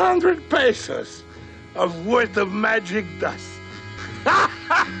 100 pesos of worth of magic dust.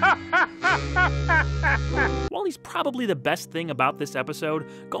 While he's probably the best thing about this episode,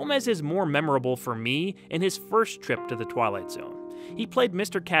 Gomez is more memorable for me in his first trip to the Twilight Zone. He played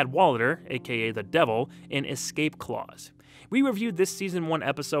Mr. Cadwallader, aka the Devil, in Escape Clause. We reviewed this Season 1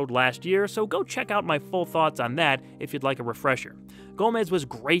 episode last year, so go check out my full thoughts on that if you'd like a refresher. Gomez was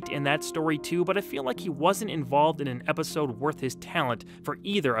great in that story too, but I feel like he wasn't involved in an episode worth his talent for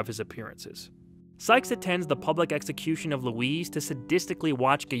either of his appearances. Sykes attends the public execution of Louise to sadistically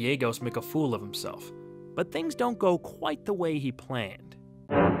watch Gallegos make a fool of himself. But things don't go quite the way he planned.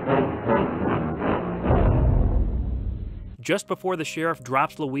 Just before the sheriff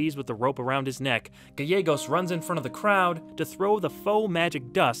drops Louise with the rope around his neck, Gallegos runs in front of the crowd to throw the faux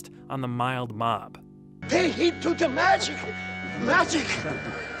magic dust on the mild mob. Pay heed to the magic. Magic!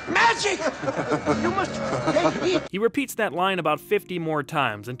 Magic! You must... He repeats that line about 50 more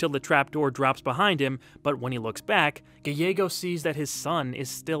times until the trapdoor drops behind him, but when he looks back, Gallego sees that his son is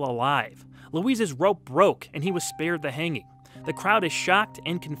still alive. Louise's rope broke, and he was spared the hanging. The crowd is shocked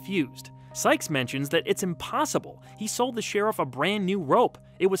and confused. Sykes mentions that it's impossible. He sold the sheriff a brand new rope.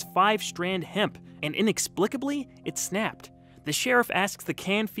 It was 5-strand hemp, and inexplicably, it snapped. The sheriff asks the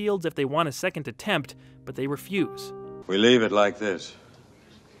Canfields if they want a second attempt, but they refuse. We leave it like this.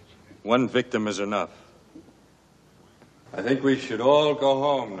 One victim is enough. I think we should all go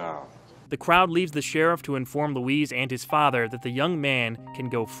home now. The crowd leaves the sheriff to inform Louise and his father that the young man can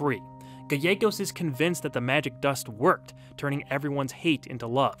go free. Gallegos is convinced that the magic dust worked, turning everyone's hate into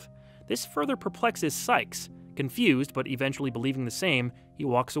love. This further perplexes Sykes. Confused, but eventually believing the same, he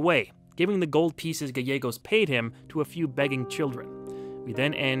walks away, giving the gold pieces Gallegos paid him to a few begging children. We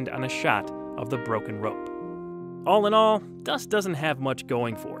then end on a shot of the broken rope. All in all, Dust doesn't have much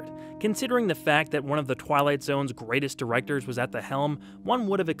going for it. Considering the fact that one of the Twilight Zone's greatest directors was at the helm, one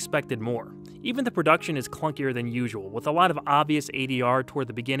would have expected more. Even the production is clunkier than usual, with a lot of obvious ADR toward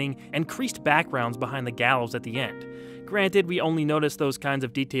the beginning and creased backgrounds behind the gallows at the end. Granted, we only notice those kinds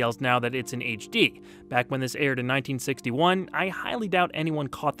of details now that it's in HD. Back when this aired in 1961, I highly doubt anyone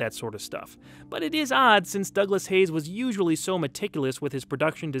caught that sort of stuff. But it is odd since Douglas Hayes was usually so meticulous with his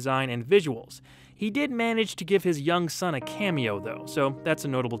production design and visuals. He did manage to give his young son a cameo though, so that's a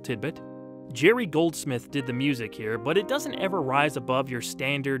notable tidbit. Jerry Goldsmith did the music here, but it doesn't ever rise above your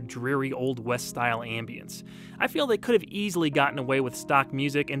standard, dreary Old West style ambience. I feel they could have easily gotten away with stock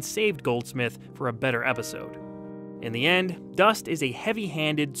music and saved Goldsmith for a better episode. In the end, Dust is a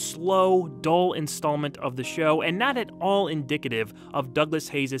heavy-handed, slow, dull installment of the show and not at all indicative of Douglas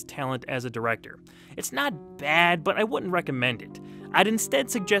Hayes' talent as a director. It's not bad, but I wouldn't recommend it. I'd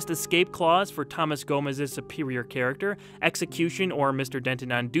instead suggest Escape Clause for Thomas Gomez's superior character, Execution or Mr.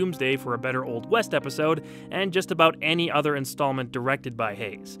 Denton on Doomsday for a better Old West episode, and just about any other installment directed by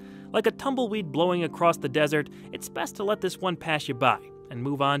Hayes. Like a tumbleweed blowing across the desert, it's best to let this one pass you by and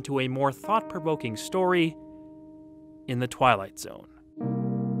move on to a more thought-provoking story in the Twilight Zone.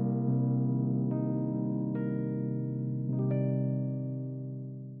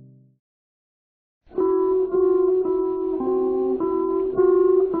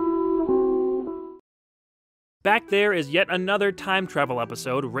 Back There is yet another time travel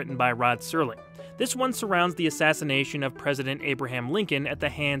episode written by Rod Serling. This one surrounds the assassination of President Abraham Lincoln at the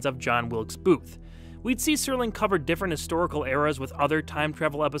hands of John Wilkes Booth. We'd see Serling cover different historical eras with other time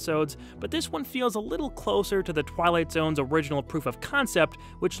travel episodes, but this one feels a little closer to the Twilight Zone's original proof of concept,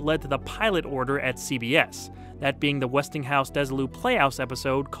 which led to the pilot order at CBS, that being the Westinghouse Desilu Playhouse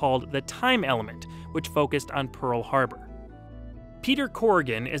episode called The Time Element, which focused on Pearl Harbor. Peter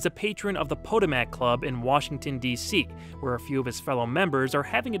Corrigan is a patron of the Potomac Club in Washington, D.C., where a few of his fellow members are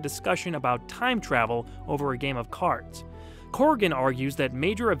having a discussion about time travel over a game of cards. Corrigan argues that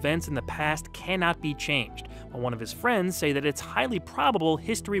major events in the past cannot be changed, while one of his friends say that it's highly probable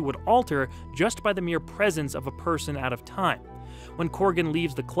history would alter just by the mere presence of a person out of time. When Corrigan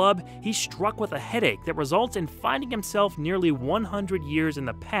leaves the club, he's struck with a headache that results in finding himself nearly 100 years in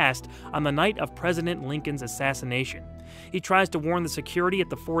the past on the night of President Lincoln's assassination. He tries to warn the security at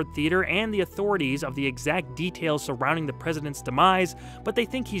the Ford Theater and the authorities of the exact details surrounding the president's demise, but they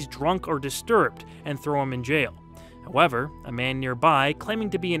think he's drunk or disturbed and throw him in jail. However, a man nearby, claiming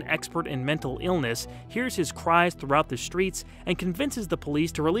to be an expert in mental illness, hears his cries throughout the streets and convinces the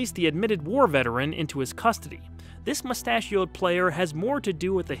police to release the admitted war veteran into his custody. This mustachioed player has more to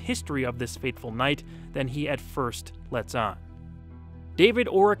do with the history of this fateful night than he at first lets on. David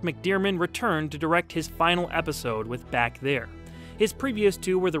Orrick McDearman returned to direct his final episode with Back There. His previous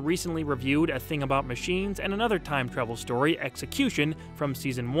two were the recently reviewed A Thing About Machines and another time travel story, Execution, from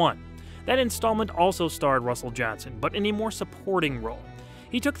Season 1. That installment also starred Russell Johnson, but in a more supporting role.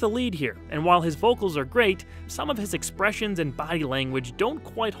 He took the lead here, and while his vocals are great, some of his expressions and body language don't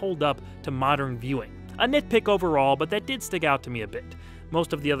quite hold up to modern viewing. A nitpick overall, but that did stick out to me a bit.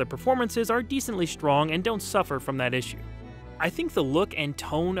 Most of the other performances are decently strong and don't suffer from that issue. I think the look and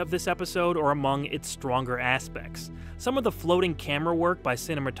tone of this episode are among its stronger aspects. Some of the floating camera work by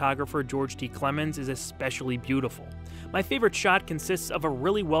cinematographer George T. Clemens is especially beautiful. My favorite shot consists of a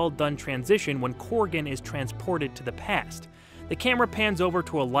really well done transition when Corrigan is transported to the past. The camera pans over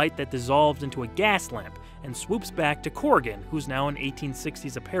to a light that dissolves into a gas lamp and swoops back to Corrigan, who's now in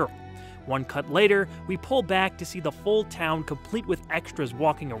 1860s apparel. One cut later, we pull back to see the full town complete with extras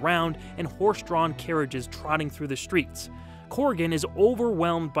walking around and horse-drawn carriages trotting through the streets. Corrigan is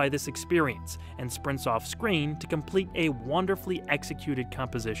overwhelmed by this experience and sprints off screen to complete a wonderfully executed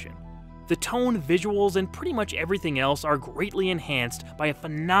composition. The tone, visuals, and pretty much everything else are greatly enhanced by a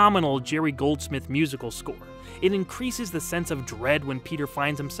phenomenal Jerry Goldsmith musical score. It increases the sense of dread when Peter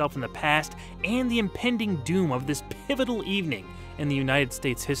finds himself in the past and the impending doom of this pivotal evening in the United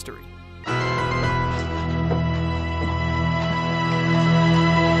States history.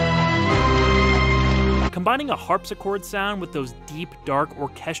 Combining a harpsichord sound with those deep, dark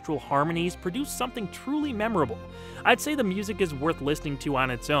orchestral harmonies produced something truly memorable. I'd say the music is worth listening to on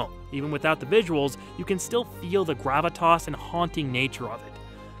its own. Even without the visuals, you can still feel the gravitas and haunting nature of it.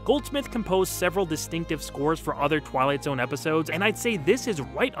 Goldsmith composed several distinctive scores for other Twilight Zone episodes, and I'd say this is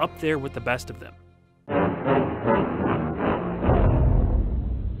right up there with the best of them.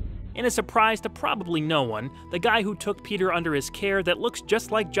 In a surprise to probably no one, the guy who took Peter under his care that looks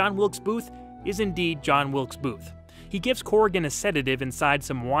just like John Wilkes Booth is indeed John Wilkes Booth. He gives Corrigan a sedative inside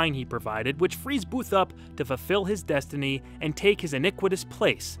some wine he provided, which frees Booth up to fulfill his destiny and take his iniquitous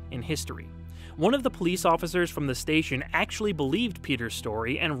place in history. One of the police officers from the station actually believed Peter's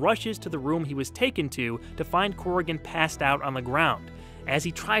story and rushes to the room he was taken to find Corrigan passed out on the ground. As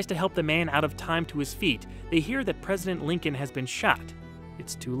he tries to help the man out of time to his feet, they hear that President Lincoln has been shot.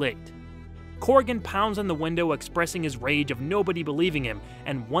 It's too late. Corrigan pounds on the window, expressing his rage of nobody believing him,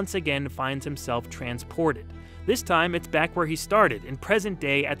 and once again finds himself transported. This time, it's back where he started, in present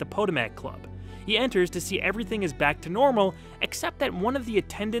day at the Potomac Club. He enters to see everything is back to normal, except that one of the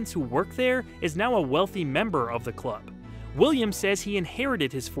attendants who work there is now a wealthy member of the club. William says he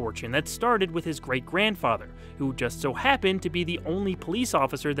inherited his fortune that started with his great-grandfather, who just so happened to be the only police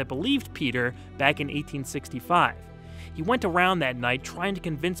officer that believed Peter back in 1865. He went around that night trying to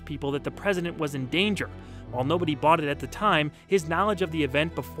convince people that the president was in danger. While nobody bought it at the time, his knowledge of the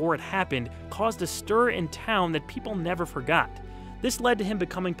event before it happened caused a stir in town that people never forgot. This led to him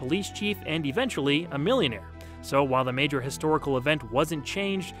becoming police chief and eventually a millionaire. So while the major historical event wasn't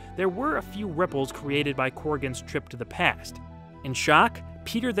changed, there were a few ripples created by Corrigan's trip to the past. In shock,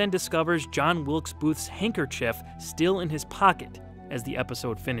 Peter then discovers John Wilkes Booth's handkerchief still in his pocket as the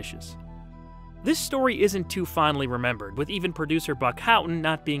episode finishes. This story isn't too fondly remembered, with even producer Buck Houghton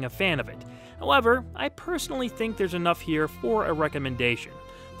not being a fan of it. However, I personally think there's enough here for a recommendation.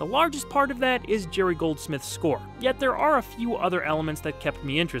 The largest part of that is Jerry Goldsmith's score, yet there are a few other elements that kept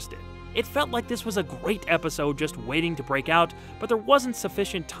me interested. It felt like this was a great episode just waiting to break out, but there wasn't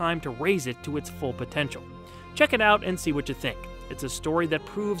sufficient time to raise it to its full potential. Check it out and see what you think. It's a story that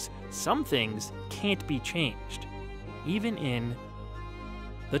proves some things can't be changed, even in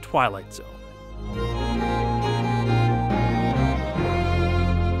the Twilight Zone.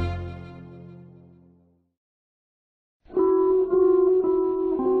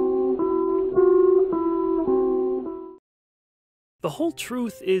 The whole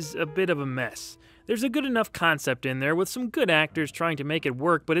truth is a bit of a mess. There's a good enough concept in there with some good actors trying to make it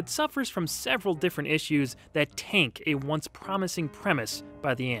work, but it suffers from several different issues that tank a once promising premise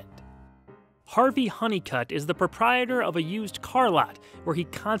by the end. Harvey Honeycutt is the proprietor of a used car lot where he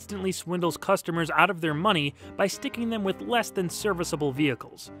constantly swindles customers out of their money by sticking them with less than serviceable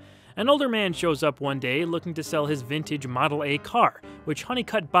vehicles. An older man shows up one day looking to sell his vintage Model A car, which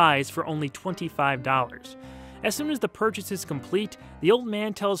Honeycutt buys for only $25. As soon as the purchase is complete, the old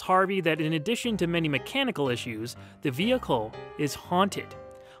man tells Harvey that in addition to many mechanical issues, the vehicle is haunted.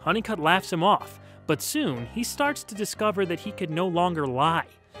 Honeycutt laughs him off, but soon he starts to discover that he could no longer lie.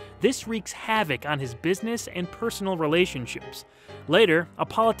 This wreaks havoc on his business and personal relationships. Later, a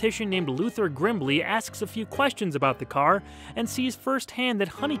politician named Luther Grimbley asks a few questions about the car and sees firsthand that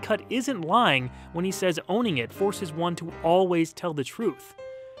Honeycutt isn't lying when he says owning it forces one to always tell the truth.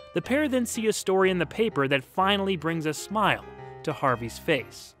 The pair then see a story in the paper that finally brings a smile to Harvey's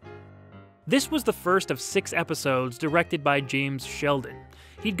face. This was the first of 6 episodes directed by James Sheldon.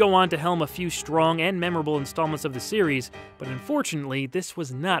 He'd go on to helm a few strong and memorable installments of the series, but unfortunately, this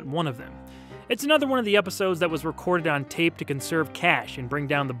was not one of them. It's another one of the episodes that was recorded on tape to conserve cash and bring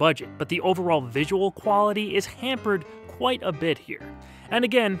down the budget, but the overall visual quality is hampered quite a bit here. And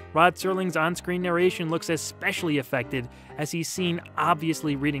again, Rod Serling's on-screen narration looks especially affected as he's seen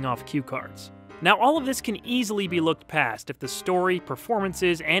obviously reading off cue cards. Now, all of this can easily be looked past if the story,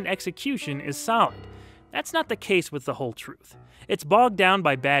 performances, and execution is solid. That's not the case with The Whole Truth. It's bogged down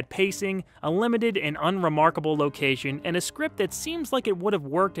by bad pacing, a limited and unremarkable location, and a script that seems like it would have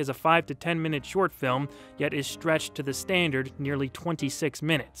worked as a 5 to 10 minute short film, yet is stretched to the standard nearly 26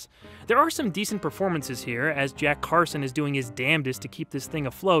 minutes. There are some decent performances here, as Jack Carson is doing his damnedest to keep this thing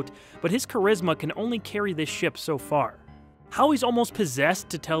afloat, but his charisma can only carry this ship so far. How he's almost possessed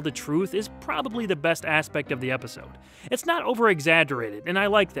to tell the truth is probably the best aspect of the episode. It's not over-exaggerated, and I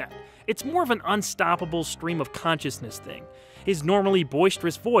like that. It's more of an unstoppable stream of consciousness thing. His normally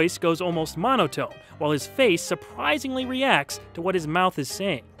boisterous voice goes almost monotone, while his face surprisingly reacts to what his mouth is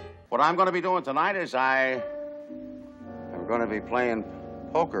saying. What I'm going to be doing tonight is I'm going to be playing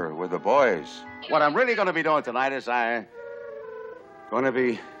poker with the boys. What I'm really going to be doing tonight is I'm going to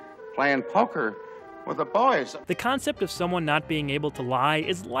be playing poker with the boys. The concept of someone not being able to lie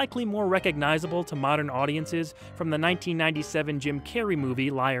is likely more recognizable to modern audiences from the 1997 Jim Carrey movie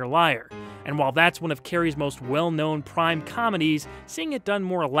Liar Liar. And while that's one of Carrey's most well-known prime comedies, seeing it done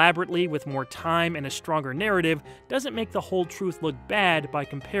more elaborately with more time and a stronger narrative doesn't make the whole truth look bad by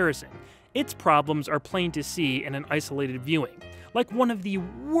comparison. Its problems are plain to see in an isolated viewing, like one of the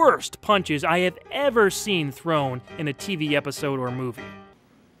worst punches I have ever seen thrown in a TV episode or movie.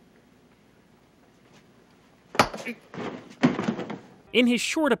 In his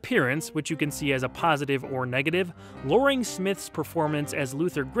short appearance, which you can see as a positive or negative, Loring Smith's performance as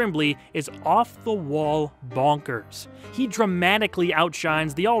Luther Grimbley is off-the-wall bonkers. He dramatically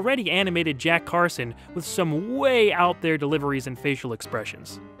outshines the already animated Jack Carson with some way out there deliveries and facial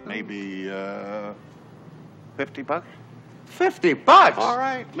expressions. Maybe, $50? $50? All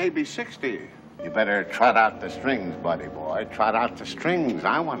right, maybe 60. You better trot out the strings, buddy boy. Trot out the strings.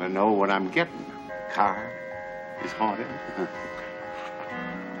 I want to know what I'm getting. Car is haunted.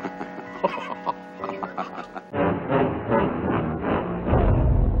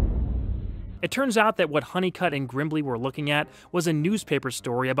 It turns out that what Honeycutt and Grimbley were looking at was a newspaper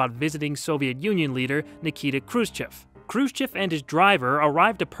story about visiting Soviet Union leader Nikita Khrushchev. Khrushchev and his driver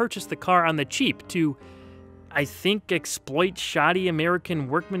arrived to purchase the car on the cheap to, I think, exploit shoddy American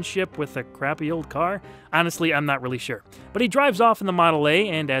workmanship with a crappy old car? Honestly, I'm not really sure. But he drives off in the Model A,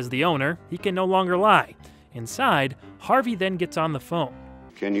 and as the owner, he can no longer lie. Inside, Harvey then gets on the phone.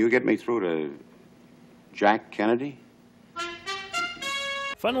 Can you get me through to Jack Kennedy?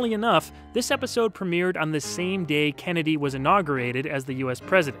 Funnily enough, this episode premiered on the same day Kennedy was inaugurated as the US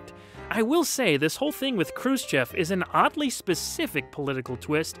president. I will say, this whole thing with Khrushchev is an oddly specific political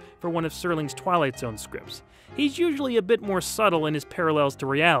twist for one of Serling's Twilight Zone scripts. He's usually a bit more subtle in his parallels to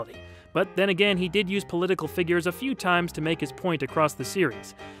reality. But then again, he did use political figures a few times to make his point across the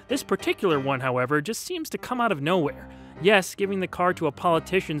series. This particular one, however, just seems to come out of nowhere. Yes, giving the car to a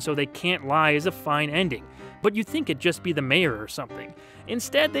politician so they can't lie is a fine ending, but you'd think it'd just be the mayor or something.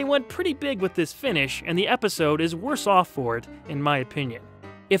 Instead, they went pretty big with this finish, and the episode is worse off for it, in my opinion.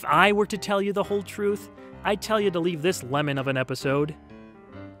 If I were to tell you the whole truth, I'd tell you to leave this lemon of an episode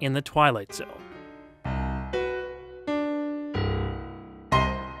in the Twilight Zone.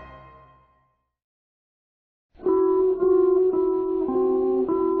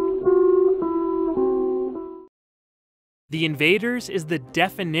 The Invaders is the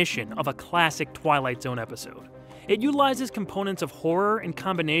definition of a classic Twilight Zone episode. It utilizes components of horror in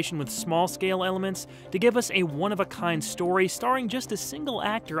combination with small-scale elements to give us a one-of-a-kind story starring just a single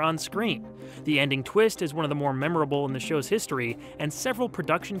actor on screen. The ending twist is one of the more memorable in the show's history, and several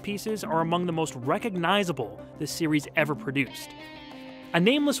production pieces are among the most recognizable the series ever produced. A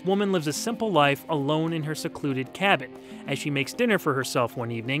nameless woman lives a simple life alone in her secluded cabin. As she makes dinner for herself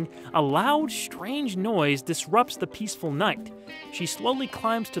one evening, a loud, strange noise disrupts the peaceful night. She slowly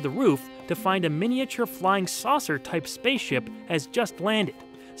climbs to the roof to find a miniature flying saucer-type spaceship has just landed.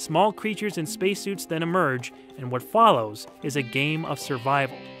 Small creatures in spacesuits then emerge, and what follows is a game of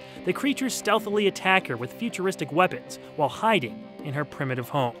survival. The creatures stealthily attack her with futuristic weapons while hiding in her primitive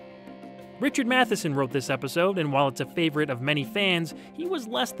home. Richard Matheson wrote this episode, and while it's a favorite of many fans, he was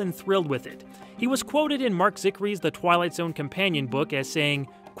less than thrilled with it. He was quoted in Mark Zickry's The Twilight Zone companion book as saying,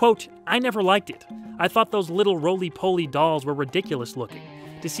 quote, "I never liked it. I thought those little roly-poly dolls were ridiculous looking.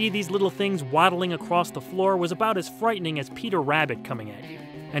 To see these little things waddling across the floor was about as frightening as Peter Rabbit coming at you."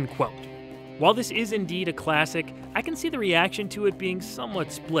 End quote. While this is indeed a classic, I can see the reaction to it being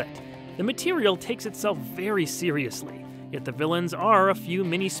somewhat split. The material takes itself very seriously. Yet the villains are a few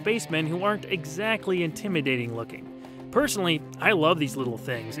mini spacemen who aren't exactly intimidating looking. Personally, I love these little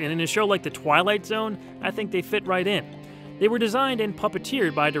things, and in a show like The Twilight Zone, I think they fit right in. They were designed and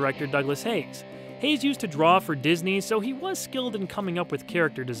puppeteered by director Douglas Hayes. Hayes used to draw for Disney, so he was skilled in coming up with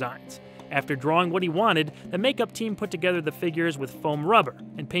character designs. After drawing what he wanted, the makeup team put together the figures with foam rubber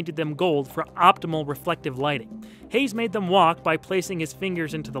and painted them gold for optimal reflective lighting. Hayes made them walk by placing his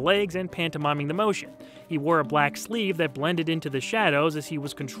fingers into the legs and pantomiming the motion. He wore a black sleeve that blended into the shadows as he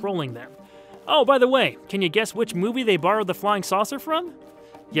was controlling them. Oh, by the way, can you guess which movie they borrowed the flying saucer from?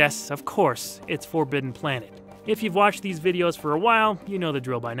 Yes, of course, it's Forbidden Planet. If you've watched these videos for a while, you know the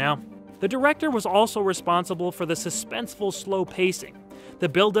drill by now. The director was also responsible for the suspenseful slow pacing. The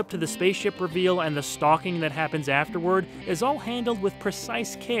build-up to the spaceship reveal and the stalking that happens afterward is all handled with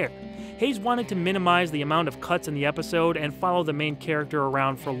precise care. Hayes wanted to minimize the amount of cuts in the episode and follow the main character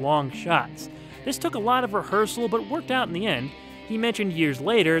around for long shots. This took a lot of rehearsal, but worked out in the end. He mentioned years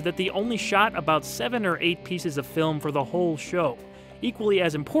later that they only shot about 7 or 8 pieces of film for the whole show. Equally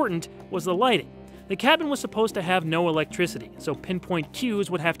as important was the lighting. The cabin was supposed to have no electricity, so pinpoint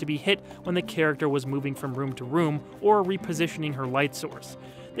cues would have to be hit when the character was moving from room to room or repositioning her light source.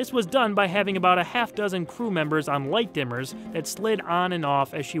 This was done by having about a half-dozen crew members on light dimmers that slid on and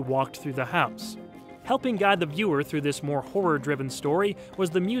off as she walked through the house. Helping guide the viewer through this more horror-driven story was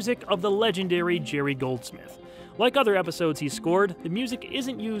the music of the legendary Jerry Goldsmith. Like other episodes he scored, the music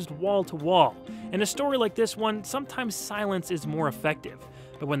isn't used wall to wall. In a story like this one, sometimes silence is more effective.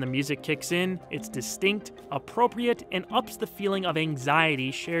 But when the music kicks in, it's distinct, appropriate, and ups the feeling of anxiety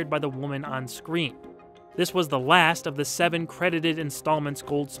shared by the woman on screen. This was the last of the 7 credited installments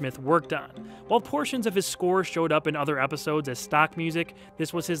Goldsmith worked on. While portions of his score showed up in other episodes as stock music,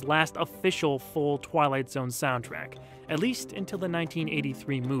 this was his last official full Twilight Zone soundtrack, at least until the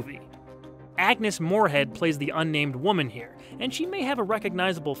 1983 movie. Agnes Moorehead plays the unnamed woman here, and she may have a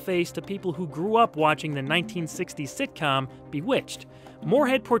recognizable face to people who grew up watching the 1960s sitcom Bewitched.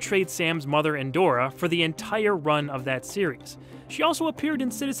 Moorehead portrayed Sam's mother Endora for the entire run of that series. She also appeared in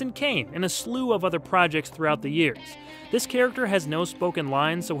Citizen Kane and a slew of other projects throughout the years. This character has no spoken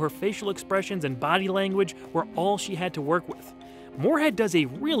lines, so her facial expressions and body language were all she had to work with. Moorehead does a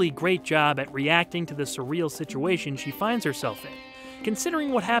really great job at reacting to the surreal situation she finds herself in.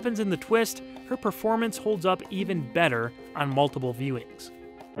 Considering what happens in the twist, her performance holds up even better on multiple viewings.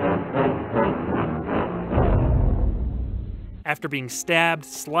 After being stabbed,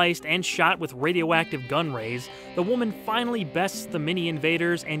 sliced, and shot with radioactive gun rays, the woman finally bests the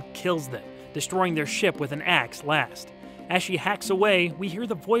mini-invaders and kills them, destroying their ship with an axe last. As she hacks away, we hear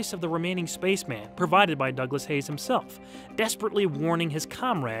the voice of the remaining spaceman, provided by Douglas Hayes himself, desperately warning his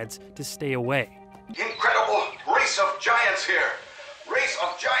comrades to stay away. Incredible race of giants here! Race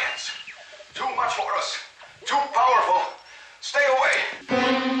of giants! Too much for us! Too powerful! Stay away!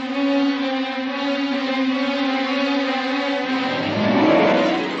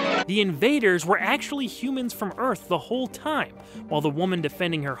 The invaders were actually humans from Earth the whole time, while the woman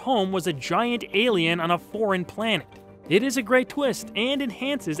defending her home was a giant alien on a foreign planet. It is a great twist and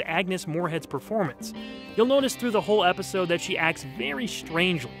enhances Agnes Moorehead's performance. You'll notice through the whole episode that she acts very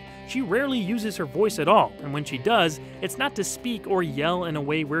strangely. She rarely uses her voice at all, and when she does, it's not to speak or yell in a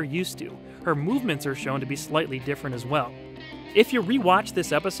way we're used to. Her movements are shown to be slightly different as well. If you rewatch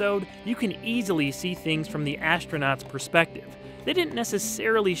this episode, you can easily see things from the astronauts' perspective. They didn't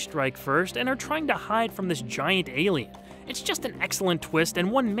necessarily strike first and are trying to hide from this giant alien. It's just an excellent twist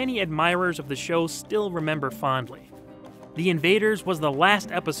and one many admirers of the show still remember fondly. The Invaders was the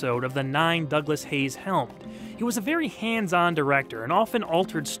last episode of the 9 Douglas Hayes helmed. He was a very hands-on director and often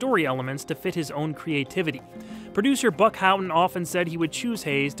altered story elements to fit his own creativity. Producer Buck Houghton often said he would choose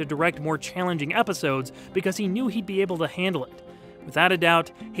Hayes to direct more challenging episodes because he knew he'd be able to handle it. Without a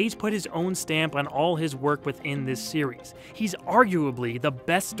doubt, Hayes put his own stamp on all his work within this series. He's arguably the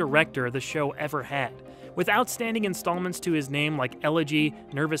best director the show ever had. With outstanding installments to his name like Elegy,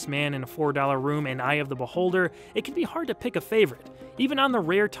 Nervous Man in a $4 Room, and Eye of the Beholder, it can be hard to pick a favorite. Even on the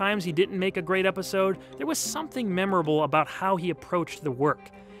rare times he didn't make a great episode, there was something memorable about how he approached the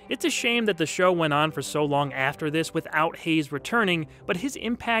work. It's a shame that the show went on for so long after this without Hayes returning, but his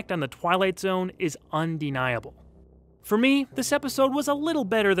impact on the Twilight Zone is undeniable. For me, this episode was a little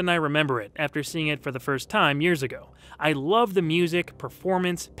better than I remember it after seeing it for the first time years ago. I love the music,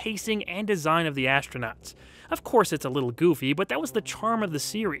 performance, pacing, and design of the astronauts. Of course it's a little goofy, but that was the charm of the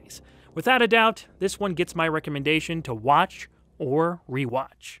series. Without a doubt, this one gets my recommendation to watch or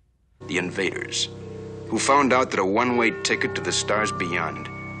rewatch. The Invaders, who found out that a one-way ticket to the stars beyond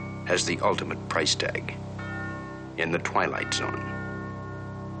has the ultimate price tag in the Twilight Zone.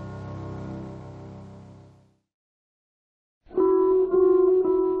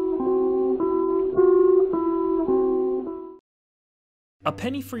 A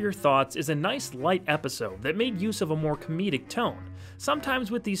Penny for Your Thoughts is a nice light episode that made use of a more comedic tone. Sometimes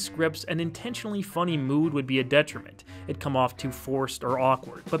with these scripts, an intentionally funny mood would be a detriment. It'd come off too forced or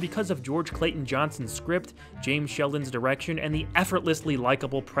awkward, but because of George Clayton Johnson's script, James Sheldon's direction, and the effortlessly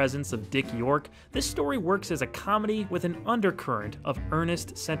likable presence of Dick York, this story works as a comedy with an undercurrent of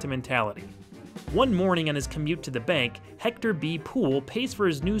earnest sentimentality. One morning on his commute to the bank, Hector B. Poole pays for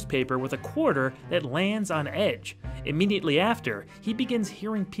his newspaper with a quarter that lands on edge. Immediately after, he begins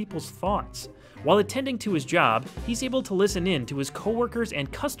hearing people's thoughts. While attending to his job, he's able to listen in to his coworkers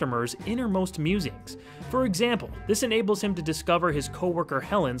and customers' innermost musings. For example, this enables him to discover his coworker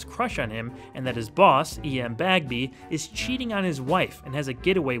Helen's crush on him and that his boss, E.M. Bagby, is cheating on his wife and has a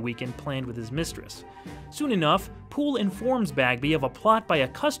getaway weekend planned with his mistress. Soon enough, Poole informs Bagby of a plot by a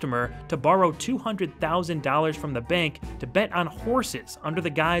customer to borrow $200,000 from the bank to bet on horses under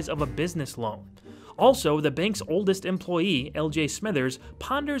the guise of a business loan. Also, the bank's oldest employee, L.J. Smithers,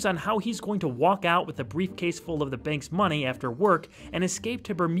 ponders on how he's going to walk out with a briefcase full of the bank's money after work and escape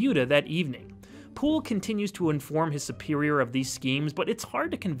to Bermuda that evening. Poole continues to inform his superior of these schemes, but it's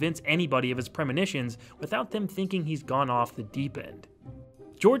hard to convince anybody of his premonitions without them thinking he's gone off the deep end.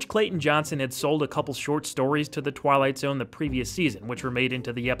 George Clayton Johnson had sold a couple short stories to the Twilight Zone the previous season, which were made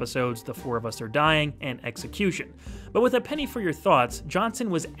into the episodes The Four of Us Are Dying and Execution. But with A Penny for Your Thoughts,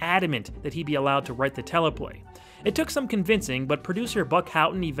 Johnson was adamant that he be allowed to write the teleplay. It took some convincing, but producer Buck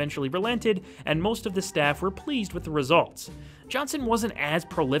Houghton eventually relented, and most of the staff were pleased with the results. Johnson wasn't as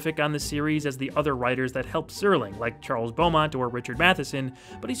prolific on the series as the other writers that helped Serling, like Charles Beaumont or Richard Matheson,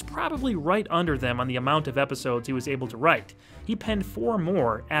 but he's probably right under them on the amount of episodes he was able to write. He penned 4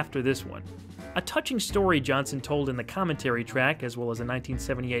 more after this one. A touching story Johnson told in the commentary track, as well as a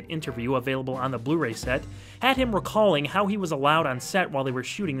 1978 interview available on the Blu-ray set, had him recalling how he was allowed on set while they were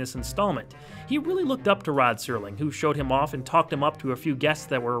shooting this installment. He really looked up to Rod Serling, who showed him off and talked him up to a few guests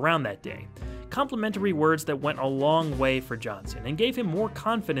that were around that day. Complimentary words that went a long way for Johnson and gave him more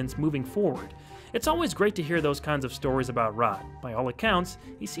confidence moving forward. It's always great to hear those kinds of stories about Rod. By all accounts,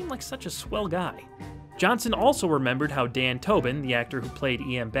 he seemed like such a swell guy. Johnson also remembered how Dan Tobin, the actor who played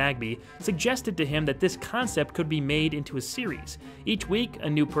E.M. Bagby, suggested to him that this concept could be made into a series. Each week, a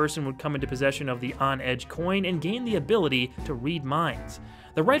new person would come into possession of the on-edge coin and gain the ability to read minds.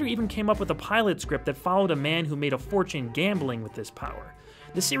 The writer even came up with a pilot script that followed a man who made a fortune gambling with this power.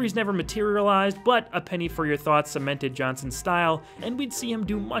 The series never materialized, but A Penny for Your Thoughts cemented Johnson's style, and we'd see him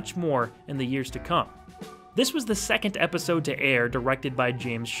do much more in the years to come. This was the second episode to air, directed by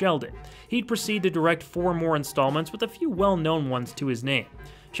James Sheldon. He'd proceed to direct 4 more installments with a few well-known ones to his name.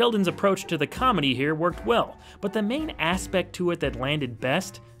 Sheldon's approach to the comedy here worked well, but the main aspect to it that landed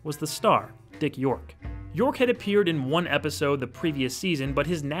best was the star, Dick York. York had appeared in 1 episode the previous season, but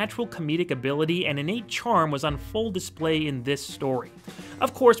his natural comedic ability and innate charm was on full display in this story.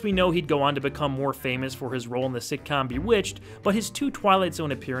 Of course, we know he'd go on to become more famous for his role in the sitcom Bewitched, but his 2 Twilight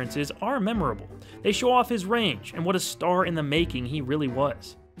Zone appearances are memorable. They show off his range and what a star in the making he really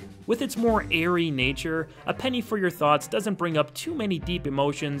was. With its more airy nature, A Penny for Your Thoughts doesn't bring up too many deep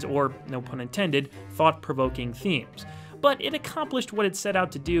emotions or, no pun intended, thought-provoking themes. But it accomplished what it set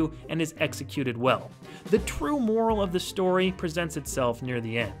out to do and is executed well. The true moral of the story presents itself near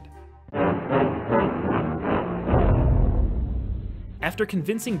the end. After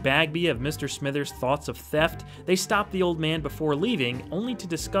convincing Bagby of Mr. Smithers' thoughts of theft, they stop the old man before leaving, only to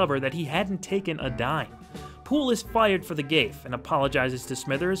discover that he hadn't taken a dime. Poole is fired for the gaffe and apologizes to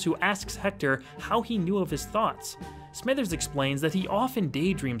Smithers, who asks Hector how he knew of his thoughts. Smithers explains that he often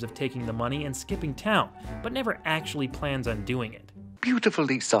daydreams of taking the money and skipping town, but never actually plans on doing it. Beautiful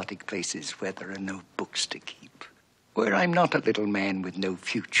exotic places where there are no books to keep, where I'm not a little man with no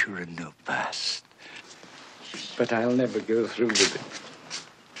future and no past. But I'll never go through with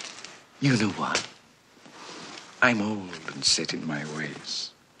it. You know what? I'm old and set in my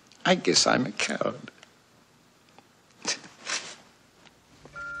ways. I guess I'm a coward.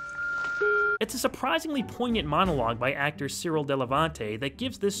 It's a surprisingly poignant monologue by actor Cyril Delavante that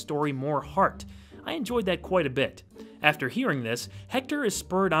gives this story more heart. I enjoyed that quite a bit. After hearing this, Hector is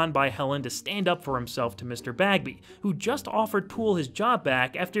spurred on by Helen to stand up for himself to Mr. Bagby, who just offered Poole his job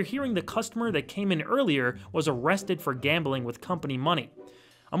back after hearing the customer that came in earlier was arrested for gambling with company money.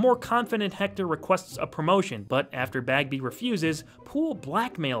 A more confident Hector requests a promotion, but after Bagby refuses, Poole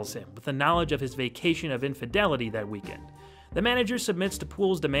blackmails him with the knowledge of his vacation of infidelity that weekend. The manager submits to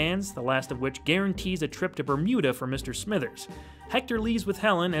Poole's demands, the last of which guarantees a trip to Bermuda for Mr. Smithers. Hector leaves with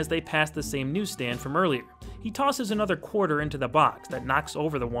Helen as they pass the same newsstand from earlier. He tosses another quarter into the box that knocks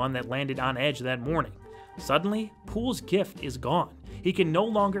over the one that landed on edge that morning. Suddenly, Poole's gift is gone. He can no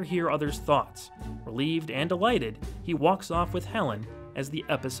longer hear others' thoughts. Relieved and delighted, he walks off with Helen as the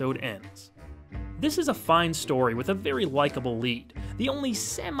episode ends. This is a fine story with a very likable lead. The only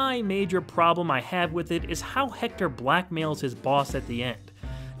semi-major problem I have with it is how Hector blackmails his boss at the end.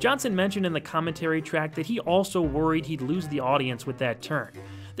 Johnson mentioned in the commentary track that he also worried he'd lose the audience with that turn.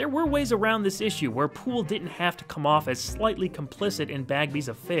 There were ways around this issue where Poole didn't have to come off as slightly complicit in Bagby's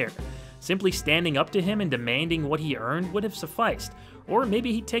affair. Simply standing up to him and demanding what he earned would have sufficed. or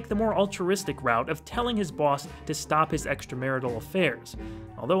maybe he'd take the more altruistic route of telling his boss to stop his extramarital affairs.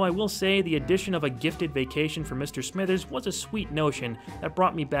 Although I will say the addition of a gifted vacation for Mr. Smithers was a sweet notion that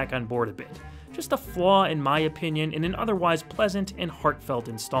brought me back on board a bit. Just a flaw, in my opinion, in an otherwise pleasant and heartfelt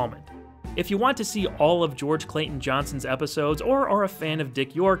installment. If you want to see all of George Clayton Johnson's episodes or are a fan of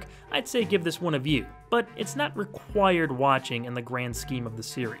Dick York, I'd say give this one a view, but it's not required watching in the grand scheme of the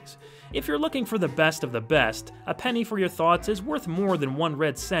series. If you're looking for the best of the best, a penny for your thoughts is worth more than 1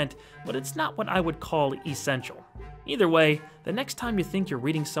 red cent, but it's not what I would call essential. Either way, the next time you think you're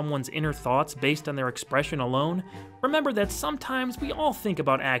reading someone's inner thoughts based on their expression alone, remember that sometimes we all think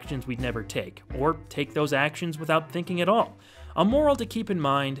about actions we'd never take, or take those actions without thinking at all. A moral to keep in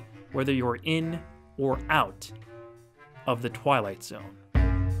mind, whether you're in or out of the Twilight Zone.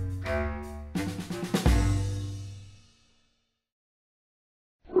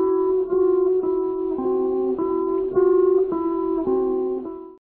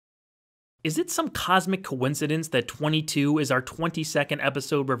 Is it some cosmic coincidence that 22 is our 22nd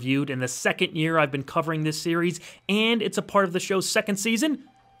episode reviewed in the 2nd year I've been covering this series, and it's a part of the show's 2nd season?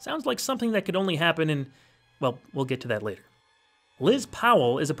 Sounds like something that could only happen in, well, we'll get to that later. Liz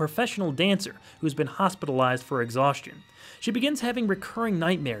Powell is a professional dancer who's been hospitalized for exhaustion. She begins having recurring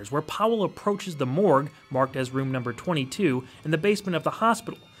nightmares where Powell approaches the morgue, marked as room number 22, in the basement of the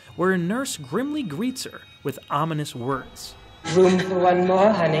hospital, where a nurse grimly greets her with ominous words. Room for one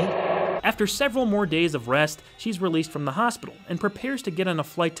more, honey. After several more days of rest, she's released from the hospital and prepares to get on a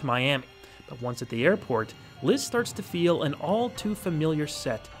flight to Miami. But once at the airport, Liz starts to feel an all too familiar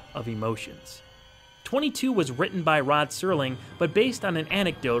set of emotions. 22 was written by Rod Serling, but based on an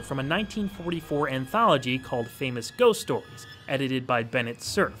anecdote from a 1944 anthology called Famous Ghost Stories, edited by Bennett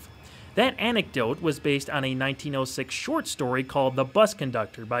Cerf. That anecdote was based on a 1906 short story called The Bus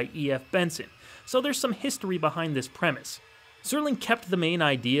Conductor by E.F. Benson, so there's some history behind this premise. Serling kept the main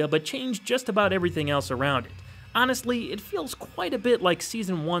idea, but changed just about everything else around it. Honestly, it feels quite a bit like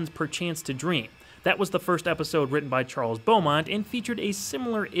Season 1's Perchance to Dream. That was the first episode written by Charles Beaumont and featured a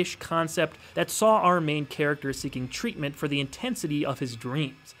similar-ish concept that saw our main character seeking treatment for the intensity of his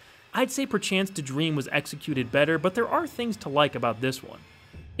dreams. I'd say Perchance to Dream was executed better, but there are things to like about this one.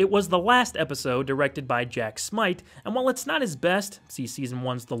 It was the last episode directed by Jack Smite, and while it's not his best, see Season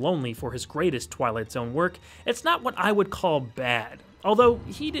 1's The Lonely for his greatest Twilight Zone work, it's not what I would call bad, although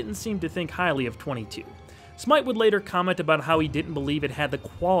he didn't seem to think highly of 22. Smite would later comment about how he didn't believe it had the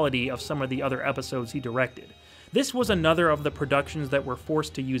quality of some of the other episodes he directed. This was another of the productions that were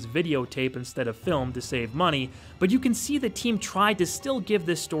forced to use videotape instead of film to save money, but you can see the team tried to still give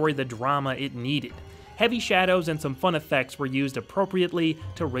this story the drama it needed. Heavy shadows and some fun effects were used appropriately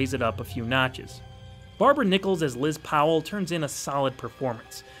to raise it up a few notches. Barbara Nichols as Liz Powell turns in a solid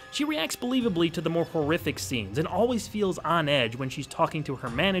performance. She reacts believably to the more horrific scenes and always feels on edge when she's talking to her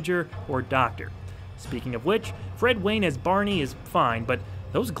manager or doctor. Speaking of which, Fred Wayne as Barney is fine, but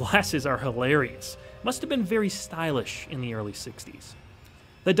those glasses are hilarious. Must have been very stylish in the early 60s.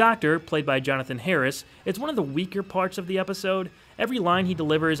 The Doctor, played by Jonathan Harris, is one of the weaker parts of the episode. Every line he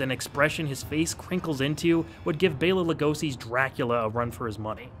delivers and expression his face crinkles into would give Bela Lugosi's Dracula a run for his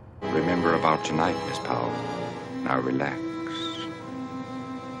money. Remember about tonight, Miss Powell. Now relax.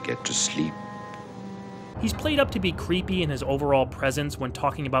 Get to sleep. He's played up to be creepy in his overall presence when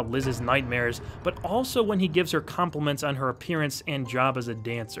talking about Liz's nightmares, but also when he gives her compliments on her appearance and job as a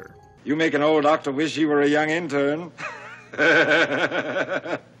dancer. You make an old doctor wish he were a young intern.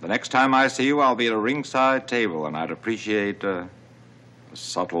 The next time I see you, I'll be at a ringside table, and I'd appreciate a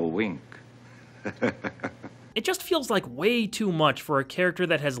subtle wink. It just feels like way too much for a character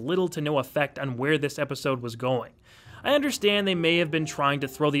that has little to no effect on where this episode was going. I understand they may have been trying to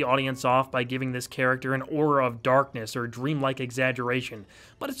throw the audience off by giving this character an aura of darkness or dreamlike exaggeration,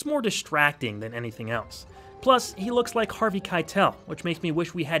 but it's more distracting than anything else. Plus, he looks like Harvey Keitel, which makes me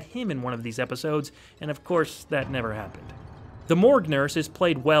wish we had him in one of these episodes, and of course, that never happened. The morgue nurse is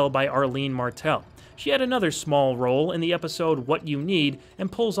played well by Arlene Martell. She had another small role in the episode What You Need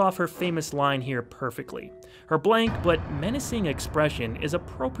and pulls off her famous line here perfectly. Her blank but menacing expression is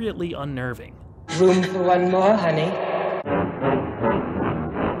appropriately unnerving. Room for one more, honey.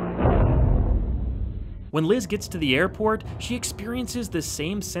 When Liz gets to the airport, she experiences the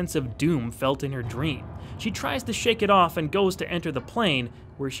same sense of doom felt in her dream. She tries to shake it off and goes to enter the plane,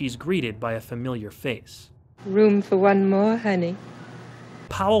 where she's greeted by a familiar face. Room for one more, honey.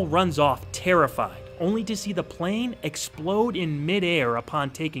 Powell runs off terrified, only to see the plane explode in midair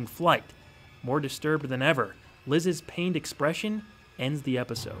upon taking flight. More disturbed than ever, Liz's pained expression ends the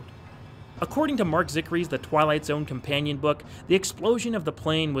episode. According to Mark Zickery's The Twilight Zone companion book, the explosion of the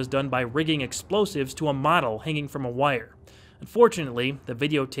plane was done by rigging explosives to a model hanging from a wire. Unfortunately, the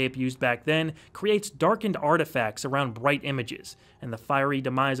videotape used back then creates darkened artifacts around bright images, and the fiery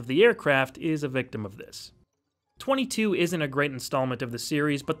demise of the aircraft is a victim of this. 22 isn't a great installment of the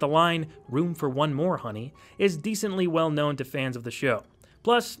series, but the line, "Room for one more, honey," is decently well known to fans of the show.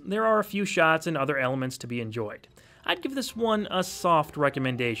 Plus, there are a few shots and other elements to be enjoyed. I'd give this one a soft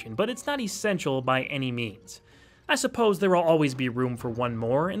recommendation, but it's not essential by any means. I suppose there will always be room for one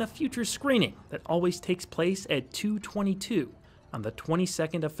more in a future screening that always takes place at 2/22 on the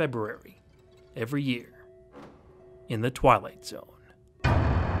 22nd of February every year in the Twilight Zone.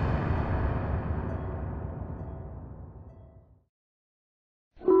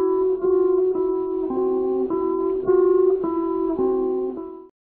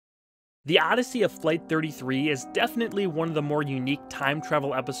 The Odyssey of Flight 33 is definitely one of the more unique time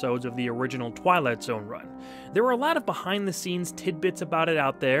travel episodes of the original Twilight Zone run. There were a lot of behind-the-scenes tidbits about it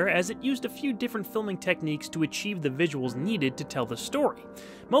out there, as it used a few different filming techniques to achieve the visuals needed to tell the story.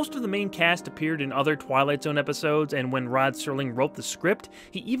 Most of the main cast appeared in other Twilight Zone episodes, and when Rod Serling wrote the script,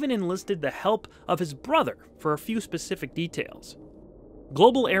 he even enlisted the help of his brother for a few specific details.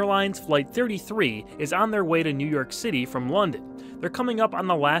 Global Airlines Flight 33 is on their way to New York City from London. They're coming up on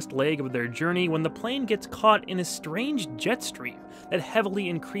the last leg of their journey when the plane gets caught in a strange jet stream that heavily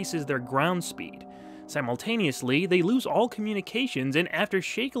increases their ground speed. Simultaneously, they lose all communications, and after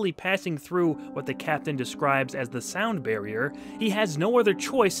shakily passing through what the captain describes as the sound barrier, he has no other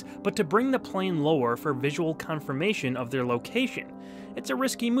choice but to bring the plane lower for visual confirmation of their location. It's a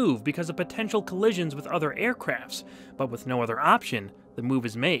risky move because of potential collisions with other aircrafts, but with no other option, the move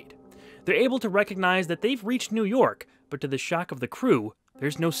is made. They're able to recognize that they've reached New York, but to the shock of the crew,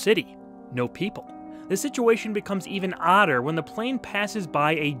 there's no city, no people. The situation becomes even odder when the plane passes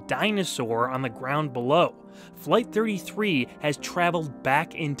by a dinosaur on the ground below. Flight 33 has traveled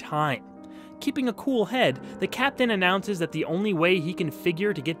back in time. Keeping a cool head, the captain announces that the only way he can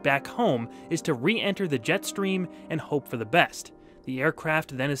figure to get back home is to re-enter the jet stream and hope for the best. The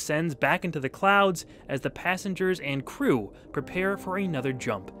aircraft then ascends back into the clouds as the passengers and crew prepare for another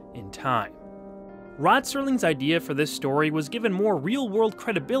jump in time. Rod Serling's idea for this story was given more real-world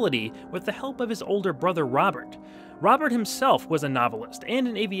credibility with the help of his older brother Robert. Robert himself was a novelist and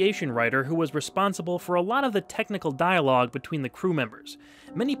an aviation writer who was responsible for a lot of the technical dialogue between the crew members.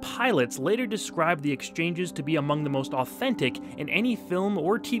 Many pilots later described the exchanges to be among the most authentic in any film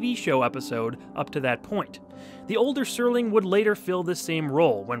or TV show episode up to that point. The older Serling would later fill the same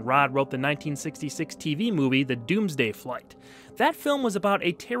role when Rod wrote the 1966 TV movie The Doomsday Flight. That film was about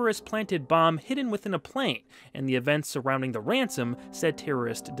a terrorist-planted bomb hidden within a plane, and the events surrounding the ransom said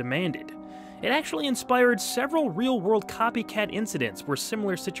terrorist demanded. It actually inspired several real-world copycat incidents where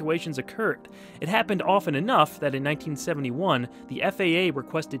similar situations occurred. It happened often enough that in 1971, the FAA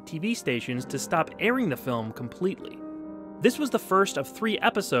requested TV stations to stop airing the film completely. This was the first of 3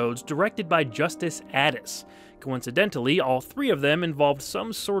 episodes directed by Justice Addis. Coincidentally, all 3 of them involved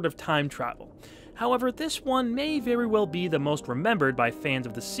some sort of time travel. However, this one may very well be the most remembered by fans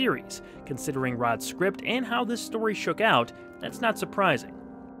of the series. Considering Rod's script and how this story shook out, that's not surprising.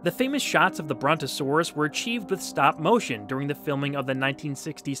 The famous shots of the Brontosaurus were achieved with stop motion during the filming of the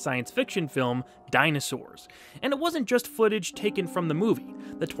 1960 science fiction film Dinosaurs. And it wasn't just footage taken from the movie.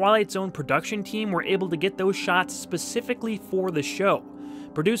 The Twilight Zone production team were able to get those shots specifically for the show.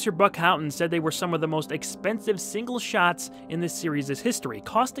 Producer Buck Houghton said they were some of the most expensive single shots in this series' history,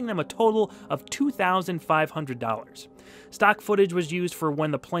 costing them a total of $2,500. Stock footage was used for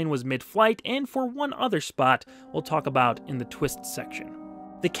when the plane was mid-flight and for one other spot we'll talk about in the twist section.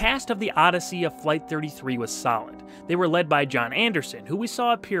 The cast of the Odyssey of Flight 33 was solid. They were led by John Anderson, who we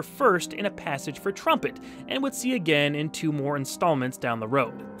saw appear first in A Passage for Trumpet, and would see again in 2 more installments down the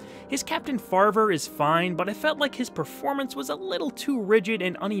road. His Captain Farver is fine, but I felt like his performance was a little too rigid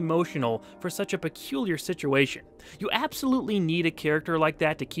and unemotional for such a peculiar situation. You absolutely need a character like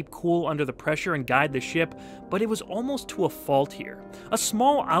that to keep cool under the pressure and guide the ship, but it was almost to a fault here. A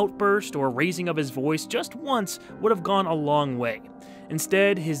small outburst or raising of his voice just once would have gone a long way.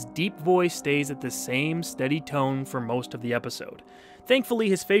 Instead, his deep voice stays at the same steady tone for most of the episode. Thankfully,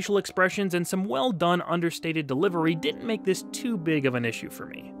 his facial expressions and some well-done understated delivery didn't make this too big of an issue for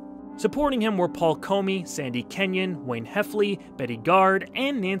me. Supporting him were Paul Comey, Sandy Kenyon, Wayne Heffley, Betty Gard,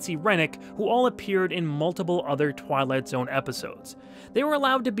 and Nancy Rennick, who all appeared in multiple other Twilight Zone episodes. They were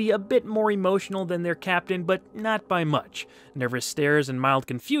allowed to be a bit more emotional than their captain, but not by much. Nervous stares and mild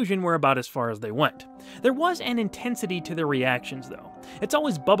confusion were about as far as they went. There was an intensity to their reactions, though. It's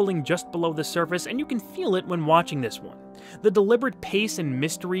always bubbling just below the surface, and you can feel it when watching this one. The deliberate pace and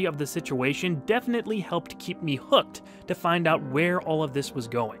mystery of the situation definitely helped keep me hooked to find out where all of this was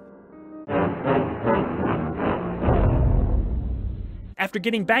going. After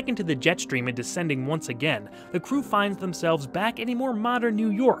getting back into the jet stream and descending once again, the crew finds themselves back in a more modern New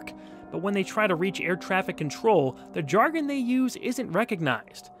York. But when they try to reach air traffic control, the jargon they use isn't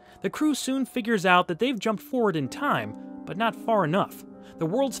recognized. The crew soon figures out that they've jumped forward in time, but not far enough. The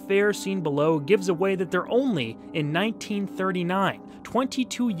World's Fair seen below gives away that they're only in 1939,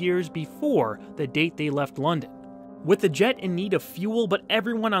 22 years before the date they left London. With the jet in need of fuel but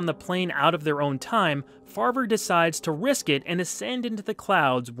everyone on the plane out of their own time, Farver decides to risk it and ascend into the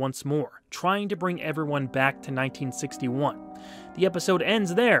clouds once more, trying to bring everyone back to 1961. The episode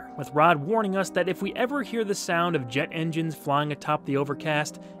ends there, with Rod warning us that if we ever hear the sound of jet engines flying atop the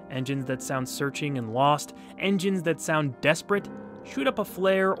overcast, engines that sound searching and lost, engines that sound desperate, shoot up a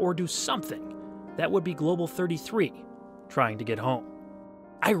flare or do something, that would be Global 33, trying to get home.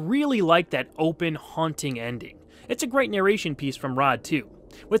 I really like that open, haunting ending. It's a great narration piece from Rod, too.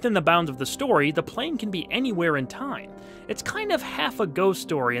 Within the bounds of the story, the plane can be anywhere in time. It's kind of half a ghost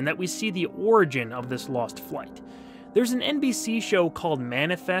story in that we see the origin of this lost flight. There's an NBC show called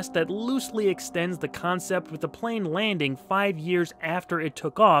Manifest that loosely extends the concept with the plane landing 5 years after it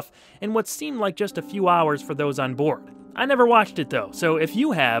took off in what seemed like just a few hours for those on board. I never watched it though, so if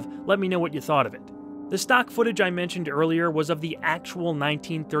you have, let me know what you thought of it. The stock footage I mentioned earlier was of the actual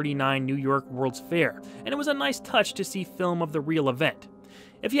 1939 New York World's Fair, and it was a nice touch to see film of the real event.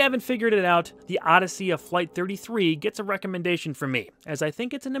 If you haven't figured it out, The Odyssey of Flight 33 gets a recommendation from me, as I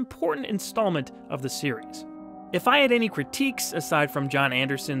think it's an important installment of the series. If I had any critiques, aside from John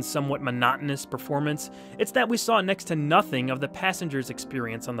Anderson's somewhat monotonous performance, it's that we saw next to nothing of the passengers'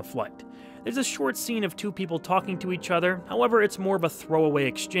 experience on the flight. There's a short scene of two people talking to each other, however it's more of a throwaway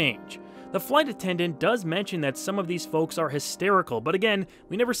exchange. The flight attendant does mention that some of these folks are hysterical, but again,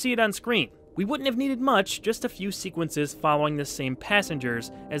 we never see it on screen. We wouldn't have needed much, just a few sequences following the same passengers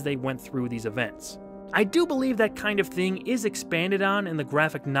as they went through these events. I do believe that kind of thing is expanded on in the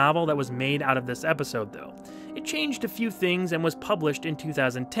graphic novel that was made out of this episode, though. It changed a few things and was published in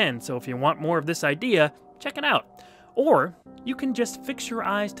 2010, so if you want more of this idea, check it out. Or you can just fix your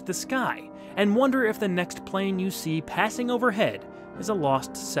eyes to the sky and wonder if the next plane you see passing overhead is a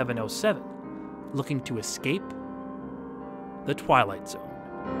lost 707, looking to escape the Twilight Zone.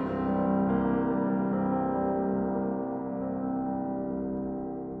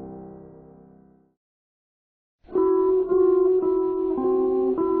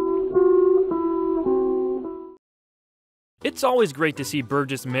 It's always great to see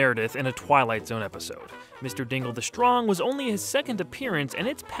Burgess Meredith in a Twilight Zone episode. Mr. Dingle the Strong was only his second appearance, and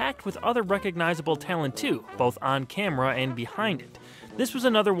it's packed with other recognizable talent too, both on camera and behind it. This was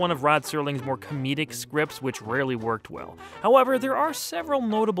another one of Rod Serling's more comedic scripts, which rarely worked well. However, there are several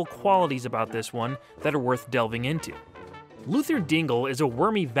notable qualities about this one that are worth delving into. Luther Dingle is a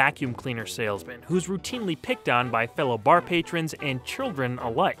wormy vacuum cleaner salesman who's routinely picked on by fellow bar patrons and children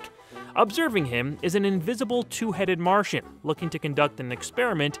alike. Observing him is an invisible two-headed Martian looking to conduct an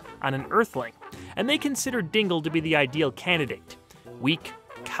experiment on an Earthling, and they consider Dingle to be the ideal candidate. Weak,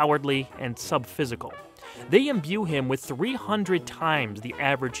 cowardly, and sub-physical. They imbue him with 300 times the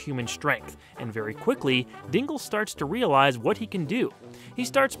average human strength, and very quickly, Dingle starts to realize what he can do. He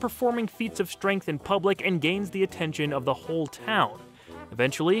starts performing feats of strength in public and gains the attention of the whole town.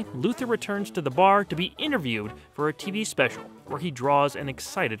 Eventually, Luther returns to the bar to be interviewed for a TV special, where he draws an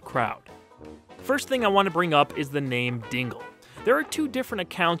excited crowd. First thing I want to bring up is the name Dingle. There are two different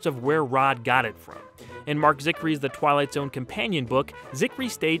accounts of where Rod got it from. In Mark Zickry's The Twilight Zone companion book, Zickry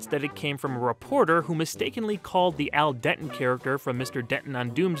states that it came from a reporter who mistakenly called the Al Denton character from Mr. Denton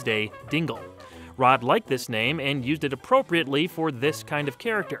on Doomsday Dingle. Rod liked this name and used it appropriately for this kind of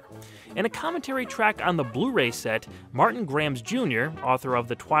character. In a commentary track on the Blu-ray set, Martin Grams Jr., author of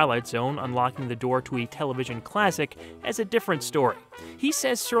The Twilight Zone, Unlocking the Door to a Television Classic, has a different story. He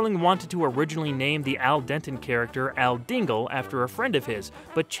says Serling wanted to originally name the Al Denton character Al Dingle after a friend of his,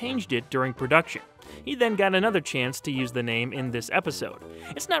 but changed it during production. He then got another chance to use the name in this episode.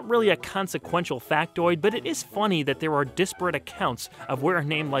 It's not really a consequential factoid, but it is funny that there are disparate accounts of where a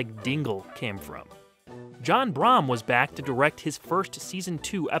name like Dingle came from. John Brom was back to direct his first Season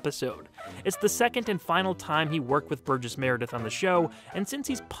 2 episode. It's the second and final time he worked with Burgess Meredith on the show, and since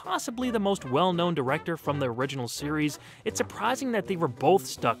he's possibly the most well-known director from the original series, it's surprising that they were both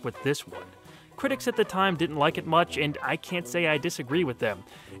stuck with this one. Critics at the time didn't like it much, and I can't say I disagree with them.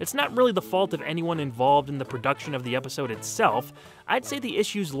 It's not really the fault of anyone involved in the production of the episode itself. I'd say the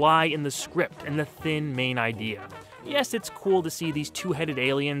issues lie in the script and the thin main idea. Yes, it's cool to see these two-headed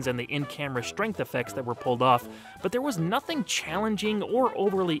aliens and the in-camera strength effects that were pulled off, but there was nothing challenging or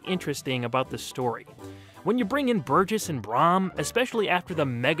overly interesting about the story. When you bring in Burgess and Brom, especially after the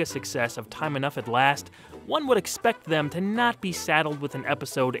mega success of Time Enough at Last, one would expect them to not be saddled with an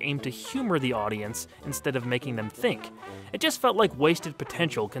episode aimed to humor the audience instead of making them think. It just felt like wasted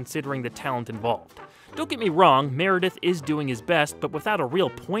potential considering the talent involved. Don't get me wrong, Meredith is doing his best, but without a real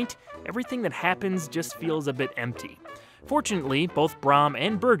point, everything that happens just feels a bit empty. Fortunately, both Brom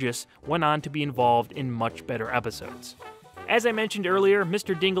and Burgess went on to be involved in much better episodes. As I mentioned earlier,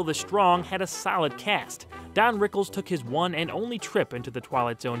 Mr. Dingle the Strong had a solid cast. Don Rickles took his one and only trip into the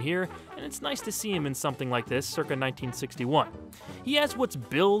Twilight Zone here, and it's nice to see him in something like this, circa 1961. He has what's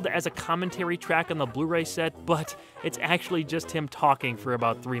billed as a commentary track on the Blu-ray set, but it's actually just him talking for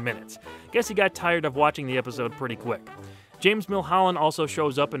about 3 minutes. Guess he got tired of watching the episode pretty quick. James Milholland also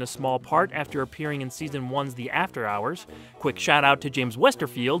shows up in a small part after appearing in Season 1's The After Hours. Quick shout out to James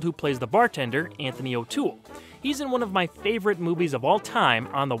Westerfield, who plays the bartender, Anthony O'Toole. He's in one of my favorite movies of all time,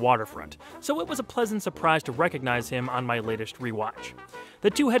 On the Waterfront, so it was a pleasant surprise to recognize him on my latest rewatch. The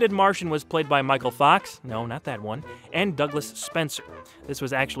two-headed Martian was played by Michael Fox, no, not that one, and Douglas Spencer. This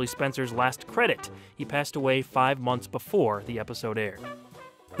was actually Spencer's last credit. He passed away 5 months before the episode aired.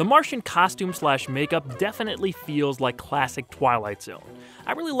 The Martian costume/makeup definitely feels like classic Twilight Zone.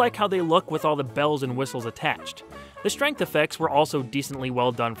 I really like how they look with all the bells and whistles attached. The strength effects were also decently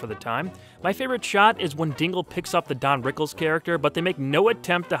well done for the time. My favorite shot is when Dingle picks up the Don Rickles character, but they make no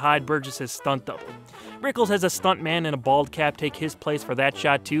attempt to hide Burgess's stunt double. Rickles has a stuntman in a bald cap take his place for that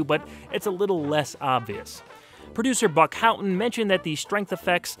shot too, but it's a little less obvious. Producer Buck Houghton mentioned that the strength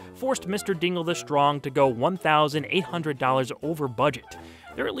effects forced Mr. Dingle the Strong to go $1,800 over budget.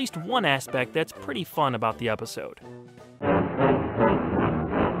 There's at least one aspect that's pretty fun about the episode.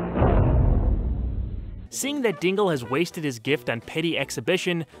 Seeing that Dingle has wasted his gift on petty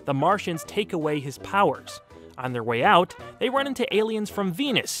exhibition, the Martians take away his powers. On their way out, they run into aliens from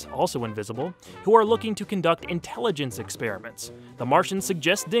Venus, also invisible, who are looking to conduct intelligence experiments. The Martians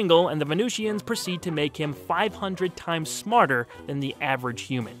suggest Dingle, and the Venusians proceed to make him 500 times smarter than the average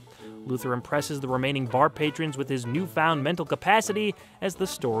human. Luther impresses the remaining bar patrons with his newfound mental capacity as the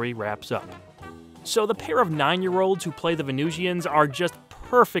story wraps up. So the pair of 9-year-olds who play the Venusians are just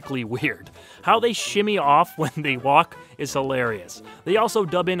perfectly weird. How they shimmy off when they walk is hilarious. They also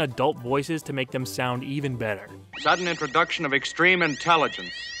dub in adult voices to make them sound even better. Sudden introduction of extreme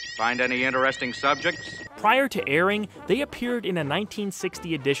intelligence. Find any interesting subjects? Prior to airing, they appeared in a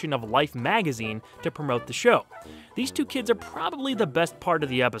 1960 edition of Life magazine to promote the show. These two kids are probably the best part of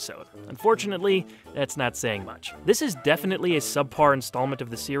the episode. Unfortunately, that's not saying much. This is definitely a subpar installment of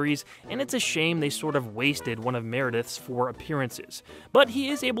the series, and it's a shame they sort of wasted one of Meredith's 4 appearances. But he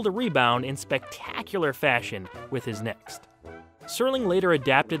is able to rebound in spectacular fashion with his next. Serling later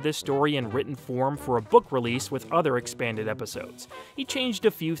adapted this story in written form for a book release with other expanded episodes. He changed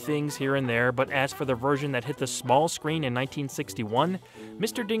a few things here and there, but as for the version that hit the small screen in 1961,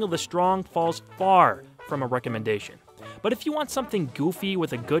 Mr. Dingle the Strong falls far from a recommendation. But if you want something goofy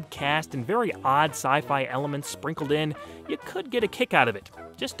with a good cast and very odd sci-fi elements sprinkled in, you could get a kick out of it.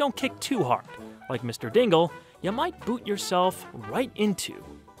 Just don't kick too hard. Like Mr. Dingle, you might boot yourself right into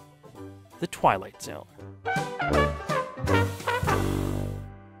the Twilight Zone.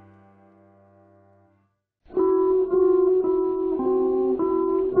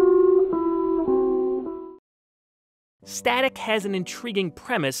 Static has an intriguing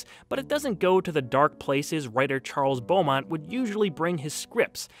premise, but it doesn't go to the dark places writer Charles Beaumont would usually bring his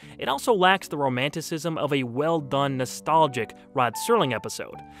scripts. It also lacks the romanticism of a well-done, nostalgic Rod Serling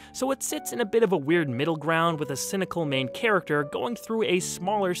episode. So it sits in a bit of a weird middle ground with a cynical main character going through a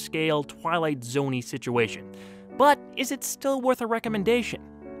smaller-scale Twilight Zone-y situation. But is it still worth a recommendation?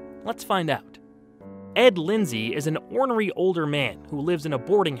 Let's find out. Ed Lindsay is an ornery older man who lives in a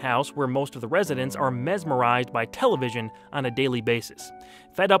boarding house where most of the residents are mesmerized by television on a daily basis.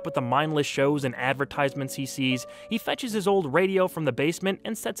 Fed up with the mindless shows and advertisements he sees, he fetches his old radio from the basement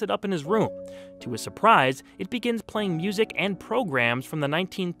and sets it up in his room. To his surprise, it begins playing music and programs from the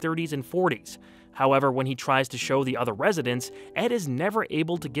 1930s and 40s. However, when he tries to show the other residents, Ed is never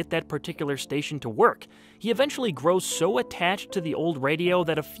able to get that particular station to work. He eventually grows so attached to the old radio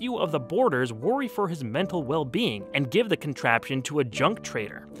that a few of the boarders worry for his mental well-being and give the contraption to a junk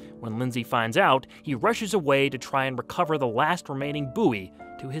trader. When Lindsay finds out, he rushes away to try and recover the last remaining buoy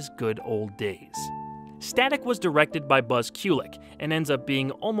to his good old days. Static was directed by Buzz Kulik and ends up being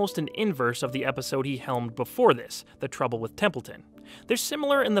almost an inverse of the episode he helmed before this, The Trouble with Templeton. They're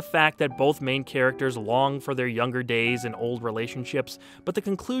similar in the fact that both main characters long for their younger days and old relationships, but the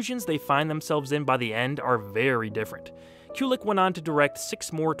conclusions they find themselves in by the end are very different. Kulik went on to direct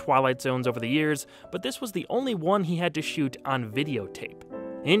 6 more Twilight Zones over the years, but this was the only one he had to shoot on videotape.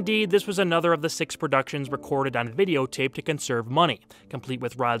 Indeed, this was another of the 6 productions recorded on videotape to conserve money, complete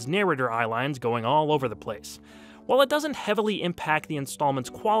with Rod's narrator eyelines going all over the place. While it doesn't heavily impact the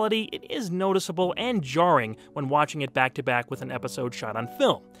installment's quality, it is noticeable and jarring when watching it back-to-back with an episode shot on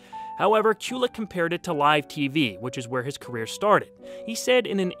film. However, Kulik compared it to live TV, which is where his career started. He said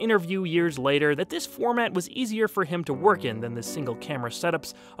in an interview years later that this format was easier for him to work in than the single-camera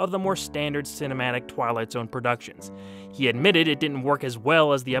setups of the more standard cinematic Twilight Zone productions. He admitted it didn't work as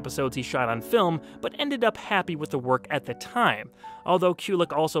well as the episodes he shot on film, but ended up happy with the work at the time, although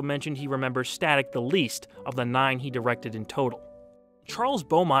Kulik also mentioned he remembers Static the least of the 9 he directed in total. Charles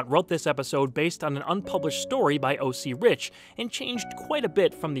Beaumont wrote this episode based on an unpublished story by O.C. Rich and changed quite a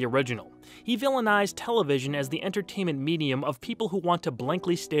bit from the original. He villainized television as the entertainment medium of people who want to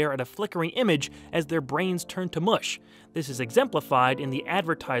blankly stare at a flickering image as their brains turn to mush. This is exemplified in the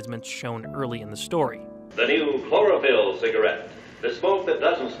advertisements shown early in the story. The new chlorophyll cigarette. The smoke that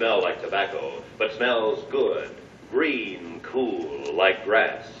doesn't smell like tobacco, but smells good, green, cool, like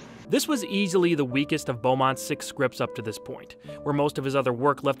grass. This was easily the weakest of Beaumont's 6 scripts up to this point. Where most of his other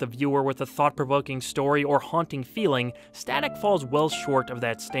work left the viewer with a thought-provoking story or haunting feeling, Static falls well short of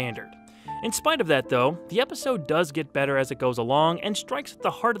that standard. In spite of that, though, the episode does get better as it goes along and strikes at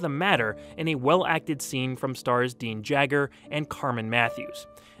the heart of the matter in a well-acted scene from stars Dean Jagger and Carmen Matthews.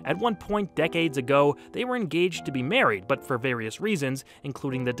 At one point, decades ago, they were engaged to be married, but for various reasons,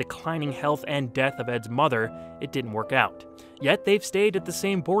 including the declining health and death of Ed's mother, it didn't work out. Yet they've stayed at the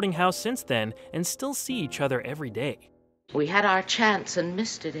same boarding house since then and still see each other every day. We had our chance and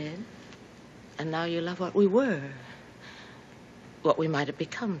missed it, Ed. And now you love what we were, what we might have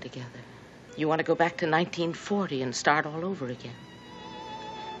become together. You want to go back to 1940 and start all over again.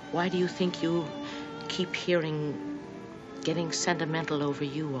 Why do you think you keep hearing Getting Sentimental Over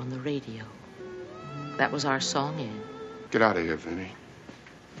You on the radio? That was our song, Ed. Get out of here, Vinny.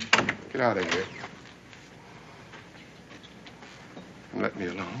 Get out of here. And let me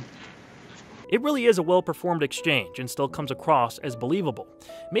alone. It really is a well-performed exchange and still comes across as believable.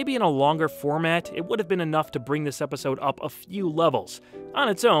 Maybe in a longer format, it would have been enough to bring this episode up a few levels. On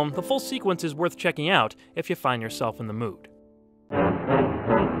its own, the full sequence is worth checking out if you find yourself in the mood.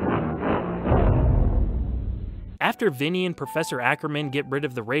 After Vinny and Professor Ackerman get rid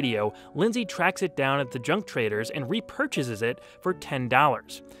of the radio, Lindsay tracks it down at the junk traders and repurchases it for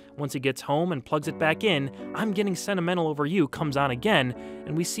 $10. Once he gets home and plugs it back in, I'm Getting Sentimental Over You comes on again,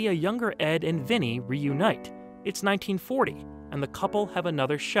 and we see a younger Ed and Vinny reunite. It's 1940, and the couple have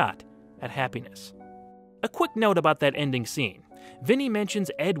another shot at happiness. A quick note about that ending scene. Vinny mentions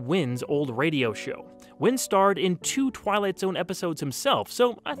Ed Wynn's old radio show. Wynn starred in 2 Twilight Zone episodes himself,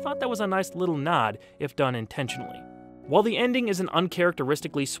 so I thought that was a nice little nod, if done intentionally. While the ending is an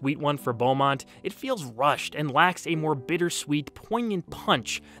uncharacteristically sweet one for Beaumont, it feels rushed and lacks a more bittersweet, poignant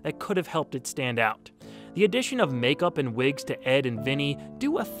punch that could have helped it stand out. The addition of makeup and wigs to Ed and Vinny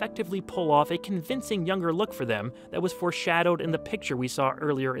do effectively pull off a convincing younger look for them that was foreshadowed in the picture we saw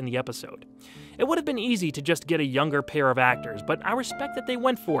earlier in the episode. It would have been easy to just get a younger pair of actors, but I respect that they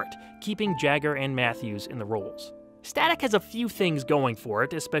went for it, keeping Jagger and Matthews in the roles. Static has a few things going for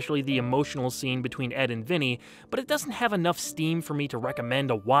it, especially the emotional scene between Ed and Vinny, but it doesn't have enough steam for me to recommend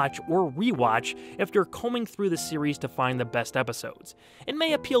a watch or rewatch if you're combing through the series to find the best episodes. It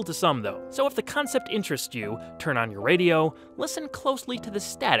may appeal to some though, so if the concept interests you, turn on your radio, listen closely to the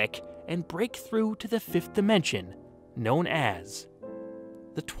static, and break through to the 5th dimension, known as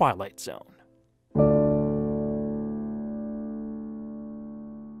the Twilight Zone.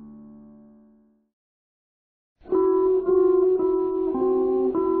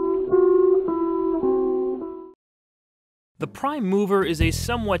 The Prime Mover is a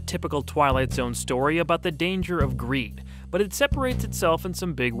somewhat typical Twilight Zone story about the danger of greed, but it separates itself in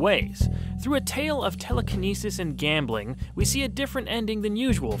some big ways. Through a tale of telekinesis and gambling, we see a different ending than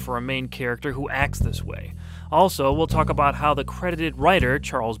usual for a main character who acts this way. Also, we'll talk about how the credited writer,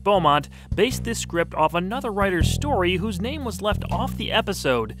 Charles Beaumont, based this script off another writer's story whose name was left off the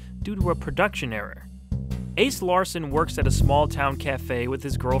episode due to a production error. Ace Larson works at a small-town cafe with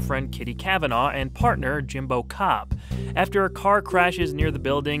his girlfriend Kitty Cavanaugh and partner Jimbo Cobb. After a car crashes near the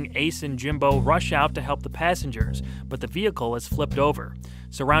building, Ace and Jimbo rush out to help the passengers, but the vehicle is flipped over.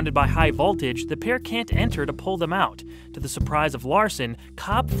 Surrounded by high voltage, the pair can't enter to pull them out. To the surprise of Larson,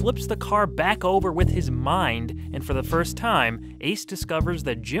 Cobb flips the car back over with his mind, and for the first time, Ace discovers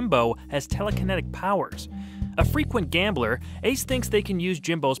that Jimbo has telekinetic powers. A frequent gambler, Ace thinks they can use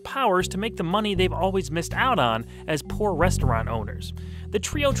Jimbo's powers to make the money they've always missed out on as poor restaurant owners. The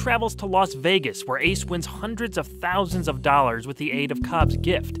trio travels to Las Vegas, where Ace wins hundreds of thousands of dollars with the aid of Cobb's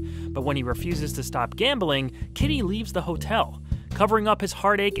gift. But when he refuses to stop gambling, Kitty leaves the hotel. Covering up his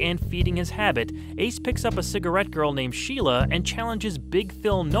heartache and feeding his habit, Ace picks up a cigarette girl named Sheila and challenges Big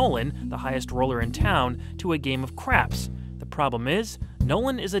Phil Nolan, the highest roller in town, to a game of craps. The problem is,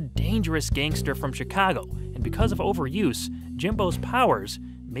 Nolan is a dangerous gangster from Chicago, and because of overuse, Jimbo's powers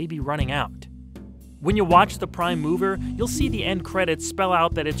may be running out. When you watch The Prime Mover, you'll see the end credits spell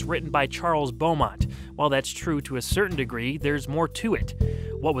out that it's written by Charles Beaumont. While that's true to a certain degree, there's more to it.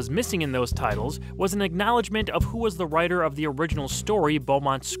 What was missing in those titles was an acknowledgement of who was the writer of the original story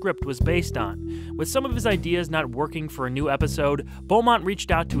Beaumont's script was based on. With some of his ideas not working for a new episode, Beaumont reached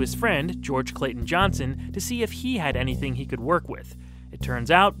out to his friend, George Clayton Johnson, to see if he had anything he could work with. It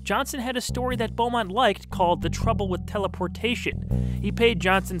turns out, Johnson had a story that Beaumont liked called The Trouble with Teleportation. He paid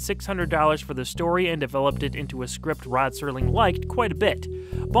Johnson $600 for the story and developed it into a script Rod Serling liked quite a bit.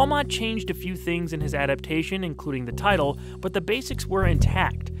 Beaumont changed a few things in his adaptation, including the title, but the basics were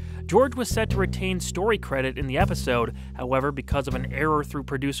intact. George was set to retain story credit in the episode, however, because of an error through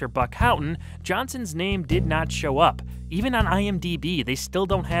producer Buck Houghton, Johnson's name did not show up. Even on IMDb, they still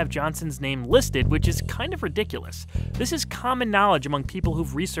don't have Johnson's name listed, which is kind of ridiculous. This is common knowledge among people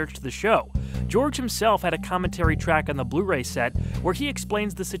who've researched the show. George himself had a commentary track on the Blu-ray set where he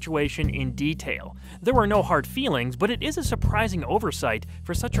explains the situation in detail. There were no hard feelings, but it is a surprising oversight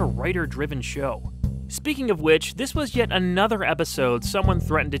for such a writer-driven show. Speaking of which, this was yet another episode someone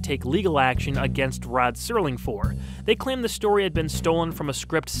threatened to take legal action against Rod Serling for. They claimed the story had been stolen from a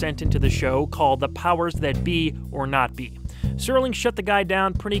script sent into the show called The Powers That Be or Not Be. Serling shut the guy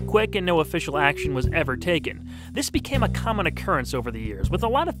down pretty quick and no official action was ever taken. This became a common occurrence over the years, with a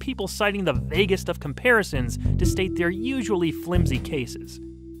lot of people citing the vaguest of comparisons to state their usually flimsy cases.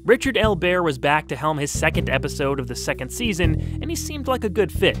 Richard L. Baer was back to helm his second episode of the second season, and he seemed like a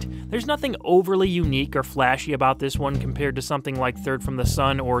good fit. There's nothing overly unique or flashy about this one compared to something like Third from the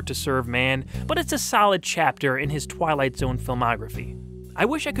Sun or To Serve Man, but it's a solid chapter in his Twilight Zone filmography. I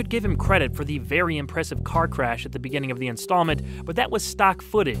wish I could give him credit for the very impressive car crash at the beginning of the installment, but that was stock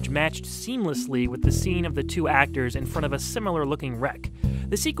footage matched seamlessly with the scene of the two actors in front of a similar-looking wreck.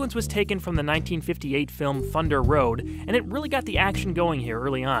 The sequence was taken from the 1958 film Thunder Road, and it really got the action going here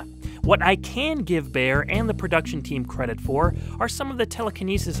early on. What I can give Baer and the production team credit for are some of the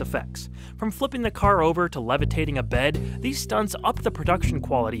telekinesis effects. From flipping the car over to levitating a bed, these stunts upped the production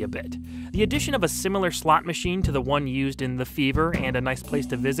quality a bit. The addition of a similar slot machine to the one used in The Fever and A Nice Place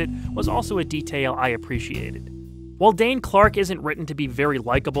to Visit was also a detail I appreciated. While Dane Clark isn't written to be very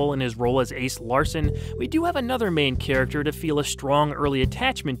likable in his role as Ace Larson, we do have another main character to feel a strong early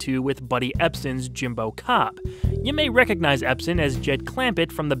attachment to with Buddy Ebsen's Jimbo Cobb. You may recognize Ebsen as Jed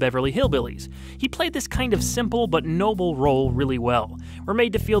Clampett from the Beverly Hillbillies. He played this kind of simple but noble role really well. We're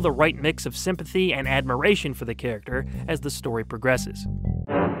made to feel the right mix of sympathy and admiration for the character as the story progresses.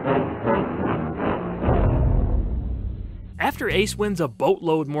 After Ace wins a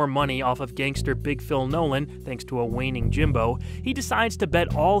boatload more money off of gangster Big Phil Nolan, thanks to a waning Jimbo, he decides to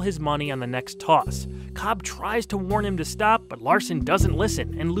bet all his money on the next toss. Cobb tries to warn him to stop, but Larson doesn't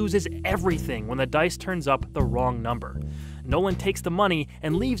listen and loses everything when the dice turns up the wrong number. Nolan takes the money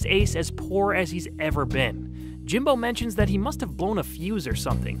and leaves Ace as poor as he's ever been. Jimbo mentions that he must have blown a fuse or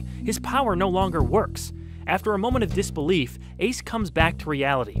something. His power no longer works. After a moment of disbelief, Ace comes back to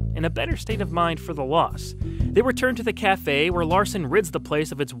reality, in a better state of mind for the loss. They return to the cafe where Larson rids the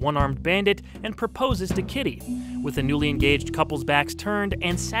place of its one-armed bandit and proposes to Kitty. With the newly engaged couple's backs turned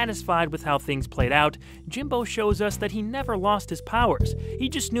and satisfied with how things played out, Jimbo shows us that he never lost his powers. He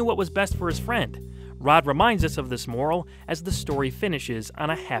just knew what was best for his friend. Rod reminds us of this moral as the story finishes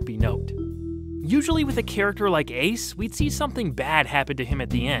on a happy note. Usually with a character like Ace, we'd see something bad happen to him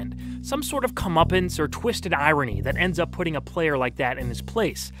at the end. Some sort of comeuppance or twisted irony that ends up putting a player like that in his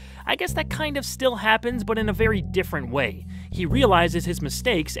place. I guess that kind of still happens, but in a very different way. He realizes his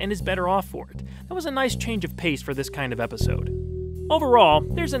mistakes and is better off for it. That was a nice change of pace for this kind of episode. Overall,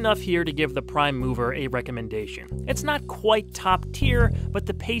 there's enough here to give The Prime Mover a recommendation. It's not quite top tier, but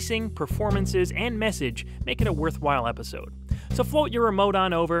the pacing, performances, and message make it a worthwhile episode. So float your remote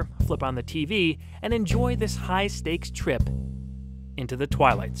on over, flip on the TV, and enjoy this high-stakes trip into the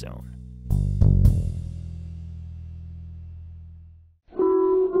Twilight Zone.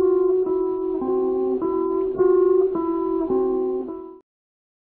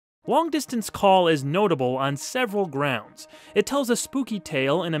 Long Distance Call is notable on several grounds. It tells a spooky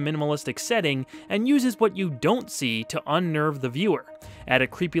tale in a minimalistic setting and uses what you don't see to unnerve the viewer. Add a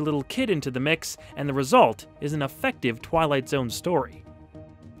creepy little kid into the mix, and the result is an effective Twilight Zone story.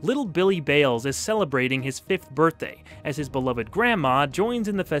 Little Billy Bales is celebrating his 5th birthday, as his beloved grandma joins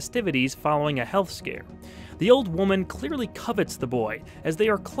in the festivities following a health scare. The old woman clearly covets the boy, as they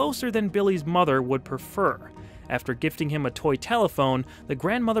are closer than Billy's mother would prefer. After gifting him a toy telephone, the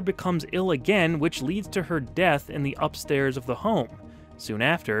grandmother becomes ill again, which leads to her death in the upstairs of the home. Soon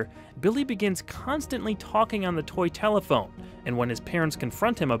after, Billy begins constantly talking on the toy telephone, and when his parents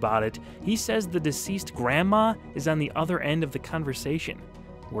confront him about it, he says the deceased grandma is on the other end of the conversation.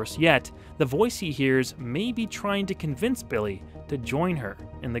 Worse yet, the voice he hears may be trying to convince Billy to join her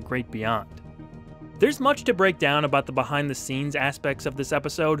in the great beyond. There's much to break down about the behind-the-scenes aspects of this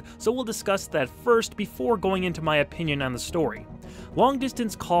episode, so we'll discuss that first before going into my opinion on the story. Long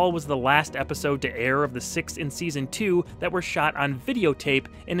Distance Call was the last episode to air of the 6 in Season 2 that were shot on videotape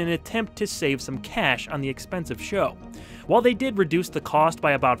in an attempt to save some cash on the expensive show. While they did reduce the cost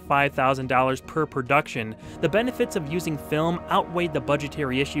by about $5,000 per production, the benefits of using film outweighed the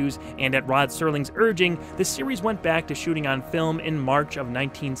budgetary issues, and at Rod Serling's urging, the series went back to shooting on film in March of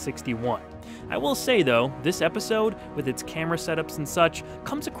 1961. I will say though, this episode, with its camera setups and such,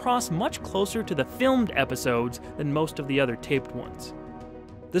 comes across much closer to the filmed episodes than most of the other taped ones.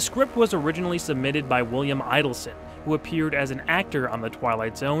 The script was originally submitted by William Idelson, who appeared as an actor on The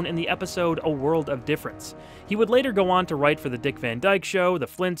Twilight Zone in the episode A World of Difference. He would later go on to write for The Dick Van Dyke Show, The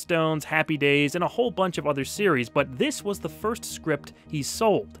Flintstones, Happy Days, and a whole bunch of other series, but this was the first script he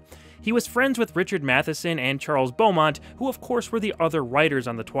sold. He was friends with Richard Matheson and Charles Beaumont, who of course were the other writers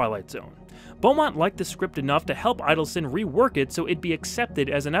on The Twilight Zone. Beaumont liked the script enough to help Idelson rework it so it'd be accepted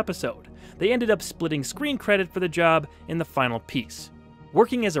as an episode. They ended up splitting screen credit for the job in the final piece.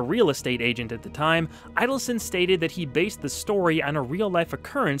 Working as a real estate agent at the time, Idelson stated that he based the story on a real-life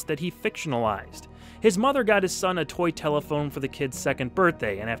occurrence that he fictionalized. His mother got his son a toy telephone for the kid's second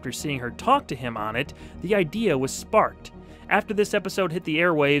birthday, and after seeing her talk to him on it, the idea was sparked. After this episode hit the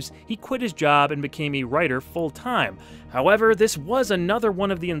airwaves, he quit his job and became a writer full-time. However, this was another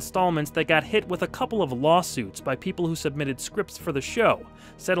one of the installments that got hit with a couple of lawsuits by people who submitted scripts for the show.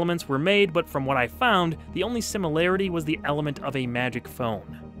 Settlements were made, but from what I found, the only similarity was the element of a magic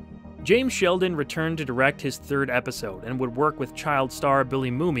phone. James Sheldon returned to direct his third episode and would work with child star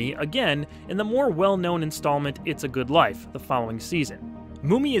Billy Mumy again in the more well-known installment It's a Good Life the following season.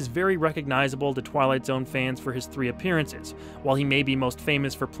 Mumy is very recognizable to Twilight Zone fans for his 3 appearances. While he may be most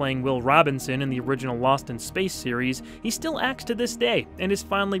famous for playing Will Robinson in the original Lost in Space series, he still acts to this day and is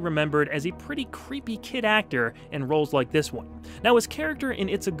fondly remembered as a pretty creepy kid actor in roles like this one. Now, his character in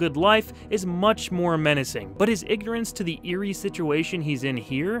It's a Good Life is much more menacing, but his ignorance to the eerie situation he's in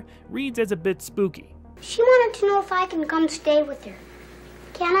here reads as a bit spooky. She wanted to know if I can come stay with her.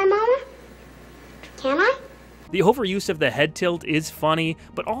 Can I, Mama? Can I? The overuse of the head tilt is funny,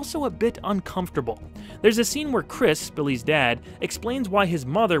 but also a bit uncomfortable. There's a scene where Chris, Billy's dad, explains why his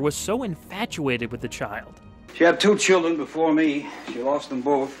mother was so infatuated with the child. She had 2 children before me. She lost them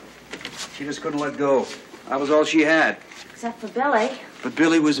both. She just couldn't let go. I was all she had. Except for Billy. But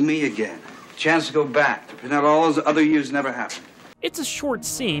Billy was me again. A chance to go back, to pretend all those other years never happened. It's a short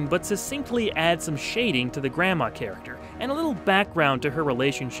scene, but succinctly adds some shading to the grandma character, and a little background to her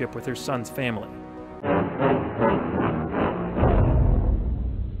relationship with her son's family.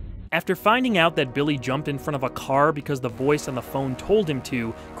 After finding out that Billy jumped in front of a car because the voice on the phone told him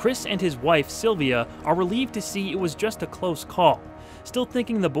to, Chris and his wife, Sylvia, are relieved to see it was just a close call. Still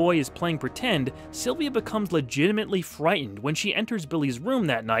thinking the boy is playing pretend, Sylvia becomes legitimately frightened when she enters Billy's room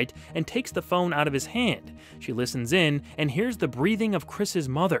that night and takes the phone out of his hand. She listens in and hears the breathing of Chris's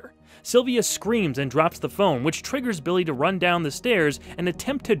mother. Sylvia screams and drops the phone, which triggers Billy to run down the stairs and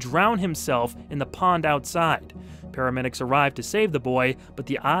attempt to drown himself in the pond outside. Paramedics arrive to save the boy, but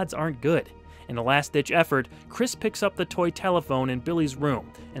the odds aren't good. In a last-ditch effort, Chris picks up the toy telephone in Billy's room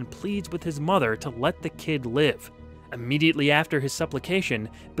and pleads with his mother to let the kid live. Immediately after his supplication,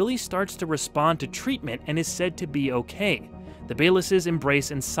 Billy starts to respond to treatment and is said to be okay. The Baylesses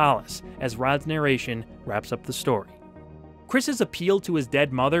embrace in solace as Rod's narration wraps up the story. Chris's appeal to his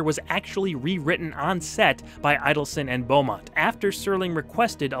dead mother was actually rewritten on set by Idelson and Beaumont after Serling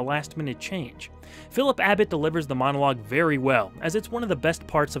requested a last-minute change. Philip Abbott delivers the monologue very well, as it's one of the best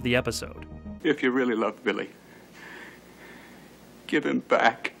parts of the episode. If you really love Billy, give him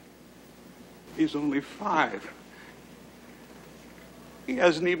back. He's only 5. He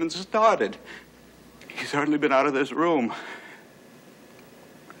hasn't even started. He's hardly been out of this room,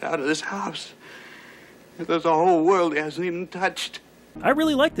 out of this house. There's a whole world he hasn't even touched. I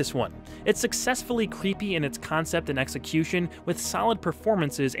really like this one. It's successfully creepy in its concept and execution, with solid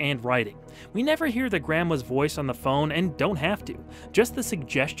performances and writing. We never hear the grandma's voice on the phone and don't have to. Just the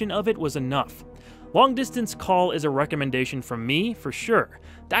suggestion of it was enough. Long Distance Call is a recommendation from me, for sure.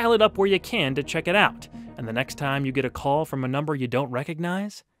 Dial it up where you can to check it out. And the next time you get a call from a number you don't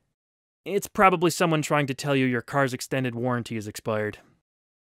recognize, it's probably someone trying to tell you your car's extended warranty is expired.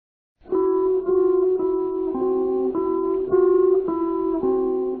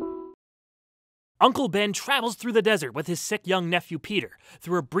 Uncle Ben travels through the desert with his sick young nephew Peter.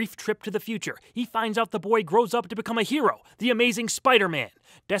 Through a brief trip to the future, he finds out the boy grows up to become a hero, the amazing Spider-Man.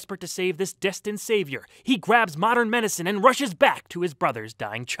 Desperate to save this destined savior, he grabs modern medicine and rushes back to his brother's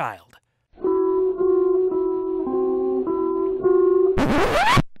dying child.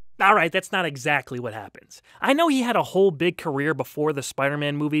 Alright, that's not exactly what happens. I know he had a whole big career before the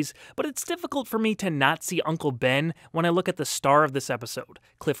Spider-Man movies, but it's difficult for me to not see Uncle Ben when I look at the star of this episode,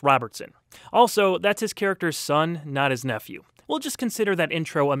 Cliff Robertson. Also, that's his character's son, not his nephew. We'll just consider that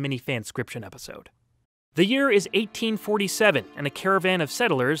intro a mini fanscription episode. The year is 1847, and a caravan of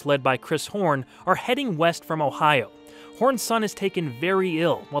settlers, led by Chris Horn, are heading west from Ohio. Horn's son is taken very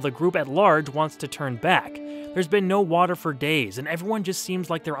ill, while the group at large wants to turn back. There's been no water for days, and everyone just seems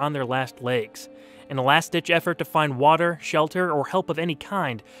like they're on their last legs. In a last-ditch effort to find water, shelter, or help of any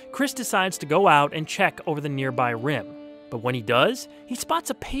kind, Chris decides to go out and check over the nearby rim. But when he does, he spots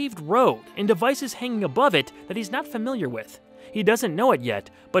a paved road and devices hanging above it that he's not familiar with. He doesn't know it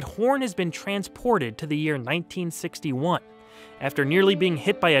yet, but Horn has been transported to the year 1961. After nearly being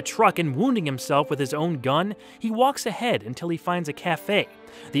hit by a truck and wounding himself with his own gun, he walks ahead until he finds a cafe.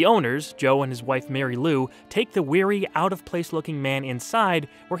 The owners, Joe and his wife Mary Lou, take the weary, out-of-place looking man inside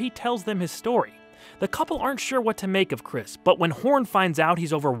where he tells them his story. The couple aren't sure what to make of Chris, but when Horn finds out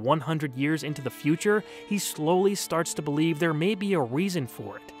he's over 100 years into the future, he slowly starts to believe there may be a reason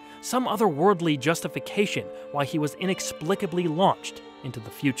for it. Some otherworldly justification why he was inexplicably launched into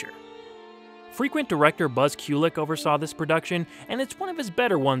the future. Frequent director Buzz Kulick oversaw this production, and it's one of his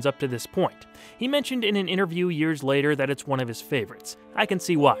better ones up to this point. He mentioned in an interview years later that it's one of his favorites. I can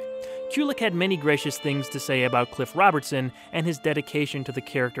see why. Kulick had many gracious things to say about Cliff Robertson and his dedication to the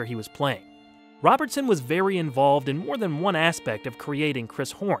character he was playing. Robertson was very involved in more than one aspect of creating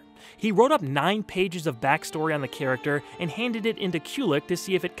Chris Horn. He wrote up 9 pages of backstory on the character and handed it into Kulick to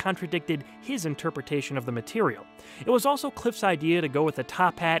see if it contradicted his interpretation of the material. It was also Cliff's idea to go with the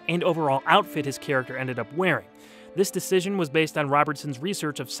top hat and overall outfit his character ended up wearing. This decision was based on Robertson's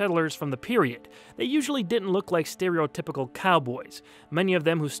research of settlers from the period. They usually didn't look like stereotypical cowboys. Many of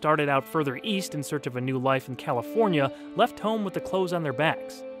them who started out further east in search of a new life in California left home with the clothes on their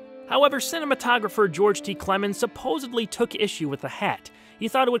backs. However, cinematographer George T. Clemens supposedly took issue with the hat. He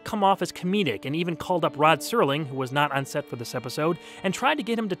thought it would come off as comedic and even called up Rod Serling, who was not on set for this episode, and tried to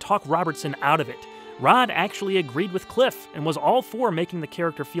get him to talk Robertson out of it. Rod actually agreed with Cliff and was all for making the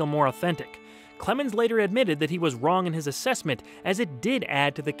character feel more authentic. Clemens later admitted that he was wrong in his assessment, as it did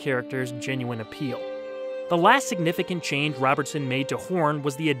add to the character's genuine appeal. The last significant change Robertson made to Horn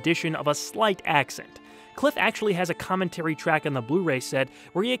was the addition of a slight accent. Cliff actually has a commentary track on the Blu-ray set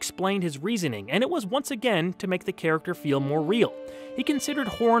where he explained his reasoning, and it was once again to make the character feel more real. He considered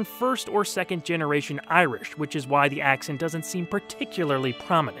Horn first or second generation Irish, which is why the accent doesn't seem particularly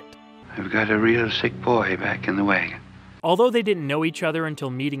prominent. I've got a real sick boy back in the wagon. Although they didn't know each other until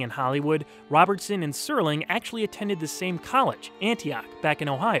meeting in Hollywood, Robertson and Serling actually attended the same college, Antioch, back in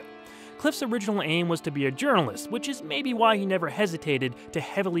Ohio. Cliff's original aim was to be a journalist, which is maybe why he never hesitated to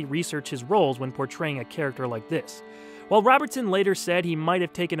heavily research his roles when portraying a character like this. While Robertson later said he might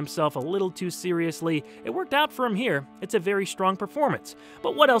have taken himself a little too seriously, it worked out for him here. It's a very strong performance.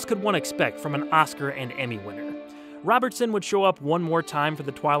 But what else could one expect from an Oscar and Emmy winner? Robertson would show up one more time for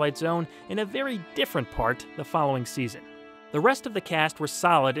the Twilight Zone in a very different part the following season. The rest of the cast were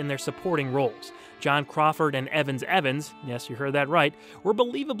solid in their supporting roles. John Crawford and Evans, yes, you heard that right, were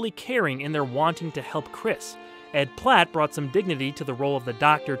believably caring in their wanting to help Chris. Ed Platt brought some dignity to the role of the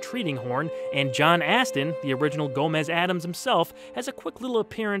doctor treating Horn, and John Astin, the original Gomez Addams himself, has a quick little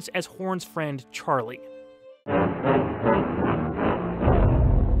appearance as Horn's friend Charlie.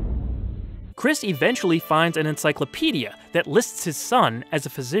 Chris eventually finds an encyclopedia that lists his son as a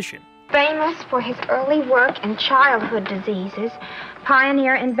physician. Famous for his early work in childhood diseases,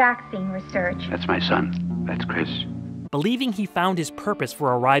 pioneer in vaccine research. That's my son. That's Chris. Believing he found his purpose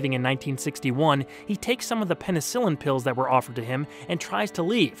for arriving in 1961, he takes some of the penicillin pills that were offered to him and tries to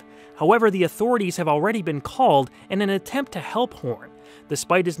leave. However, the authorities have already been called in an attempt to help Horn.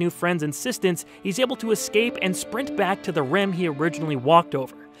 Despite his new friend's insistence, he's able to escape and sprint back to the rim he originally walked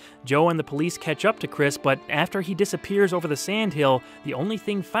over. Joe and the police catch up to Chris, but after he disappears over the sandhill, the only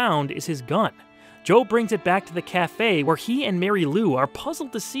thing found is his gun. Joe brings it back to the cafe where he and Mary Lou are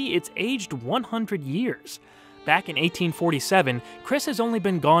puzzled to see it's aged 100 years. Back in 1847, Chris has only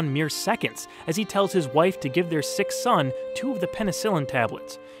been gone mere seconds, as he tells his wife to give their sick son 2 of the penicillin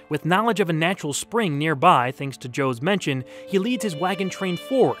tablets. With knowledge of a natural spring nearby, thanks to Joe's mention, he leads his wagon train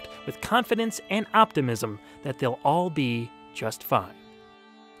forward with confidence and optimism that they'll all be just fine.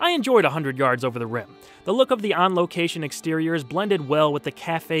 I enjoyed 100 Yards Over the Rim. The look of the on-location exteriors blended well with the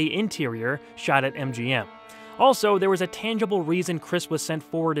cafe interior shot at MGM. Also, there was a tangible reason Chris was sent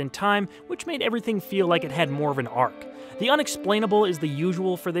forward in time, which made everything feel like it had more of an arc. The unexplainable is the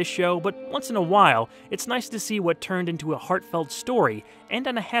usual for this show, but once in a while, it's nice to see what turned into a heartfelt story and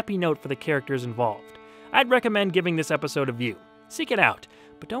on a happy note for the characters involved. I'd recommend giving this episode a view. Seek it out,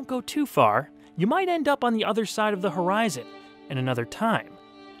 but don't go too far. You might end up on the other side of the horizon, in another time,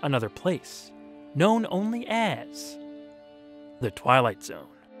 another place, known only as the Twilight Zone.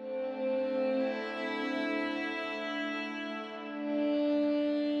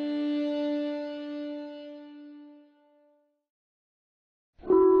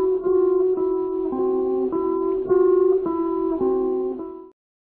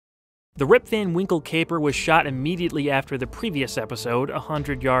 The Rip Van Winkle caper was shot immediately after the previous episode,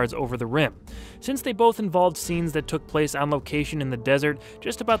 100 Yards Over the Rim. Since they both involved scenes that took place on location in the desert,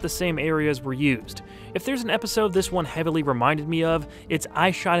 just about the same areas were used. If there's an episode this one heavily reminded me of, it's I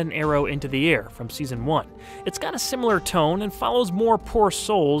Shot an Arrow into the Air from Season 1. It's got a similar tone and follows more poor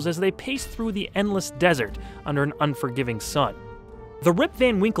souls as they pace through the endless desert under an unforgiving sun. The Rip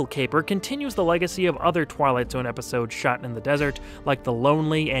Van Winkle caper continues the legacy of other Twilight Zone episodes shot in the desert, like The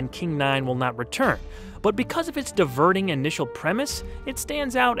Lonely and King 9 Will Not Return, but because of its diverting initial premise, it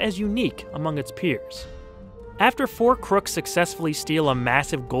stands out as unique among its peers. After four crooks successfully steal a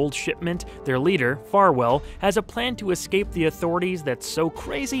massive gold shipment, their leader, Farwell, has a plan to escape the authorities that's so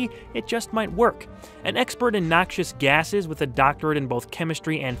crazy it just might work. An expert in noxious gases with a doctorate in both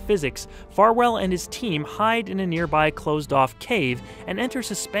chemistry and physics, Farwell and his team hide in a nearby closed-off cave and enter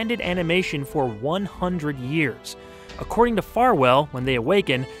suspended animation for 100 years. According to Farwell, when they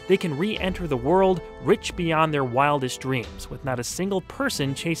awaken, they can re-enter the world rich beyond their wildest dreams, with not a single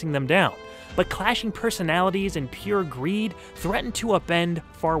person chasing them down. But clashing personalities and pure greed threaten to upend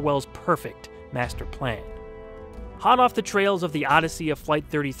Farwell's perfect master plan. Hot off the trails of the Odyssey of Flight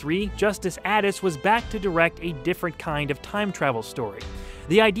 33, Justice Addis was back to direct a different kind of time travel story.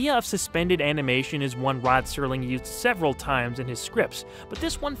 The idea of suspended animation is one Rod Serling used several times in his scripts, but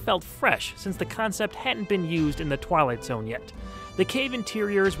this one felt fresh since the concept hadn't been used in the Twilight Zone yet. The cave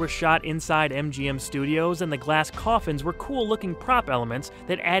interiors were shot inside MGM studios, and the glass coffins were cool-looking prop elements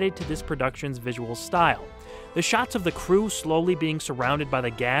that added to this production's visual style. The shots of the crew slowly being surrounded by the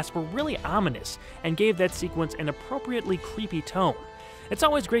gas were really ominous and gave that sequence an appropriately creepy tone. It's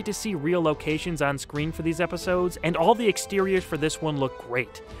always great to see real locations on screen for these episodes, and all the exteriors for this one look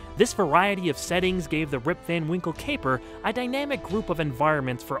great. This variety of settings gave the Rip Van Winkle caper a dynamic group of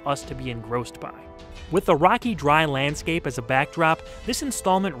environments for us to be engrossed by. With the rocky, dry landscape as a backdrop, this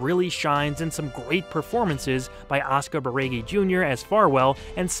installment really shines in some great performances by Oscar Baregi Jr. as Farwell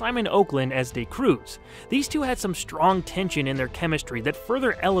and Simon Oakland as De Cruz. These two had some strong tension in their chemistry that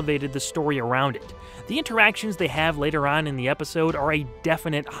further elevated the story around it. The interactions they have later on in the episode are a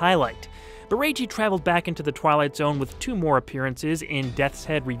definite highlight. Baregi traveled back into the Twilight Zone with 2 more appearances in Death's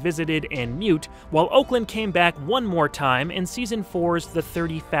Head Revisited and Mute, while Oakland came back 1 more time in Season 4's The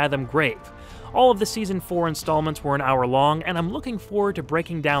 30 Fathom Grave. All of the Season 4 installments were an hour long, and I'm looking forward to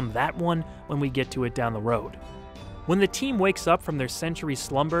breaking down that one when we get to it down the road. When the team wakes up from their century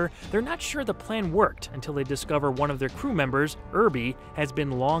slumber, they're not sure the plan worked until they discover one of their crew members, Irby, has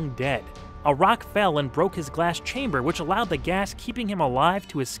been long dead. A rock fell and broke his glass chamber, which allowed the gas keeping him alive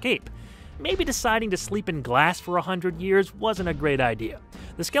to escape. Maybe deciding to sleep in glass for 100 years wasn't a great idea.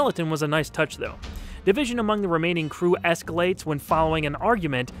 The skeleton was a nice touch, though. Division among the remaining crew escalates when, following an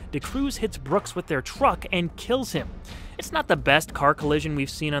argument, De Cruz hits Brooks with their truck and kills him. It's not the best car collision we've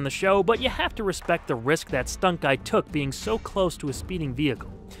seen on the show, but you have to respect the risk that stunt guy took being so close to a speeding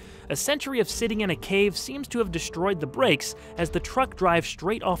vehicle. A century of sitting in a cave seems to have destroyed the brakes as the truck drives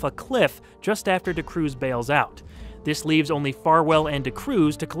straight off a cliff just after De Cruz bails out. This leaves only Farwell and De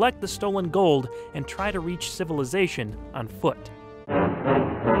Cruz to collect the stolen gold and try to reach civilization on foot.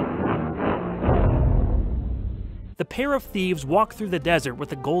 The pair of thieves walk through the desert with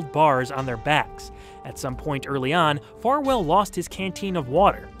the gold bars on their backs. At some point early on, Farwell lost his canteen of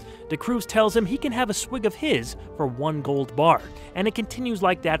water. De Cruz tells him he can have a swig of his for 1 gold bar, and it continues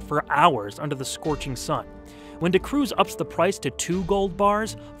like that for hours under the scorching sun. When De Cruz ups the price to 2 gold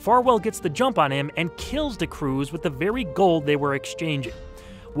bars, Farwell gets the jump on him and kills De Cruz with the very gold they were exchanging.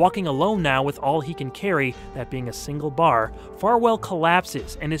 Walking alone now with all he can carry, that being a single bar, Farwell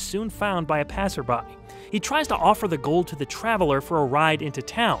collapses and is soon found by a passerby. He tries to offer the gold to the traveler for a ride into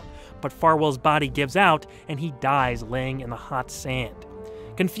town, but Farwell's body gives out and he dies laying in the hot sand.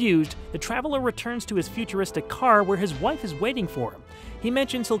 Confused, the traveler returns to his futuristic car where his wife is waiting for him. He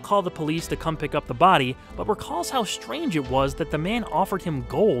mentions he'll call the police to come pick up the body, but recalls how strange it was that the man offered him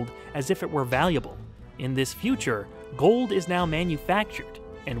gold as if it were valuable. In this future, gold is now manufactured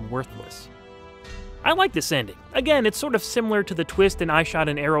and worthless. I like this ending. Again, it's sort of similar to the twist in I Shot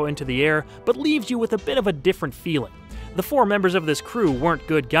an Arrow into the Air, but leaves you with a bit of a different feeling. The 4 members of this crew weren't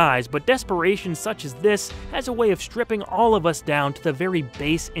good guys, but desperation such as this has a way of stripping all of us down to the very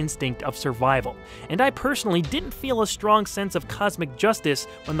base instinct of survival. And I personally didn't feel a strong sense of cosmic justice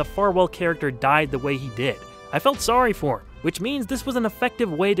when the Farwell character died the way he did. I felt sorry for him, which means this was an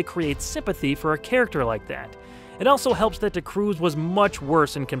effective way to create sympathy for a character like that. It also helps that De Cruz was much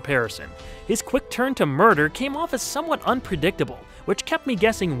worse in comparison. His quick turn to murder came off as somewhat unpredictable, which kept me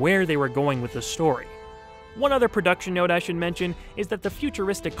guessing where they were going with the story. One other production note I should mention is that the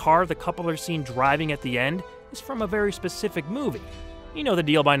futuristic car the couple are seen driving at the end is from a very specific movie. You know the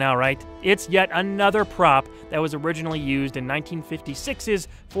deal by now, right? It's yet another prop that was originally used in 1956's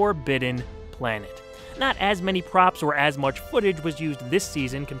Forbidden Planet. Not as many props or as much footage was used this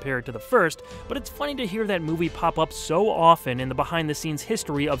season compared to the first, but it's funny to hear that movie pop up so often in the behind-the-scenes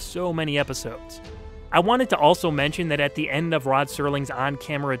history of so many episodes. I wanted to also mention that at the end of Rod Serling's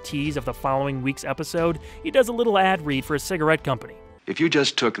on-camera tease of the following week's episode, he does a little ad read for a cigarette company. If you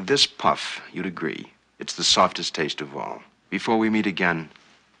just took this puff, you'd agree. It's the softest taste of all. Before we meet again,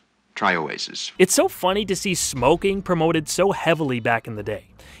 try Oasis. It's so funny to see smoking promoted so heavily back in the day.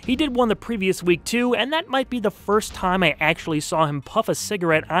 He did one the previous week too, and that might be the first time I actually saw him puff a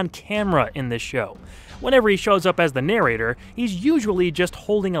cigarette on camera in this show. Whenever he shows up as the narrator, he's usually just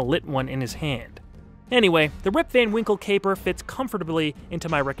holding a lit one in his hand. Anyway, the Rip Van Winkle caper fits comfortably into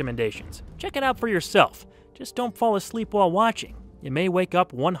my recommendations. Check it out for yourself. Just don't fall asleep while watching. You may wake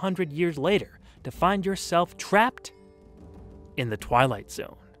up 100 years later to find yourself trapped in the Twilight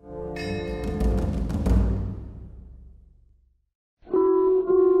Zone.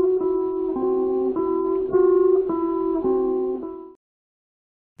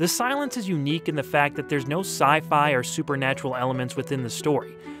 The silence is unique in the fact that there's no sci-fi or supernatural elements within the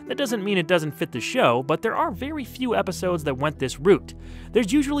story. That doesn't mean it doesn't fit the show, but there are very few episodes that went this route.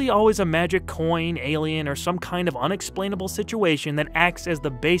 There's usually always a magic coin, alien, or some kind of unexplainable situation that acts as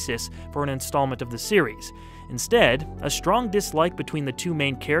the basis for an installment of the series. Instead, a strong dislike between the 2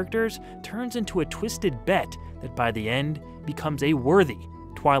 main characters turns into a twisted bet that by the end becomes a worthy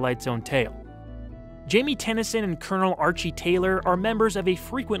Twilight Zone tale. Jamie Tennyson and Colonel Archie Taylor are members of a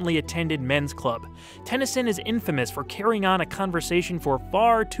frequently attended men's club. Tennyson is infamous for carrying on a conversation for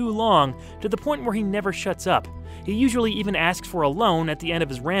far too long, to the point where he never shuts up. He usually even asks for a loan at the end of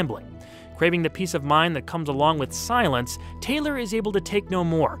his rambling. Craving the peace of mind that comes along with silence, Taylor is able to take no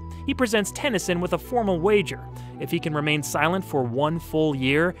more. He presents Tennyson with a formal wager. If he can remain silent for 1 full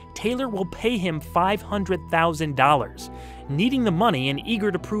year, Taylor will pay him $500,000. Needing the money and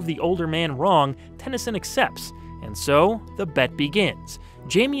eager to prove the older man wrong, Tennyson accepts, and so the bet begins.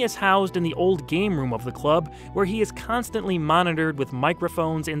 Jamie is housed in the old game room of the club, where he is constantly monitored with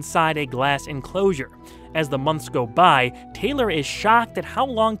microphones inside a glass enclosure. As the months go by, Taylor is shocked at how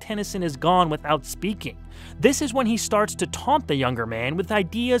long Tennyson is gone without speaking. This is when he starts to taunt the younger man with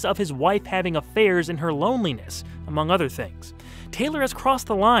ideas of his wife having affairs in her loneliness, among other things. Taylor has crossed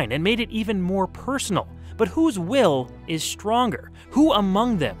the line and made it even more personal. But whose will is stronger? Who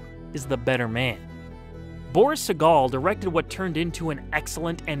among them is the better man? Boris Sagal directed what turned into an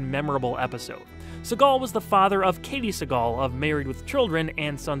excellent and memorable episode. Sagal was the father of Katie Sagal of Married with Children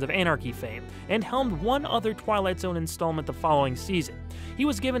and Sons of Anarchy fame, and helmed one other Twilight Zone installment the following season. He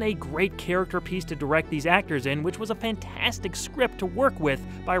was given a great character piece to direct these actors in, which was a fantastic script to work with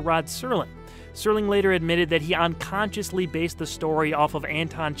by Rod Serling. Serling later admitted that he unconsciously based the story off of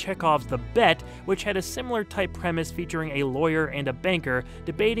Anton Chekhov's The Bet, which had a similar type premise featuring a lawyer and a banker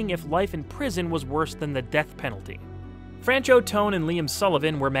debating if life in prison was worse than the death penalty. Francho Tone and Liam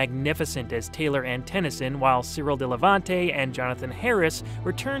Sullivan were magnificent as Taylor and Tennyson, while Cyril de Levante and Jonathan Harris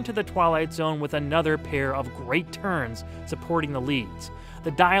returned to the Twilight Zone with another pair of great turns supporting the leads.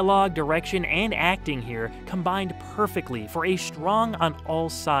 The dialogue, direction, and acting here combined perfectly for a strong on all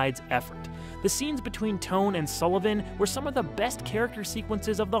sides effort. The scenes between Tone and Sullivan were some of the best character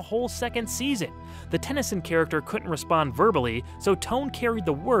sequences of the whole second season. The Tennyson character couldn't respond verbally, so Tone carried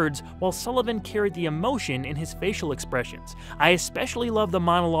the words while Sullivan carried the emotion in his facial expressions. I especially love the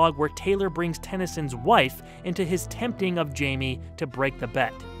monologue where Taylor brings Tennyson's wife into his tempting of Jamie to break the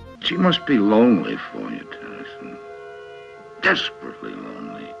bet. She must be lonely for you, Tennyson. Desperately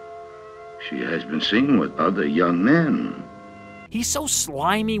lonely. She has been seen with other young men. He's so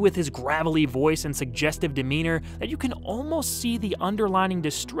slimy with his gravelly voice and suggestive demeanor that you can almost see the underlining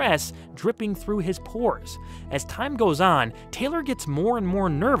distress dripping through his pores. As time goes on, Taylor gets more and more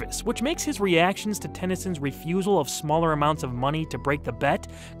nervous, which makes his reactions to Tennyson's refusal of smaller amounts of money to break the bet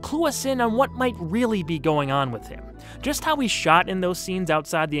clue us in on what might really be going on with him. Just how he's shot in those scenes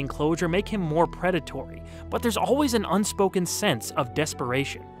outside the enclosure make him more predatory, but there's always an unspoken sense of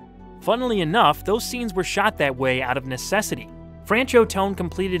desperation. Funnily enough, those scenes were shot that way out of necessity. Francho Tone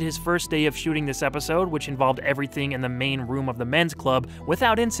completed his first day of shooting this episode, which involved everything in the main room of the men's club,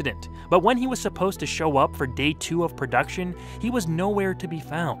 without incident. But when he was supposed to show up for day 2 of production, he was nowhere to be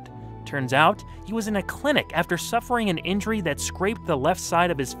found. Turns out, he was in a clinic after suffering an injury that scraped the left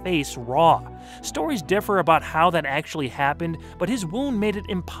side of his face raw. Stories differ about how that actually happened, but his wound made it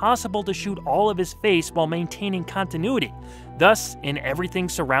impossible to shoot all of his face while maintaining continuity. Thus, in everything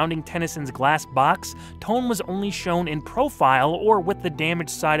surrounding Tennyson's glass box, Tone was only shown in profile or with the damaged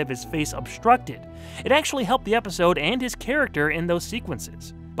side of his face obstructed. It actually helped the episode and his character in those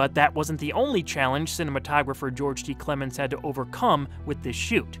sequences. But that wasn't the only challenge cinematographer George T. Clements had to overcome with this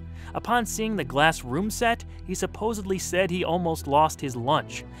shoot. Upon seeing the glass room set, he supposedly said he almost lost his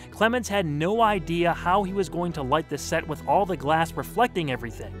lunch. Clements had no idea how he was going to light the set with all the glass reflecting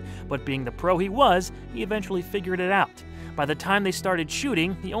everything, but being the pro he was, he eventually figured it out. By the time they started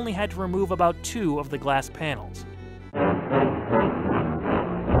shooting, he only had to remove about 2 of the glass panels.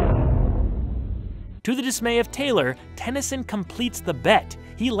 To the dismay of Taylor, Tennyson completes the bet.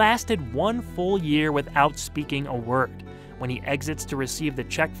 He lasted 1 full year without speaking a word. When he exits to receive the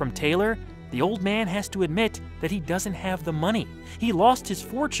check from Taylor, the old man has to admit that he doesn't have the money. He lost his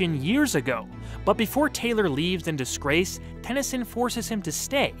fortune years ago. But before Taylor leaves in disgrace, Tennyson forces him to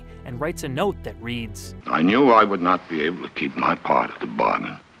stay and writes a note that reads, I knew I would not be able to keep my part of the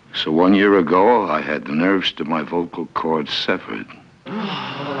bargain. So 1 year ago, I had the nerves to my vocal cords severed.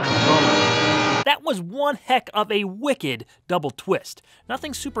 That was one heck of a wicked double twist.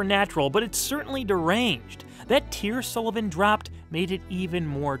 Nothing supernatural, but it's certainly deranged. That tear Sullivan dropped made it even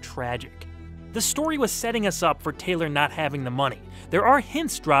more tragic. The story was setting us up for Taylor not having the money. There are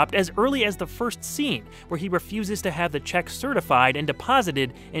hints dropped as early as the first scene, where he refuses to have the check certified and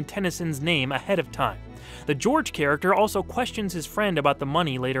deposited in Tennyson's name ahead of time. The George character also questions his friend about the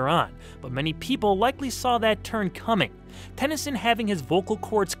money later on, but many people likely saw that turn coming. Tennyson having his vocal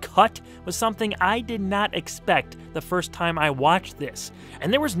cords cut was something I did not expect the first time I watched this,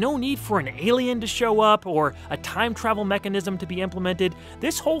 and there was no need for an alien to show up or a time travel mechanism to be implemented.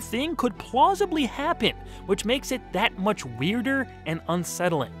 This whole thing could plausibly happen, which makes it that much weirder and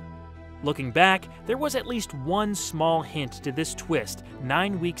unsettling. Looking back, there was at least one small hint to this twist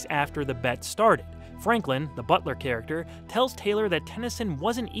 9 weeks after the bet started. Franklin, the butler character, tells Taylor that Tennyson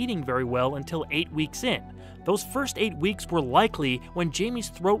wasn't eating very well until 8 weeks in. Those first 8 weeks were likely when Jamie's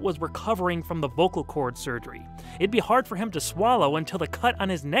throat was recovering from the vocal cord surgery. It'd be hard for him to swallow until the cut on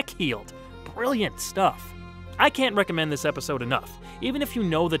his neck healed. Brilliant stuff. I can't recommend this episode enough. Even if you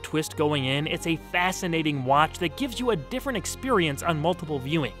know the twist going in, it's a fascinating watch that gives you a different experience on multiple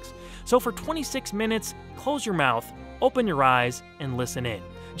viewings. So for 26 minutes, close your mouth, open your eyes, and listen in.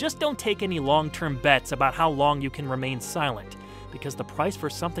 Just don't take any long-term bets about how long you can remain silent, because the price for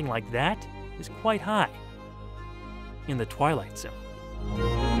something like that is quite high. In the Twilight Zone.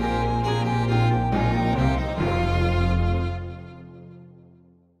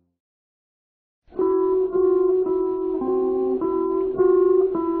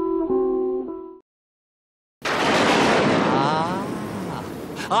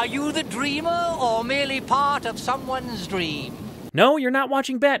 Are you the dreamer or merely part of someone's dream? No, you're not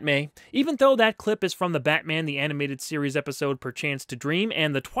watching Batman, even though that clip is from the Batman the Animated Series episode Perchance to Dream,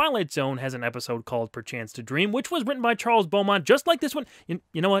 and the Twilight Zone has an episode called Perchance to Dream, which was written by Charles Beaumont, just like this one.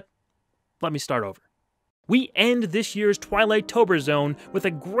 You know what? Let me start over. We end this year's Twilight-Tober Zone with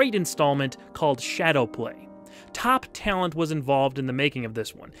a great installment called Shadow Play. Top talent was involved in the making of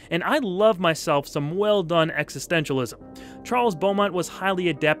this one, and I love myself some well-done existentialism. Charles Beaumont was highly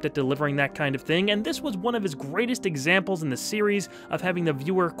adept at delivering that kind of thing, and this was one of his greatest examples in the series of having the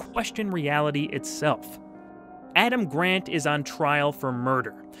viewer question reality itself. Adam Grant is on trial for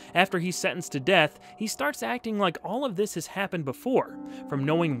murder. After he's sentenced to death, he starts acting like all of this has happened before. From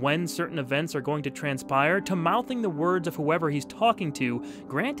knowing when certain events are going to transpire to mouthing the words of whoever he's talking to,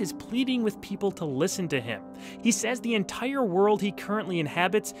 Grant is pleading with people to listen to him. He says the entire world he currently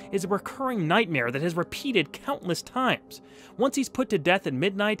inhabits is a recurring nightmare that has repeated countless times. Once he's put to death at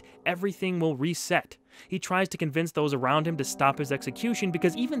midnight, everything will reset. He tries to convince those around him to stop his execution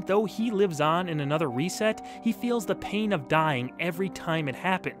because even though he lives on in another reset, he feels the pain of dying every time it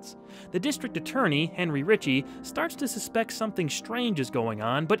happens. The district attorney, Henry Ritchie, starts to suspect something strange is going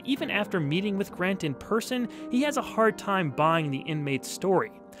on, but even after meeting with Grant in person, he has a hard time buying the inmate's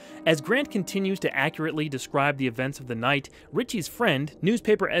story. As Grant continues to accurately describe the events of the night, Ritchie's friend,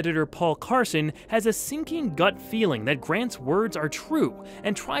 newspaper editor Paul Carson, has a sinking gut feeling that Grant's words are true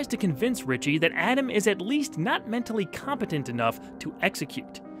and tries to convince Ritchie that Adam is at least not mentally competent enough to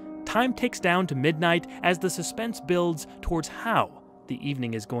execute. Time ticks down to midnight as the suspense builds towards how the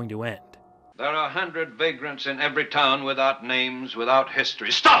evening is going to end. There are 100 vagrants in every town without names, without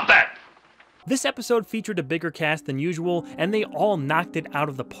history. Stop that! This episode featured a bigger cast than usual, and they all knocked it out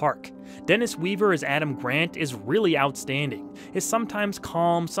of the park. Dennis Weaver as Adam Grant is really outstanding. His sometimes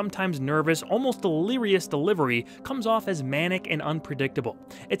calm, sometimes nervous, almost delirious delivery comes off as manic and unpredictable.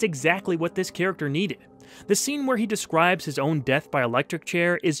 It's exactly what this character needed. The scene where he describes his own death by electric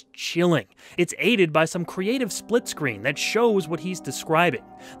chair is chilling. It's aided by some creative split screen that shows what he's describing.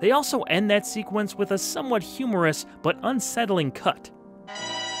 They also end that sequence with a somewhat humorous but unsettling cut.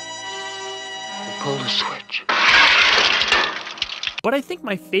 Pull the switch. But I think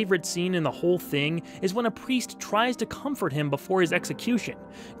my favorite scene in the whole thing is when a priest tries to comfort him before his execution.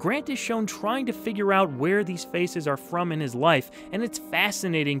 Grant is shown trying to figure out where these faces are from in his life, and it's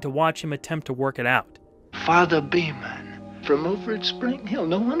fascinating to watch him attempt to work it out. Father Beeman, from over at Spring Hill.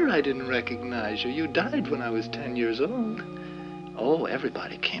 No wonder I didn't recognize you. You died when I was 10 years old. Oh,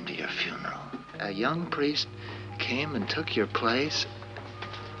 everybody came to your funeral. A young priest came and took your place.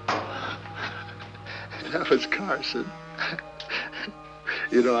 That was Carson.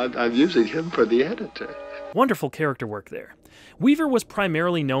 You know, I'm using him for the editor. Wonderful character work there. Weaver was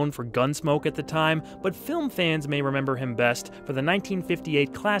primarily known for Gunsmoke at the time, but film fans may remember him best for the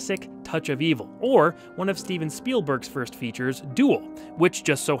 1958 classic Touch of Evil, or one of Steven Spielberg's first features, Duel, which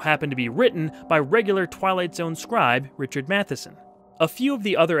just so happened to be written by regular Twilight Zone scribe Richard Matheson. A few of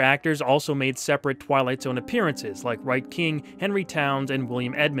the other actors also made separate Twilight Zone appearances, like Wright King, Henry Towns, and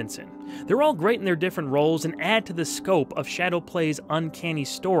William Edmondson. They're all great in their different roles and add to the scope of Shadowplay's uncanny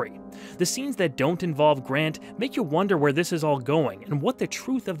story. The scenes that don't involve Grant make you wonder where this is all going and what the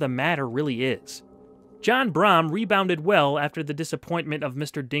truth of the matter really is. John Brom rebounded well after the disappointment of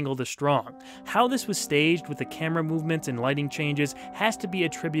Mr. Dingle the Strong. How this was staged with the camera movements and lighting changes has to be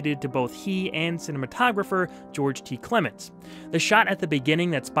attributed to both he and cinematographer George T. Clements. The shot at the beginning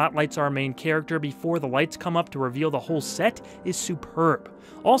that spotlights our main character before the lights come up to reveal the whole set is superb.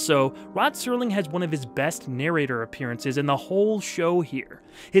 Also, Rod Serling has one of his best narrator appearances in the whole show here.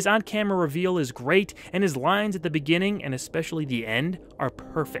 His on-camera reveal is great, and his lines at the beginning, and especially the end, are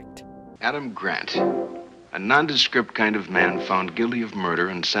perfect. Adam Grant, a nondescript kind of man found guilty of murder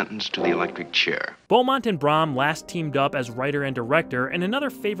and sentenced to the electric chair. Beaumont and Brom last teamed up as writer and director in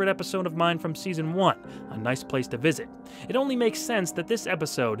another favorite episode of mine from Season 1, A Nice Place to Visit. It only makes sense that this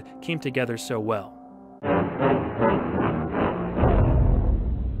episode came together so well.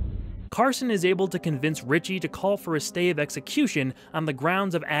 Carson is able to convince Ritchie to call for a stay of execution on the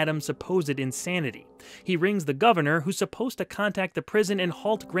grounds of Adam's supposed insanity. He rings the governor, who's supposed to contact the prison and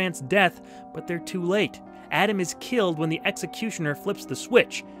halt Grant's death, but they're too late. Adam is killed when the executioner flips the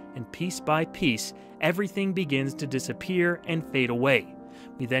switch, and piece by piece, everything begins to disappear and fade away.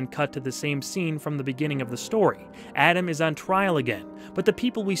 We then cut to the same scene from the beginning of the story. Adam is on trial again, but the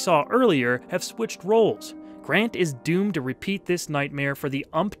people we saw earlier have switched roles. Grant is doomed to repeat this nightmare for the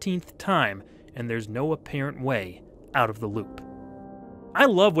umpteenth time, and there's no apparent way out of the loop. I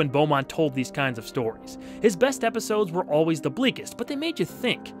love when Beaumont told these kinds of stories. His best episodes were always the bleakest, but they made you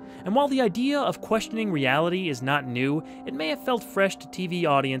think. And while the idea of questioning reality is not new, it may have felt fresh to TV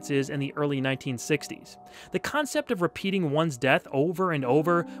audiences in the early 1960s. The concept of repeating one's death over and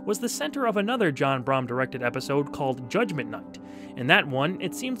over was the center of another John Brom-directed episode called Judgment Night. In that one,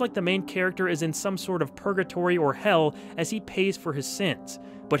 it seems like the main character is in some sort of purgatory or hell as he pays for his sins.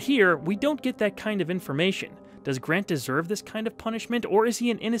 But here, we don't get that kind of information. Does Grant deserve this kind of punishment, or is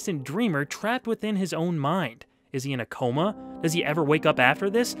he an innocent dreamer trapped within his own mind? Is he in a coma? Does he ever wake up after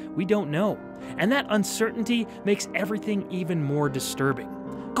this? We don't know. And that uncertainty makes everything even more disturbing.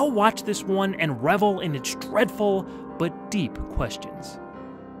 Go watch this one and revel in its dreadful but deep questions.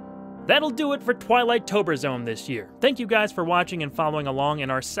 That'll do it for Twilight-Tober Zone this year. Thank you guys for watching and following along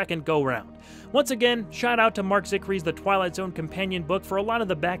in our second go-round. Once again, shout out to Mark Zickry's The Twilight Zone companion book for a lot of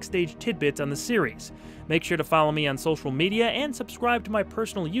the backstage tidbits on the series. Make sure to follow me on social media and subscribe to my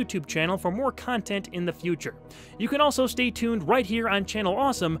personal YouTube channel for more content in the future. You can also stay tuned right here on Channel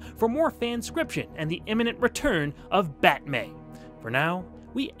Awesome for more fanscription and the imminent return of Batman. For now,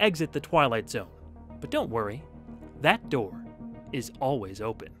 we exit the Twilight Zone. But don't worry, that door is always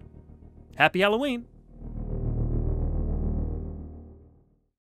open. Happy Halloween!